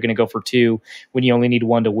for it, if you're going to go for 2 when you only need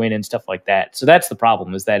 1 to win and stuff like that. So that's the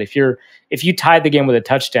problem, is that if you tied the game with a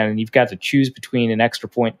touchdown and you've got to choose between an extra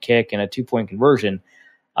point kick and a 2-point conversion,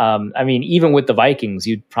 I mean, even with the Vikings,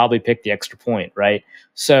 you'd probably pick the extra point, right?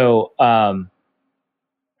 So, I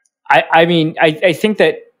think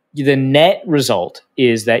that the net result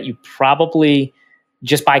is that you probably,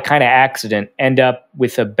 just by kind of accident, end up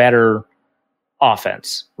with a better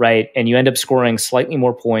offense, right? And you end up scoring slightly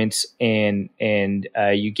more points, and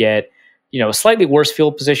you get, a slightly worse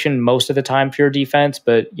field position most of the time for your defense,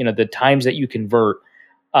 but the times that you convert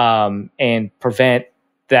and prevent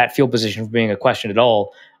that field position from being a question at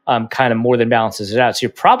all, kind of more than balances it out. So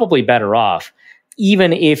you're probably better off,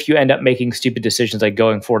 even if you end up making stupid decisions like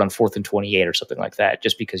going for it on 4th and 28 or something like that,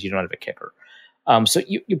 just because you don't have a kicker. So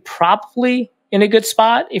you're probably in a good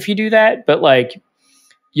spot if you do that, but like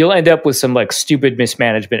you'll end up with some like stupid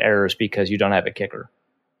mismanagement errors because you don't have a kicker.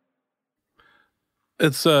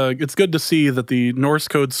 It's good to see that the Norse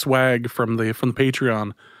code swag from the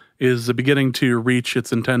Patreon is beginning to reach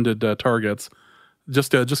its intended targets.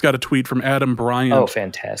 Just got a tweet from Adam Bryant. Oh,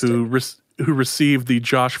 fantastic! Who received the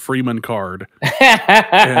Josh Freeman card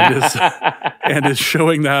and is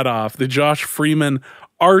showing that off. The Josh Freeman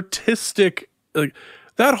artistic,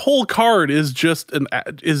 that whole card is just an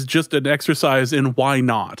exercise in why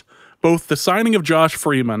not. Both the signing of Josh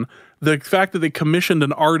Freeman, the fact that they commissioned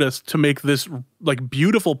an artist to make this like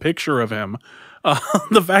beautiful picture of him,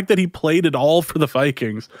 the fact that he played it all for the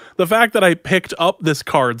Vikings, the fact that I picked up this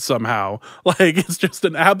card somehow, like it's just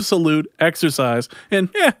an absolute exercise. And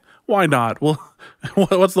why not? Well,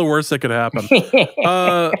 what's the worst that could happen?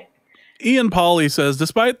 Ian Pauly says,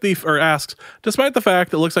 despite the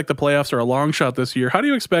fact that it looks like the playoffs are a long shot this year, how do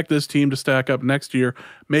you expect this team to stack up next year,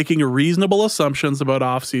 making reasonable assumptions about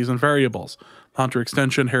offseason variables? Hunter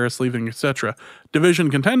extension, Harris leaving, etc.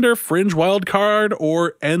 Division contender, fringe wild card,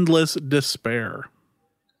 or endless despair?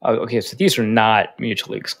 Okay, so these are not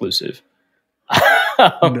mutually exclusive.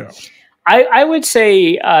 No. I would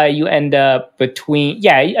say you end up between,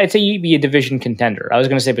 I'd say you'd be a division contender. I was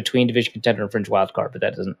going to say between division contender and fringe wild card, but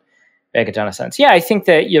that doesn't make a ton of sense. Yeah, I think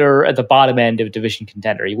that you're at the bottom end of division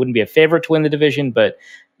contender. You wouldn't be a favorite to win the division, but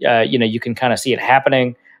you can kind of see it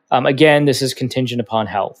happening. Again, this is contingent upon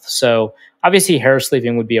health. So obviously Harris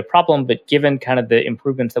leaving would be a problem, but given kind of the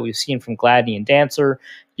improvements that we've seen from Gladney and Dancer,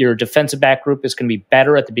 your defensive back group is going to be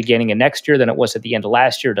better at the beginning of next year than it was at the end of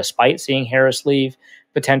last year, despite seeing Harris leave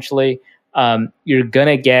potentially. You're going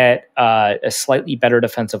to get a slightly better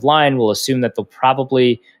defensive line. We'll assume that they'll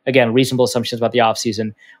probably, again, reasonable assumptions about the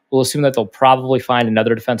offseason, we'll assume that they'll probably find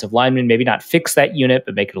another defensive lineman, maybe not fix that unit,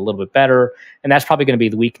 but make it a little bit better. And that's probably going to be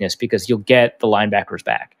the weakness because you'll get the linebackers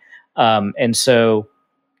back. And so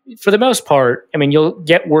for the most part, I mean, you'll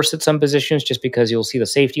get worse at some positions just because you'll see the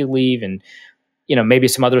safety leave and, maybe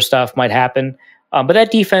some other stuff might happen. But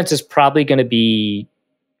that defense is probably going to be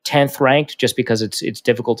 10th ranked just because it's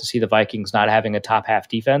difficult to see the Vikings not having a top half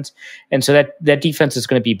defense. And so that defense is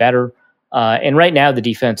going to be better. And right now the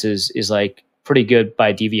defense is like pretty good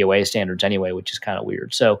by DVOA standards anyway, which is kind of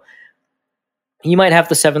weird. So you might have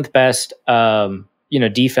the 7th best,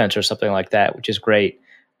 defense or something like that, which is great.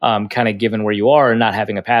 Kind of given where you are and not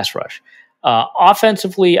having a pass rush.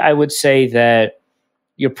 Offensively, I would say that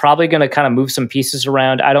you're probably going to kind of move some pieces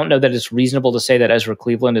around. I don't know that it's reasonable to say that Ezra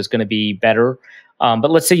Cleveland is going to be better.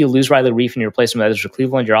 But let's say you lose Riley Reiff and you replace him with Ezra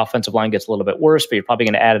Cleveland, your offensive line gets a little bit worse, but you're probably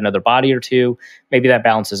going to add another body or two. Maybe that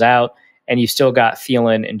balances out. And you've still got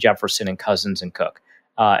Thielen and Jefferson and Cousins and Cook.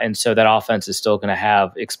 And so that offense is still going to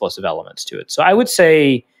have explosive elements to it. So I would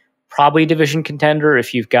say probably division contender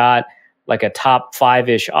if you've got like a top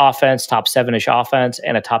 5-ish offense, top 7-ish offense,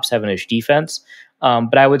 and a top 7-ish defense.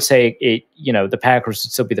 But I would say the Packers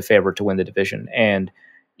would still be the favorite to win the division. And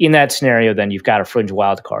in that scenario, then you've got a fringe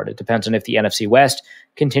wild card. It depends on if the NFC West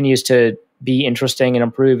continues to be interesting and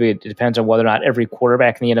improve. It depends on whether or not every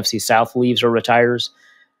quarterback in the NFC South leaves or retires.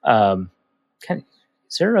 Is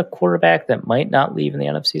there a quarterback that might not leave in the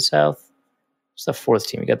NFC South? It's the fourth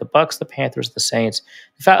team. You got the Bucks, the Panthers, the Saints.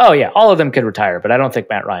 In fact, all of them could retire, but I don't think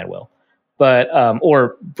Matt Ryan will. But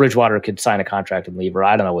or Bridgewater could sign a contract and leave, or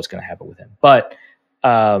I don't know what's going to happen with him. But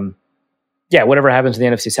whatever happens in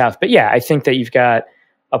the NFC South. But I think that you've got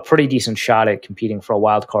a pretty decent shot at competing for a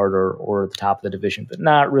wild card or the top of the division, but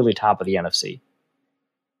not really top of the NFC.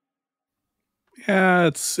 Yeah,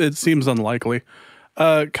 it seems unlikely.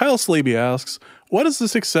 Kyle Slaby asks, what is the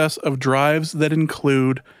success of drives that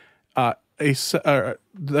include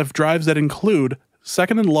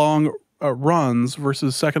second and long runs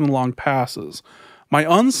versus second and long passes? My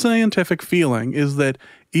unscientific feeling is that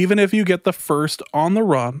even if you get the first on the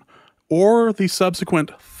run or the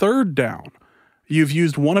subsequent third down, you've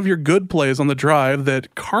used one of your good plays on the drive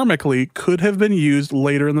that karmically could have been used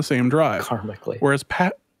later in the same drive. Whereas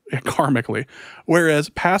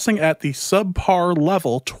passing at the subpar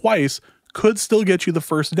level twice could still get you the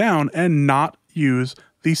first down and not use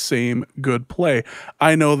the same good play.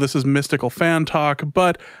 I know this is mystical fan talk,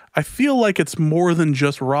 but I feel like it's more than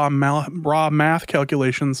just raw math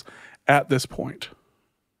calculations at this point.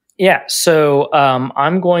 Yeah, so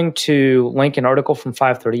I'm going to link an article from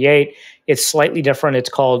 538. It's slightly different. It's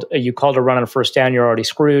called, you called a run on a first down, you're already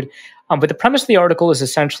screwed. But the premise of the article is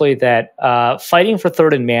essentially that fighting for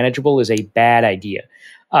third and manageable is a bad idea.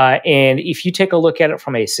 And if you take a look at it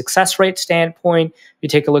from a success rate standpoint, you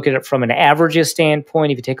take a look at it from an averages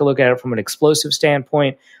standpoint, if you take a look at it from an explosive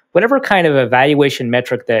standpoint, whatever kind of evaluation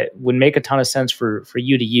metric that would make a ton of sense for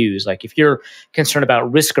you to use, like if you're concerned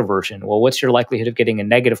about risk aversion, well, what's your likelihood of getting a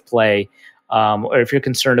negative play? Or if you're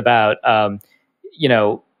concerned about,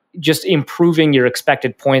 just improving your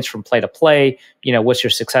expected points from play to play, what's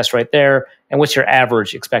your success rate there? And what's your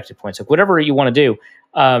average expected points? Like whatever you want to do.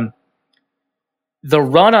 The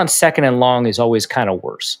run on second and long is always kind of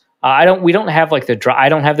worse. I don't have the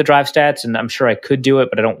drive stats, and I'm sure I could do it,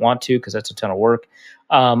 but I don't want to because that's a ton of work.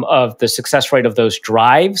 Of the success rate of those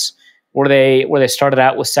drives where they started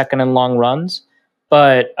out with second and long runs,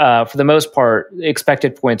 but for the most part,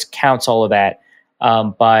 expected points counts all of that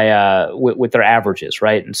with their averages,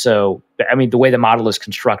 right? And so, I mean, the way the model is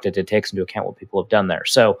constructed, it takes into account what people have done there.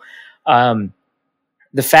 So, the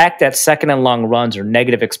fact that second and long runs are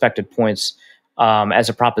negative expected points as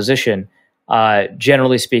a proposition,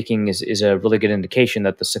 generally speaking, is a really good indication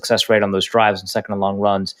that the success rate on those drives and second and long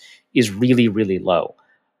runs is really, really low.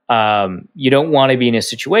 You don't want to be in a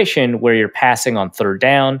situation where you're passing on third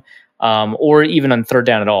down or even on third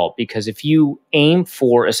down at all, because if you aim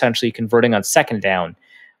for essentially converting on second down,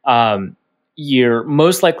 your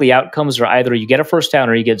most likely outcomes are either you get a first down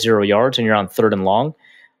or you get 0 yards and you're on third and long.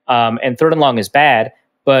 And third and long is bad,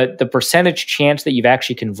 but the percentage chance that you've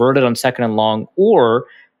actually converted on second and long, or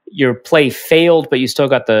your play failed, but you still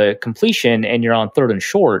got the completion and you're on third and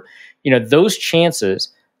short, those chances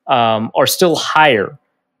are still higher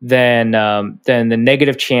than the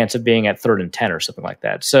negative chance of being at third and 10 or something like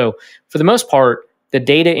that. So for the most part, the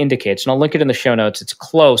data indicates, and I'll link it in the show notes, it's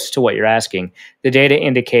close to what you're asking. The data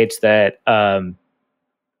indicates that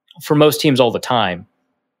for most teams all the time,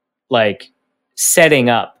 like setting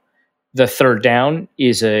up the third down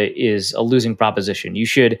is a losing proposition. You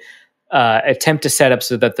should attempt to set up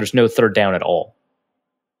so that there's no third down at all.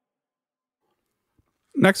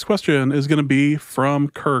 Next question is going to be from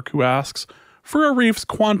Kirk, who asks, for a Reef's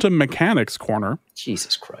quantum mechanics corner,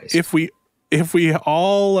 Jesus Christ, if we had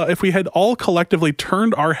all collectively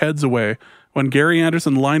turned our heads away when Gary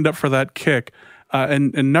Anderson lined up for that kick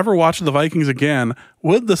and never watched the Vikings again,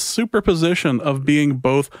 would the superposition of being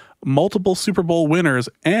both multiple Super Bowl winners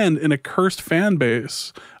and an accursed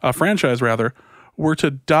franchise were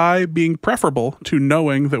to die being preferable to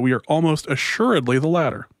knowing that we are almost assuredly the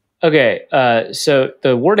latter? Okay, so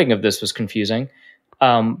the wording of this was confusing,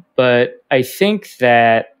 but I think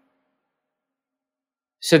that,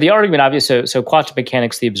 so the argument, obviously, so quantum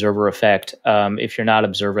mechanics, the observer effect, if you're not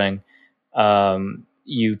observing,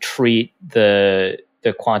 you treat the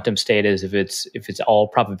quantum state as if it's all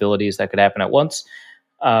probabilities that could happen at once.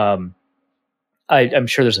 I'm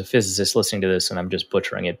sure there's a physicist listening to this and I'm just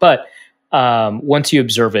butchering it, but once you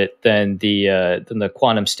observe it, then the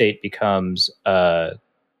quantum state becomes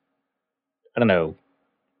I don't know,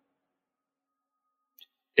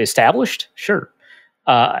 established, sure,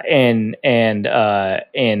 and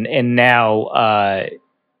now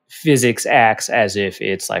physics acts as if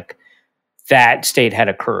it's like that state had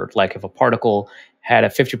occurred. Like if a particle had a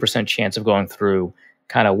 50% chance of going through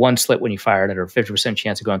kind of one slit when you fired it, or 50%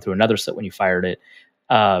 chance of going through another slit when you fired it.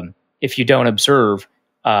 If you don't observe,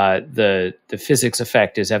 the physics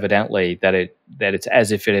effect is evidently that it's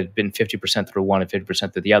as if it had been 50% through one and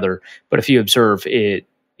 50% through the other. But if you observe, it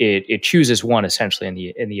chooses one essentially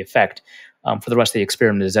in the effect. For the rest of the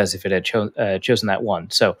experiment is as if it had chosen that one.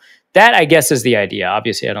 So that, I guess, is the idea.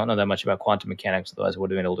 Obviously, I don't know that much about quantum mechanics, otherwise I would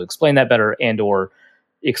have been able to explain that better and or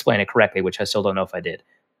explain it correctly, which I still don't know if I did.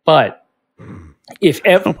 But if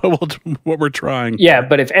what we're trying. Yeah,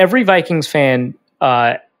 but if every Vikings fan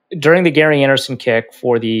during the Gary Anderson kick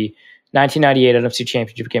for the 1998 NFC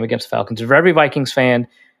Championship game against the Falcons, if every Vikings fan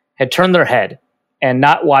had turned their head and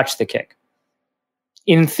not watched the kick,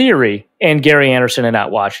 in theory, and Gary Anderson had not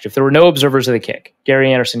watched, if there were no observers of the kick,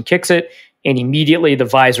 Gary Anderson kicks it, and immediately the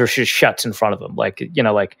visor just shuts in front of him, like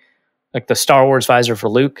the Star Wars visor for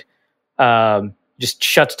Luke, just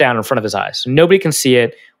shuts down in front of his eyes. So nobody can see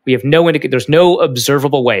it. We have no there's no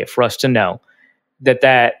observable way for us to know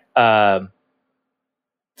that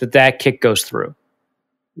kick goes through.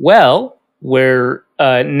 Well,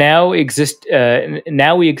 now we exist in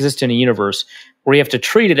a universe where you have to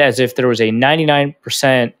treat it as if there was a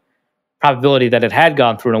 99% probability that it had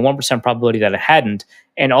gone through and a 1% probability that it hadn't,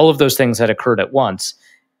 and all of those things had occurred at once.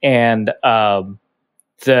 And the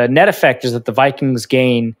net effect is that the Vikings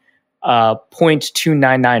gain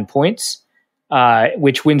 0.299 points,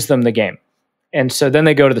 which wins them the game. And so then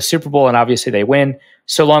they go to the Super Bowl, and obviously they win,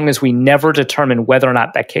 so long as we never determine whether or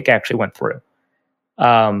not that kick actually went through.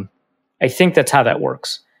 I think that's how that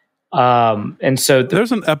works. And so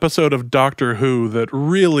there's an episode of Doctor Who that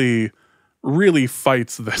really, really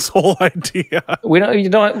fights this whole idea. We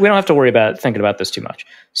don't have to worry about thinking about this too much.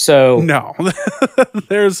 So no,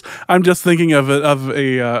 I'm just thinking of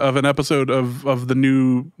an episode of the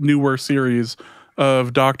newer series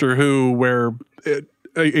of Doctor Who where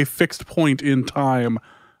a fixed point in time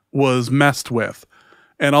was messed with,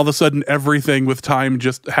 and all of a sudden everything with time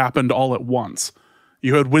just happened all at once.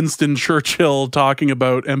 You had Winston Churchill talking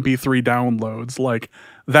about MP3 downloads, like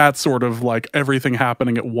that sort of like everything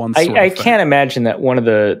happening at once. I can't imagine that one of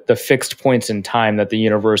the fixed points in time that the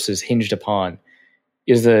universe is hinged upon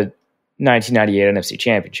is the 1998 NFC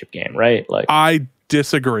Championship game, right? Like, I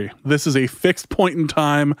disagree. This is a fixed point in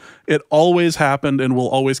time. It always happened and will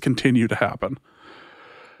always continue to happen.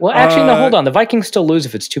 Well, actually, no, hold on. The Vikings still lose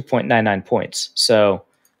if it's 2.99 points. So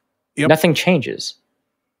Nothing changes.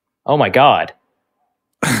 Oh my God.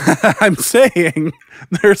 I'm saying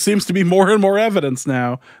there seems to be more and more evidence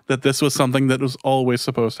now that this was something that was always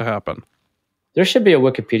supposed to happen. There should be a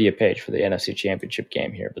Wikipedia page for the NFC Championship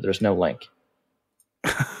game here, but there's no link.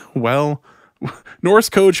 Well, Norse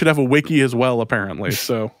Code should have a wiki as well, apparently.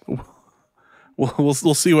 So we'll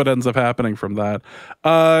see what ends up happening from that.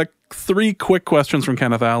 3 quick questions from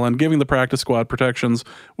Kenneth Allen. Giving the practice squad protections,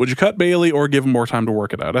 would you cut Bailey or give him more time to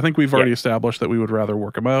work it out? I think we've already established that we would rather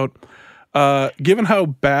work him out. Given how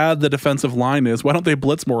bad the defensive line is, why don't they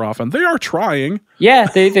blitz more often? They are trying. Yeah,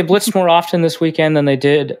 they blitzed more often this weekend than they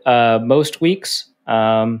did most weeks.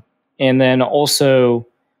 And then also,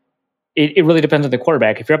 it really depends on the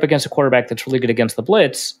quarterback. If you're up against a quarterback that's really good against the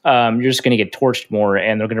blitz, you're just going to get torched more,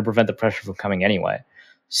 and they're going to prevent the pressure from coming anyway.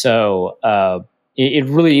 So it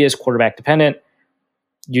really is quarterback dependent.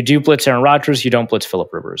 You do blitz Aaron Rodgers, you don't blitz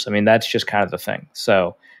Phillip Rivers. I mean, that's just kind of the thing.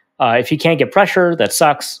 So if you can't get pressure, that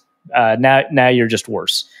sucks. Now you're just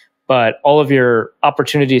worse. But all of your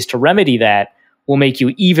opportunities to remedy that will make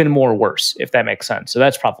you even more worse, if that makes sense. So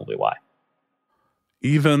that's probably why.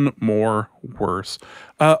 Even more worse.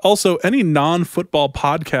 Also, any non-football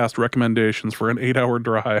podcast recommendations for an 8-hour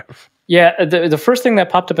drive? Yeah, the first thing that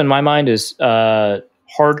popped up in my mind is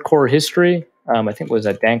Hardcore History. I think it was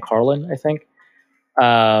Dan Carlin, I think.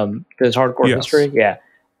 Does Hardcore History? Yeah.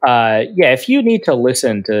 If you need to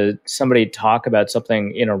listen to somebody talk about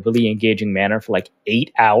something in a really engaging manner for like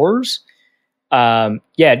 8 hours,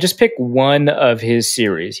 just pick one of his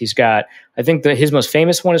series. He's got, I think his most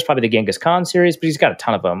famous one is probably the Genghis Khan series, but he's got a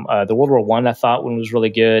ton of them. The World War I thought one was really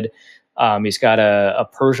good. He's got a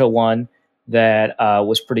Persia one that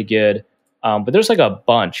was pretty good. But there's like a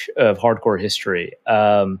bunch of Hardcore History.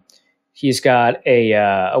 He's got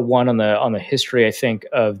a one on the history, I think,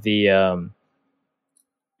 of the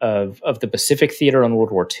of the Pacific Theater on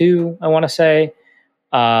World War II, I want to say.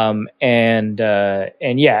 I mean,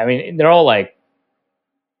 they're all like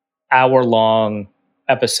hour-long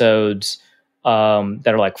episodes that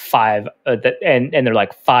are like 5 and they're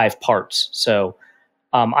like 5 parts. So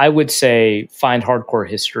I would say find Hardcore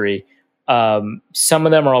History. Some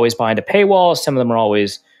of them are always behind a paywall. Some of them are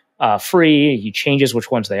always free. He changes which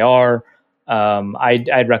ones they are.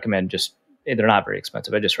 I'd recommend just they're not very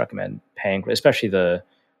expensive. I just recommend paying, especially the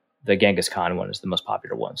Genghis Khan one is the most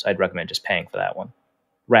popular one. So I'd recommend just paying for that one.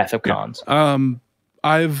 Wrath of Khans.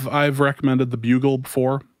 I've recommended the Bugle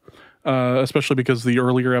before, especially because the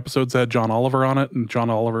earlier episodes had John Oliver on it, and John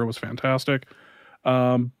Oliver was fantastic.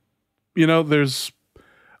 You know,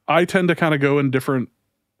 I tend to kind of go in different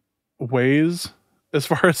ways as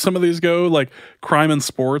far as some of these go. Like Crime and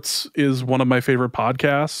Sports is one of my favorite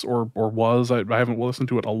podcasts, or was. I haven't listened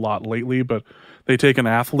to it a lot lately, but they take an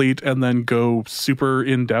athlete and then go super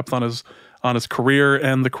in depth on his career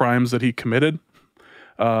and the crimes that he committed.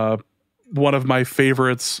 One of my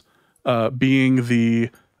favorites being the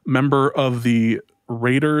member of the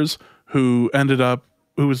Raiders who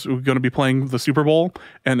was going to be playing the Super Bowl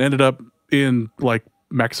and ended up in like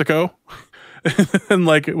Mexico. And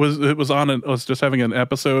like it was just having an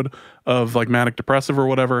episode of like manic depressive or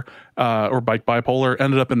whatever, or bipolar,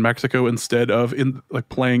 ended up in Mexico instead of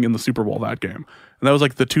playing in the Super Bowl that game. And that was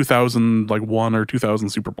like the 2001 or 2000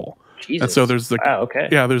 Super Bowl. Jesus. And so there's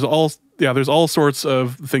there's all sorts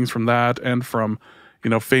of things from that, and from,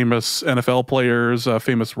 you know, famous NFL players,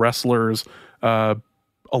 famous wrestlers,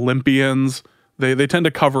 Olympians. They tend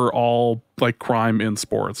to cover all like crime in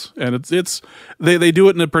sports, and they do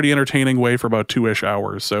it in a pretty entertaining way for about 2-ish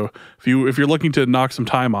hours. So if you're looking to knock some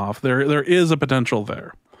time off, there is a potential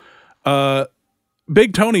there.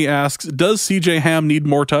 Big Tony asks, does CJ Ham need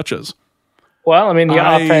more touches? Well, I mean, the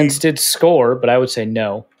offense did score, but I would say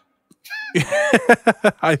no.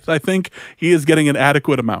 I think he is getting an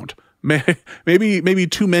adequate amount. Maybe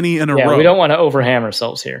too many in a row. Yeah, we don't want to overham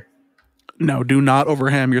ourselves here. No, do not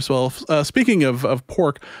overham yourself. Speaking of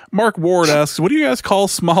pork, Mark Ward asks, what do you guys call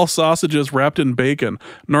small sausages wrapped in bacon,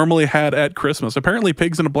 normally had at Christmas? Apparently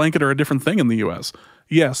pigs in a blanket are a different thing in the U.S.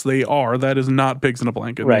 Yes, they are. That is not pigs in a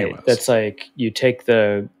blanket in the U.S. That's like you take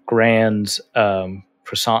the Grand's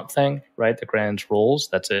croissant thing, right? The Grand's rolls,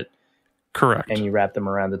 that's it. Correct. And you wrap them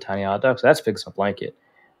around the tiny hot dog. So that's pigs in a blanket.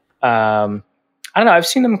 I don't know. I've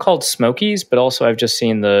seen them called Smokies, but also I've just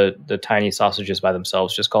seen the tiny sausages by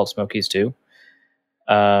themselves just called Smokies too.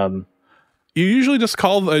 You usually just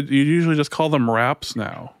call them wraps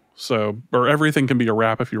now. So, or everything can be a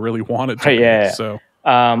wrap if you really want it to. Yeah. So,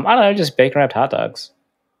 I don't know, just bacon wrapped hot dogs.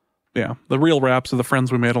 Yeah, the real wraps are the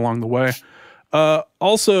friends we made along the way.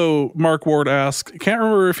 Also, Mark Ward asks, can't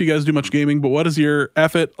remember if you guys do much gaming, but what is your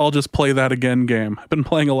F it, I'll just play that again game? I've been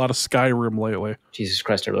playing a lot of Skyrim lately. Jesus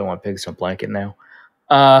Christ, I really want pigs in a blanket now.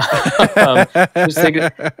 Because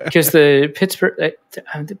the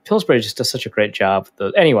Pillsbury just does such a great job.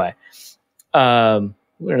 Anyway,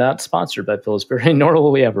 we're not sponsored by Pillsbury, nor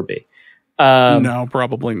will we ever be. No,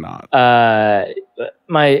 probably not.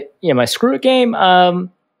 My Screw It game.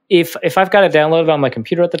 If I've got it downloaded on my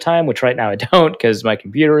computer at the time, which right now I don't because my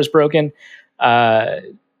computer is broken, I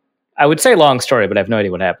would say long story, but I have no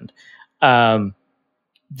idea what happened. What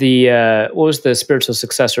was the spiritual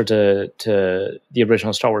successor to the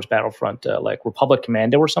original Star Wars Battlefront, like Republic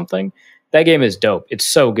Commando or something? That game is dope. It's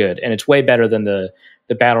so good, and it's way better than the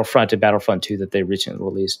Battlefront and Battlefront 2 that they recently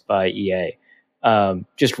released by EA.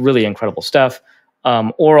 Just really incredible stuff.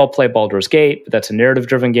 Or I'll play Baldur's Gate, but that's a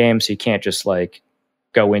narrative-driven game, so you can't just like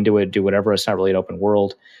go into it, do whatever. It's not really an open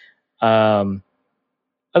world.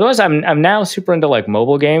 Otherwise, I'm now super into like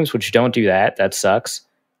mobile games, which don't do that. That sucks.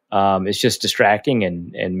 It's just distracting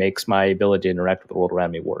and makes my ability to interact with the world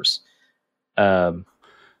around me worse. You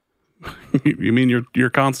mean you're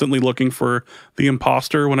constantly looking for the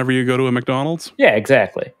imposter whenever you go to a McDonald's? Yeah,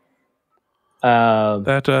 exactly.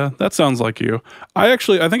 That sounds like you. I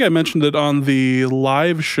think I mentioned it on the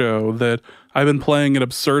live show that I've been playing an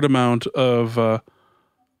absurd amount of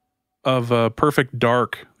Perfect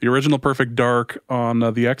Dark, the original Perfect Dark on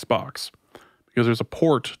the Xbox, because there's a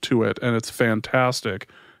port to it and it's fantastic.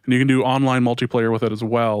 And you can do online multiplayer with it as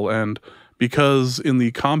well. And because in the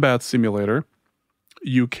combat simulator,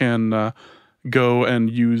 you can go and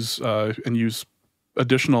use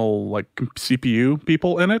additional like CPU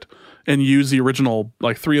people in it, and use the original,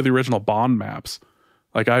 like 3 of the original Bond maps.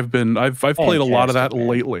 Like I've played a lot of that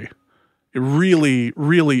lately. It really,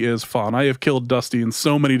 really is fun. I have killed Dusty in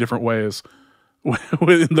so many different ways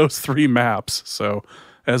within those 3 maps. So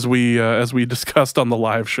as we discussed on the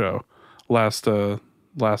live show last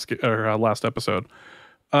episode.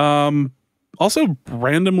 Also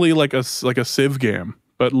randomly like a Civ game,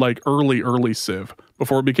 but like early Civ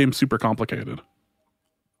before it became super complicated.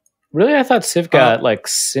 Really? I thought Civ got like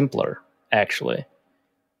simpler, actually.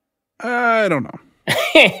 I don't know.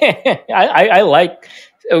 I like,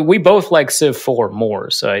 we both like Civ 4 more,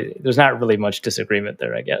 so there's not really much disagreement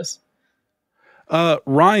there, I guess.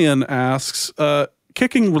 Ryan asks, can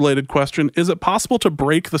kicking related question, is it possible to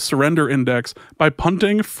break the surrender index by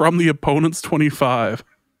punting from the opponent's 25?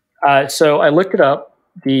 So I looked it up.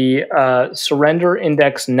 The surrender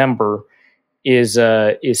index number is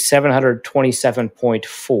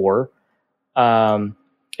 727.4.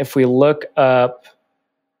 If we look up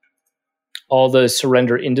all the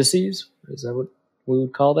surrender indices, is that what we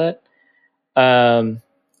would call that?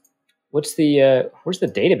 Where's the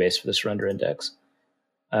database for the surrender index?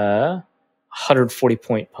 140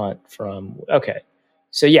 point punt from, okay.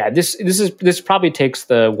 So yeah, this probably takes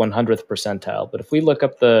the 100th percentile, but if we look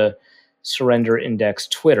up the surrender index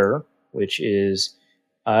Twitter, which is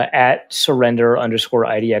at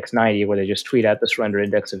surrender_IDX90, where they just tweet out the surrender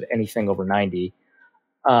index of anything over 90.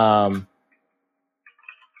 Look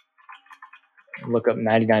up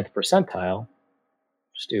 99th percentile.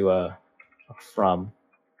 Just do a from.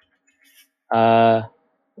 Oh,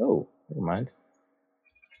 never mind.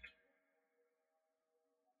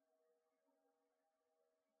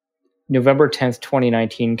 November 10th,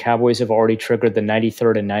 2019, Cowboys have already triggered the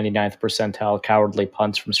 93rd and 99th percentile cowardly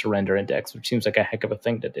punts from surrender index, which seems like a heck of a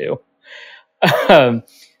thing to do.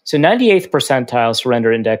 So 98th percentile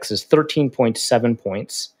surrender index is 13.7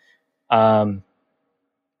 points. 99.8th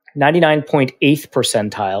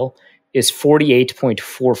percentile is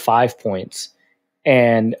 48.45 points.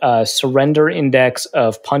 And surrender index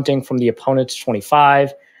of punting from the opponent's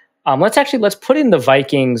 25. Let's put in the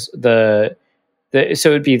Vikings, so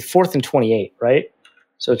it would be 4th and 28, right?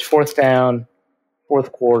 So it's 4th down,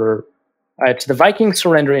 4th quarter. So the Vikings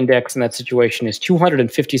surrender index in that situation is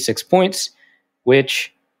 256 points,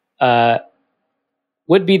 which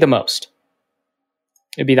would be the most.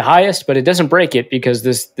 It'd be the highest, but it doesn't break it because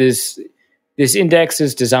this index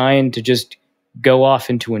is designed to just go off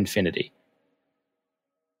into infinity.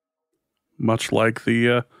 Much like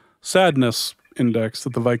the sadness index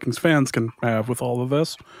that the Vikings fans can have with all of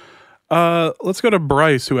this. Let's go to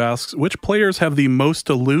Bryce, who asks, which players have the most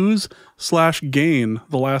to lose/gain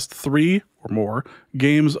the last 3 or more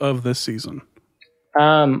games of this season?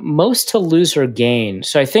 Most to lose or gain.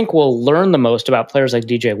 So I think we'll learn the most about players like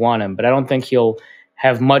DJ Wonnum, but I don't think he'll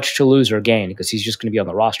have much to lose or gain because he's just going to be on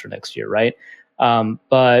the roster next year, right?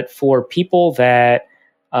 But for people that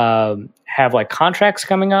have like contracts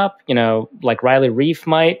coming up, like Riley Reif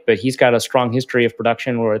might, but he's got a strong history of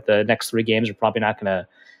production where the next 3 games are probably not going to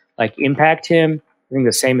like impact him. I think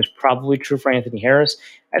the same is probably true for Anthony Harris.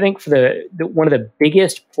 I think for the one of the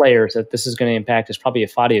biggest players that this is going to impact is probably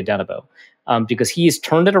Ifeadi Odenigbo, because he's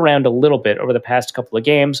turned it around a little bit over the past couple of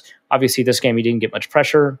games. Obviously, this game he didn't get much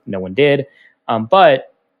pressure. No one did.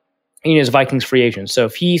 But he is a Vikings free agent. So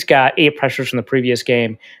if he's got 8 pressures from the previous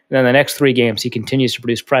game, and then the next 3 games he continues to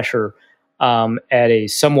produce pressure at a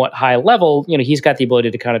somewhat high level, he's got the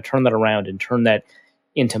ability to kind of turn that around and turn that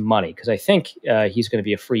into money, because I think he's going to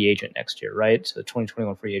be a free agent next year, right? So the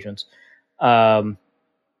 2021 free agents.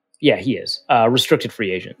 Yeah, he is. Restricted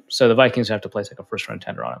free agent. So the Vikings have to place like a first-round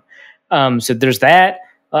tender on him. So there's that.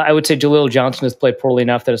 I would say Jaleel Johnson has played poorly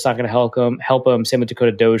enough that it's not going to help him. Same with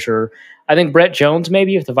Dakota Dozier. I think Brett Jones,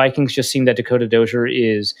 maybe, if the Vikings just seem that Dakota Dozier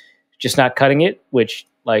is just not cutting it, which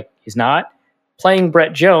he's not. Playing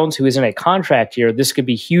Brett Jones, who is in a contract year, this could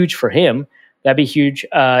be huge for him. That'd be huge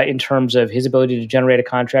in terms of his ability to generate a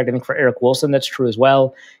contract. I think for Eric Wilson, that's true as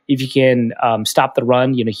well. If you can stop the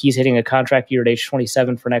run, he's hitting a contract year at age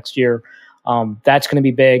 27 for next year. That's going to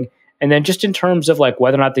be big. And then just in terms of like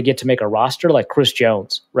whether or not they get to make a roster, like Chris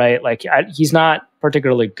Jones, right? Like he's not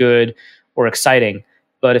particularly good or exciting,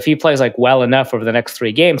 but if he plays like well enough over the next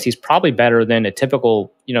 3 games, he's probably better than a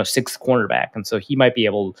typical 6th cornerback, and so he might be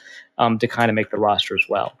able to kind of make the roster as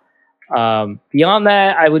well. Beyond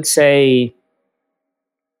that, I would say,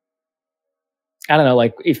 I don't know,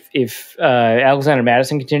 like if Alexander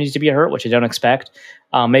Mattison continues to be hurt, which I don't expect,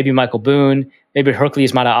 maybe Michael Boone, maybe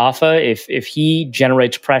Hercules Mataafa, if he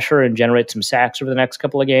generates pressure and generates some sacks over the next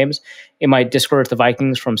couple of games, it might discourage the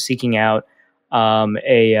Vikings from seeking out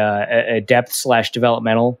a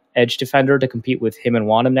depth/developmental edge defender to compete with him and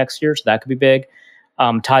Wonnum next year. So that could be big.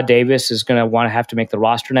 Todd Davis is going to have to make the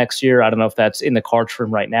roster next year. I don't know if that's in the cards for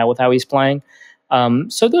him right now with how he's playing.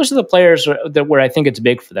 So those are the players where I think it's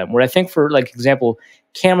big for them. Where I think, for like example,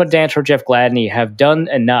 Cameron Dance or Jeff Gladney have done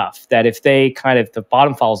enough that if the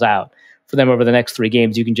bottom falls out for them over the next 3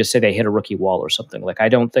 games, you can just say they hit a rookie wall or something. Like I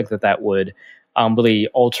don't think that would really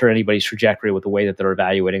alter anybody's trajectory with the way that they're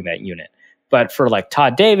evaluating that unit. But for like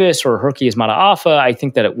Todd Davis or Hercules Mataafa, I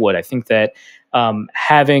think that it would. I think that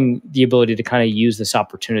having the ability to kind of use this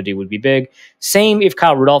opportunity would be big. Same if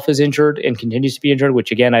Kyle Rudolph is injured and continues to be injured,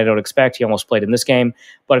 which again, I don't expect. He almost played in this game.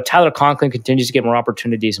 But if Tyler Conklin continues to get more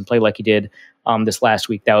opportunities and play like he did this last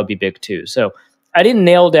week, that would be big too. So I didn't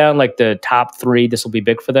nail down like the top 3. This will be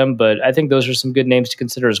big for them, but I think those are some good names to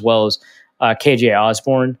consider, as well as KJ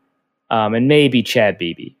Osborne and maybe Chad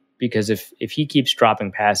Beebe, because if he keeps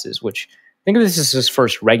dropping passes, which I think this is his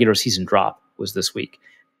first regular season drop was this week,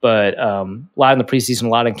 but a lot in the preseason, a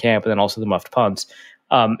lot in camp, and then also the muffed punts.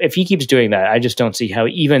 If he keeps doing that, I just don't see how,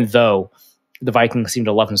 even though the Vikings seem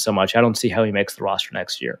to love him so much, I don't see how he makes the roster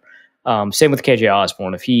next year. Same with KJ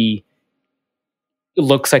Osborne. If he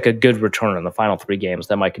looks like a good return in the final 3 games,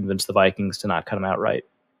 that might convince the Vikings to not cut him outright.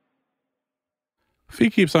 If he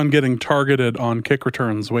keeps on getting targeted on kick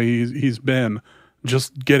returns the way he's been,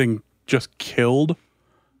 just killed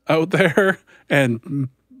out there, and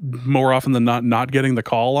more often than not getting the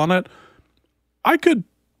call on it, I could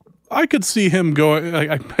see him going.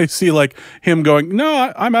 I see like him going,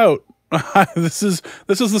 no, I'm out. This is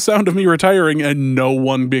the sound of me retiring, and no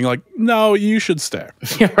one being like, no, you should stay.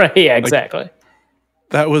 Right? Yeah, exactly. Like,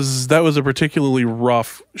 that was a particularly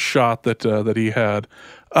rough shot that he had.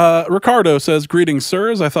 Ricardo says, greetings,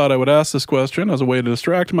 sirs. I thought I would ask this question as a way to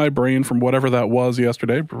distract my brain from whatever that was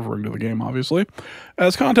yesterday, referring to the game, obviously.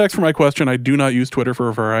 As context for my question, I do not use Twitter for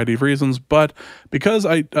a variety of reasons, but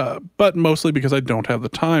mostly because I don't have the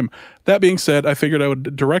time. That being said, I figured I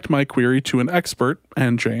would direct my query to an expert,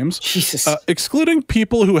 and James. Jesus. Excluding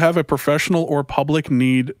people who have a professional or public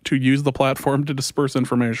need to use the platform to disperse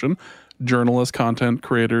information, journalists, content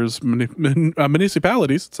creators,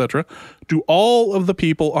 municipalities, etc., do all of the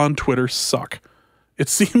people on Twitter suck? It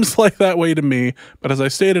seems like that way to me, but as I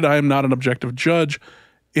stated, I am not an objective judge.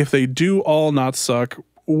 If they do all not suck,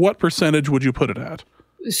 what percentage would you put it at?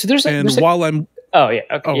 So there's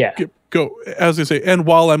Go. As I say, and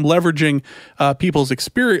while I'm leveraging people's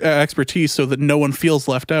expertise so that no one feels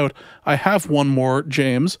left out, I have one more,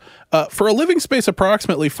 James. For a living space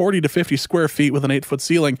approximately 40 to 50 square feet with an 8-foot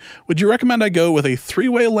ceiling, would you recommend I go with a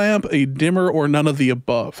 3-way lamp, a dimmer, or none of the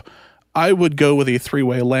above? I would go with a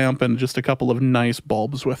 3-way lamp and just a couple of nice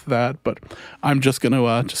bulbs with that, but I'm just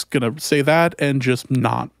gonna say that and just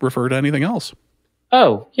not refer to anything else.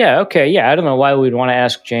 Oh, yeah, okay, yeah. I don't know why we'd want to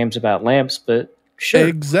ask James about lamps, but sure.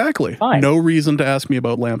 Exactly. Fine. No reason to ask me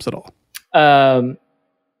about lamps at all.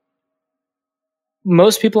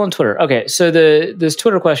 Most people on Twitter. Okay, so this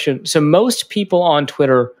Twitter question. So most people on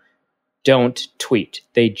Twitter don't tweet;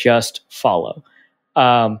 they just follow.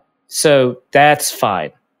 So that's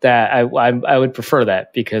fine. That I would prefer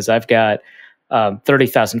that, because I've got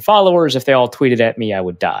 30,000 followers. If they all tweeted at me, I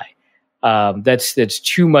would die. That's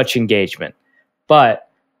too much engagement. But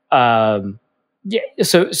yeah,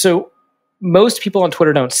 so most people on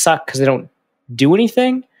Twitter don't suck because they don't do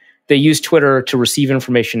anything. They use Twitter to receive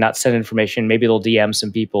information, not send information. Maybe they'll DM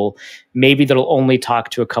some people. Maybe they'll only talk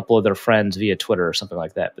to a couple of their friends via Twitter or something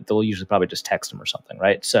like that. But they'll usually probably just text them or something,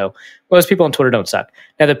 right? So most people on Twitter don't suck.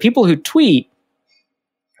 Now, the people who tweet,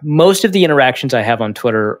 most of the interactions I have on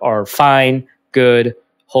Twitter are fine, good,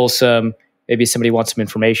 wholesome. Maybe somebody wants some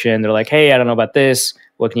information. They're like, hey, I don't know about this.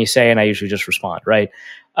 What can you say? And I usually just respond, right?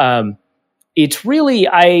 It's really,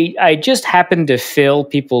 I just happen to fill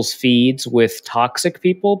people's feeds with toxic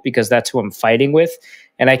people because that's who I'm fighting with,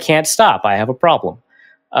 and I can't stop. I have a problem.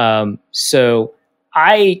 So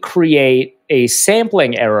I create a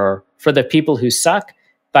sampling error for the people who suck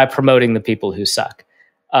by promoting the people who suck,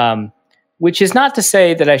 which is not to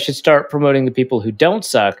say that I should start promoting the people who don't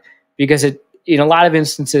suck, because in a lot of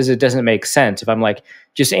instances, it doesn't make sense. If I'm like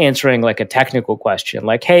just answering like a technical question,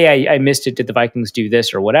 like, hey, I missed it. Did the Vikings do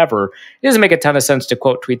this or whatever? It doesn't make a ton of sense to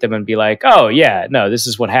quote tweet them and be like, oh yeah, no, this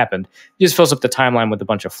is what happened. It just fills up the timeline with a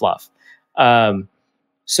bunch of fluff.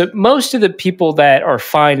 So most of the people that are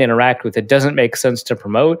fine to interact with, it doesn't make sense to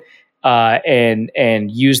promote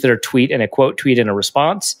and use their tweet and a quote tweet in a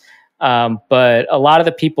response. But a lot of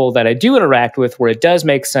the people that I do interact with, where it does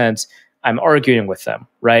make sense, I'm arguing with them,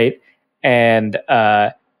 right? And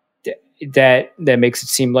that makes it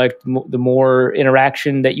seem like the more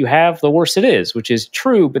interaction that you have, the worse it is, which is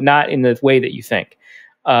true, but not in the way that you think.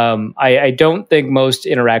 I don't think most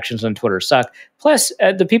interactions on Twitter suck. Plus,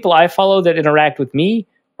 the people I follow that interact with me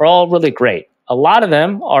are all really great. A lot of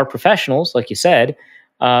them are professionals, like you said,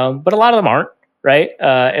 but a lot of them aren't, right?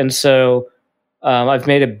 And so I've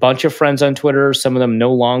made a bunch of friends on Twitter. Some of them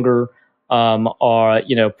no longer or,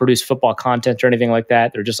 produce football content or anything like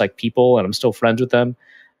that. They're just like people, and I'm still friends with them.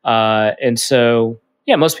 And so,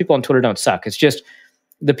 yeah, most people on Twitter don't suck. It's just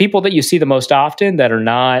the people that you see the most often that are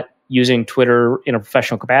not using Twitter in a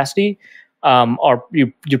professional capacity,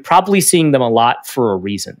 you're probably seeing them a lot for a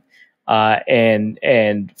reason.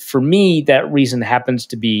 And for me, that reason happens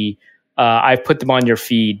to be, I've put them on your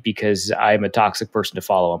feed because I'm a toxic person to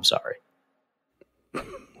follow. I'm sorry.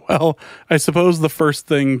 Well, I suppose the first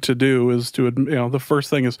thing to do is the first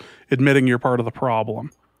thing is admitting you're part of the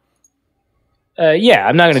problem. Yeah,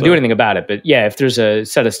 I'm not going to do anything about it. But yeah, if there's a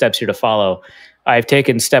set of steps here to follow, I've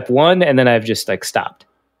taken step 1 and then I've just like stopped.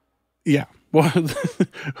 Yeah. Well,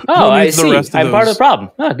 I see. I'm part of the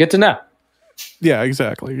problem. Oh, good to know. Yeah,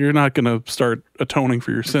 exactly. You're not going to start atoning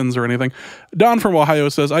for your sins or anything. Don from Ohio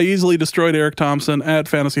says, I easily destroyed Eric Thompson at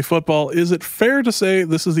Fantasy Football. Is it fair to say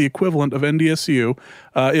this is the equivalent of NDSU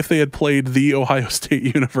if they had played the Ohio State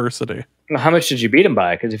University? How much did you beat him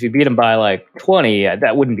by? Because if you beat him by like 20,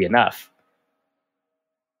 that wouldn't be enough.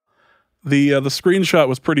 The screenshot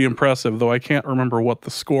was pretty impressive, though I can't remember what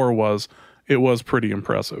the score was. It was pretty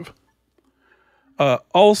impressive.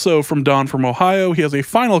 Also from Don from Ohio, he has a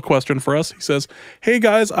final question for us. He says, hey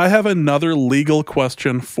guys, I have another legal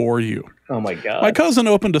question for you. Oh my God. My cousin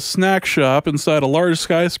opened a snack shop inside a large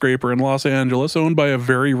skyscraper in Los Angeles owned by a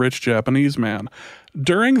very rich Japanese man.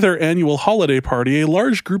 During their annual holiday party, a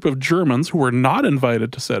large group of Germans who were not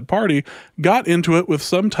invited to said party got into it with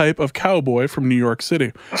some type of cowboy from New York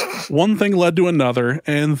City. One thing led to another,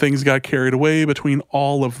 and things got carried away between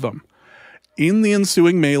all of them. In the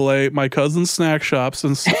ensuing melee, my cousin's snack shop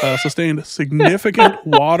sustained significant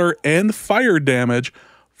water and fire damage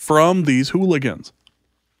from these hooligans.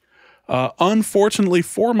 Unfortunately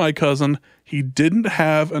for my cousin, he didn't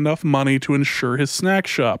have enough money to insure his snack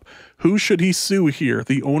shop. Who should he sue here?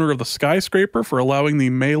 The owner of the skyscraper for allowing the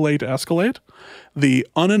melee to escalate? The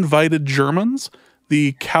uninvited Germans?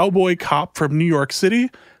 The cowboy cop from New York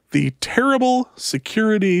City? The terrible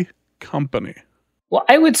security company? Well,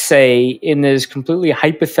 I would say in this completely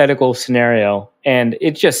hypothetical scenario, and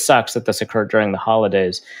it just sucks that this occurred during the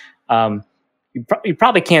holidays, you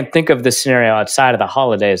probably can't think of this scenario outside of the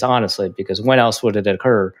holidays, honestly, because when else would it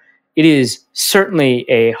occur? It is certainly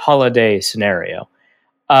a holiday scenario.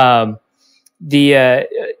 I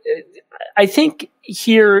think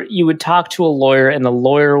here you would talk to a lawyer, and the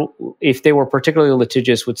lawyer, if they were particularly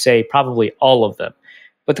litigious, would say probably all of them.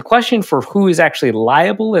 But the question for who is actually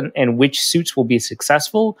liable and which suits will be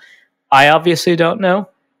successful, I obviously don't know.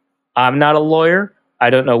 I'm not a lawyer.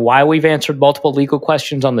 I don't know why we've answered multiple legal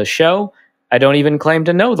questions on the show. I don't even claim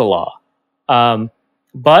to know the law.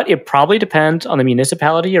 But it probably depends on the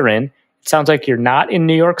municipality you're in. It sounds like you're not in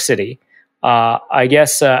New York City. I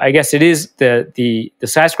guess it is the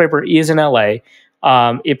skyscraper is in LA.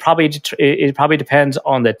 It probably depends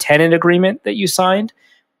on the tenant agreement that you signed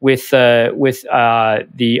with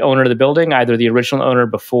the owner of the building, either the original owner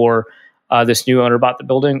before this new owner bought the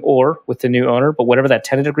building, or with the new owner. But whatever that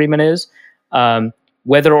tenant agreement is,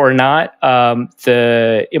 whether or not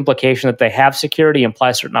the implication that they have security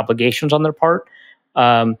implies certain obligations on their part,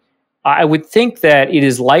 I would think that it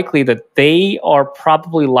is likely that they are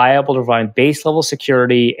probably liable to provide base level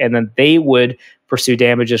security, and then they would pursue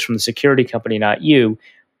damages from the security company, not you.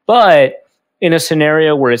 But in a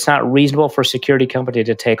scenario where it's not reasonable for a security company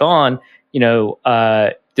to take on,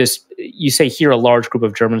 this, you say here, a large group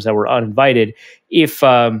of Germans that were uninvited. If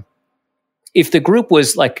the group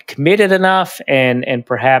was like committed enough and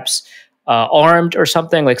perhaps armed or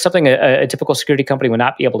something, like something a typical security company would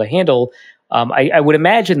not be able to handle, I would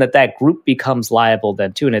imagine that group becomes liable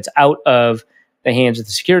then too, and it's out of the hands of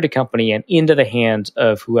the security company and into the hands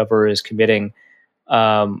of whoever is committing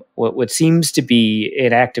what seems to be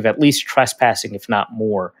an act of at least trespassing, if not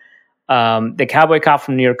more. The cowboy cop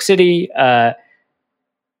from New York City, I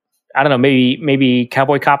don't know, maybe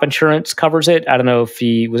cowboy cop insurance covers it. I don't know if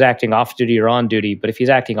he was acting off duty or on duty, but if he's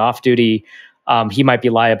acting off duty, he might be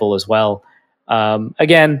liable as well.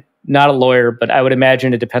 Again, not a lawyer, but I would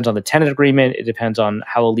imagine it depends on the tenant agreement. It depends on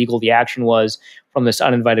how illegal the action was from this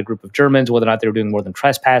uninvited group of Germans, whether or not they were doing more than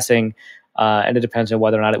trespassing. And it depends on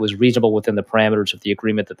whether or not it was reasonable within the parameters of the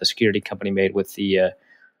agreement that the security company made with the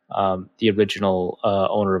original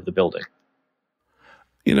owner of the building.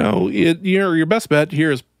 Your best bet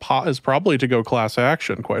here is probably to go class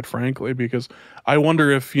action, quite frankly, because I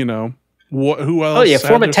wonder if who else. Oh yeah,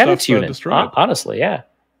 form a tenants unit. Honestly, yeah.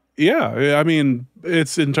 Yeah, I mean,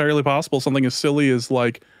 it's entirely possible something as silly as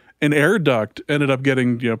like an air duct ended up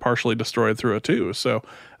getting partially destroyed through it too. So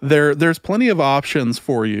there's plenty of options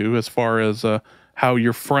for you as far as how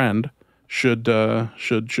your friend should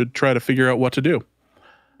try to figure out what to do.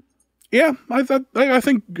 Yeah, I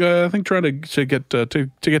think trying to get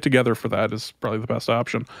together for that is probably the best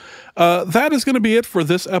option. That is going to be it for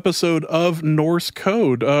this episode of Norse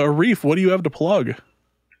Code. Arif, what do you have to plug?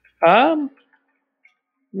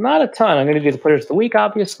 Not a ton. I'm going to do the players of the week,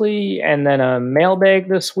 obviously, and then a mailbag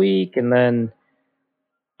this week, and then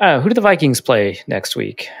who do the Vikings play next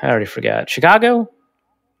week? I already forgot. Chicago?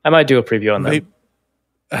 I might do a preview on them.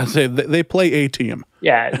 I say they play a team.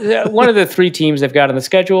 Yeah, one of the 3 teams they've got on the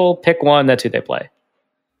schedule. Pick one. That's who they play.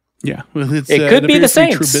 Yeah, it could be the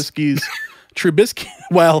Saints. Trubisky.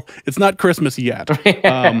 Well, it's not Christmas yet.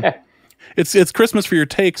 It's Christmas for your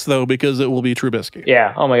takes though, because it will be Trubisky.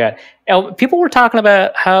 Yeah. Oh my God. And people were talking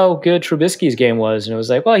about how good Trubisky's game was, and it was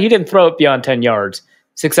like, well, he didn't throw it beyond 10 yards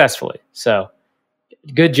successfully. So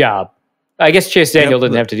good job. I guess Chase Daniel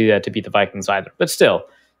didn't have to do that to beat the Vikings either, but still.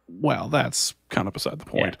 Well, that's kind of beside the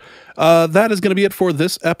point. Yeah. That is going to be it for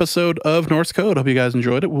this episode of Norse Code. Hope you guys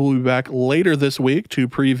enjoyed it. We'll be back later this week to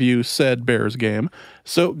preview said Bears game.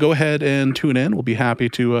 So go ahead and tune in. We'll be happy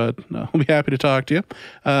to talk to you.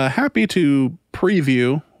 Happy to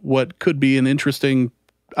preview what could be an interesting.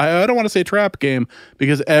 I don't want to say trap game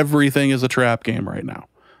because everything is a trap game right now.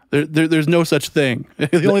 There's no such thing.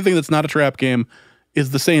 The only thing that's not a trap game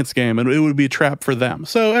is the Saints game, and it would be a trap for them.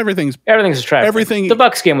 So everything's a trap. The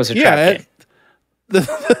Bucs game was a trap game.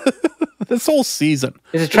 This whole season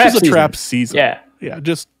is a trap season. Yeah,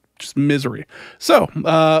 just misery. So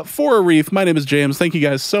for Arif, my name is James. Thank you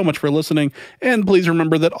guys so much for listening, and please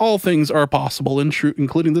remember that all things are possible,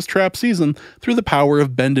 including this trap season, through the power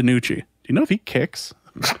of Ben DiNucci. Do you know if he kicks?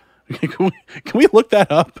 Can we look that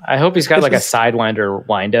up? I hope he's got like a sidewinder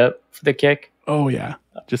windup for the kick. Oh yeah,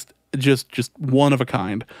 just one of a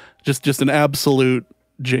kind. Just an absolute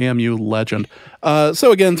JMU legend.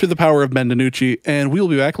 So again, through the power of Ben DiNucci, and we'll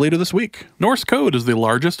be back later this week. Norse Code is the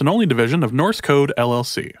largest and only division of Norse Code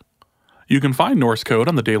LLC. You can find Norse Code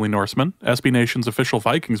on the Daily Norseman, SB Nation's official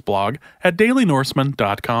Vikings blog, at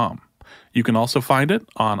dailynorseman.com. You can also find it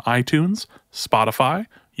on iTunes, Spotify,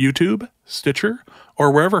 YouTube, Stitcher, or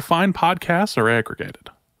wherever fine podcasts are aggregated.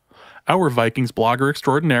 Our Vikings blogger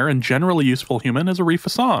extraordinaire and generally useful human is Arif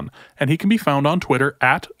Hassan, and he can be found on Twitter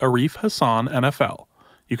at Arif Hassan NFL.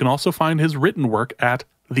 You can also find his written work at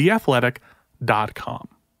theathletic.com.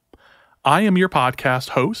 I am your podcast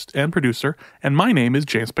host and producer, and my name is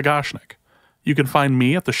James Pagashnik. You can find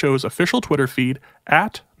me at the show's official Twitter feed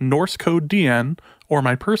at NorseCodeDN or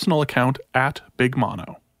my personal account at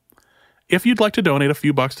BigMono. If you'd like to donate a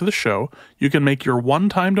few bucks to the show, you can make your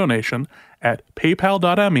one-time donation at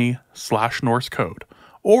paypal.me/NorseCode,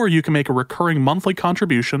 or you can make a recurring monthly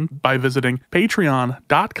contribution by visiting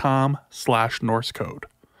patreon.com/NorseCode.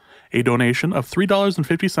 A donation of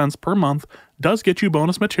 $3.50 per month does get you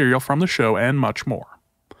bonus material from the show and much more.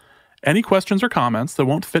 Any questions or comments that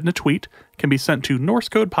won't fit in a tweet can be sent to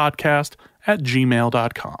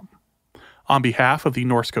norsecodepodcast@gmail.com. On behalf of the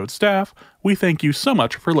Norse Code staff, we thank you so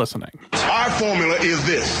much for listening. Our formula is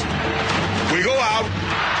this. We go out,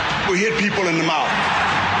 we hit people in the mouth.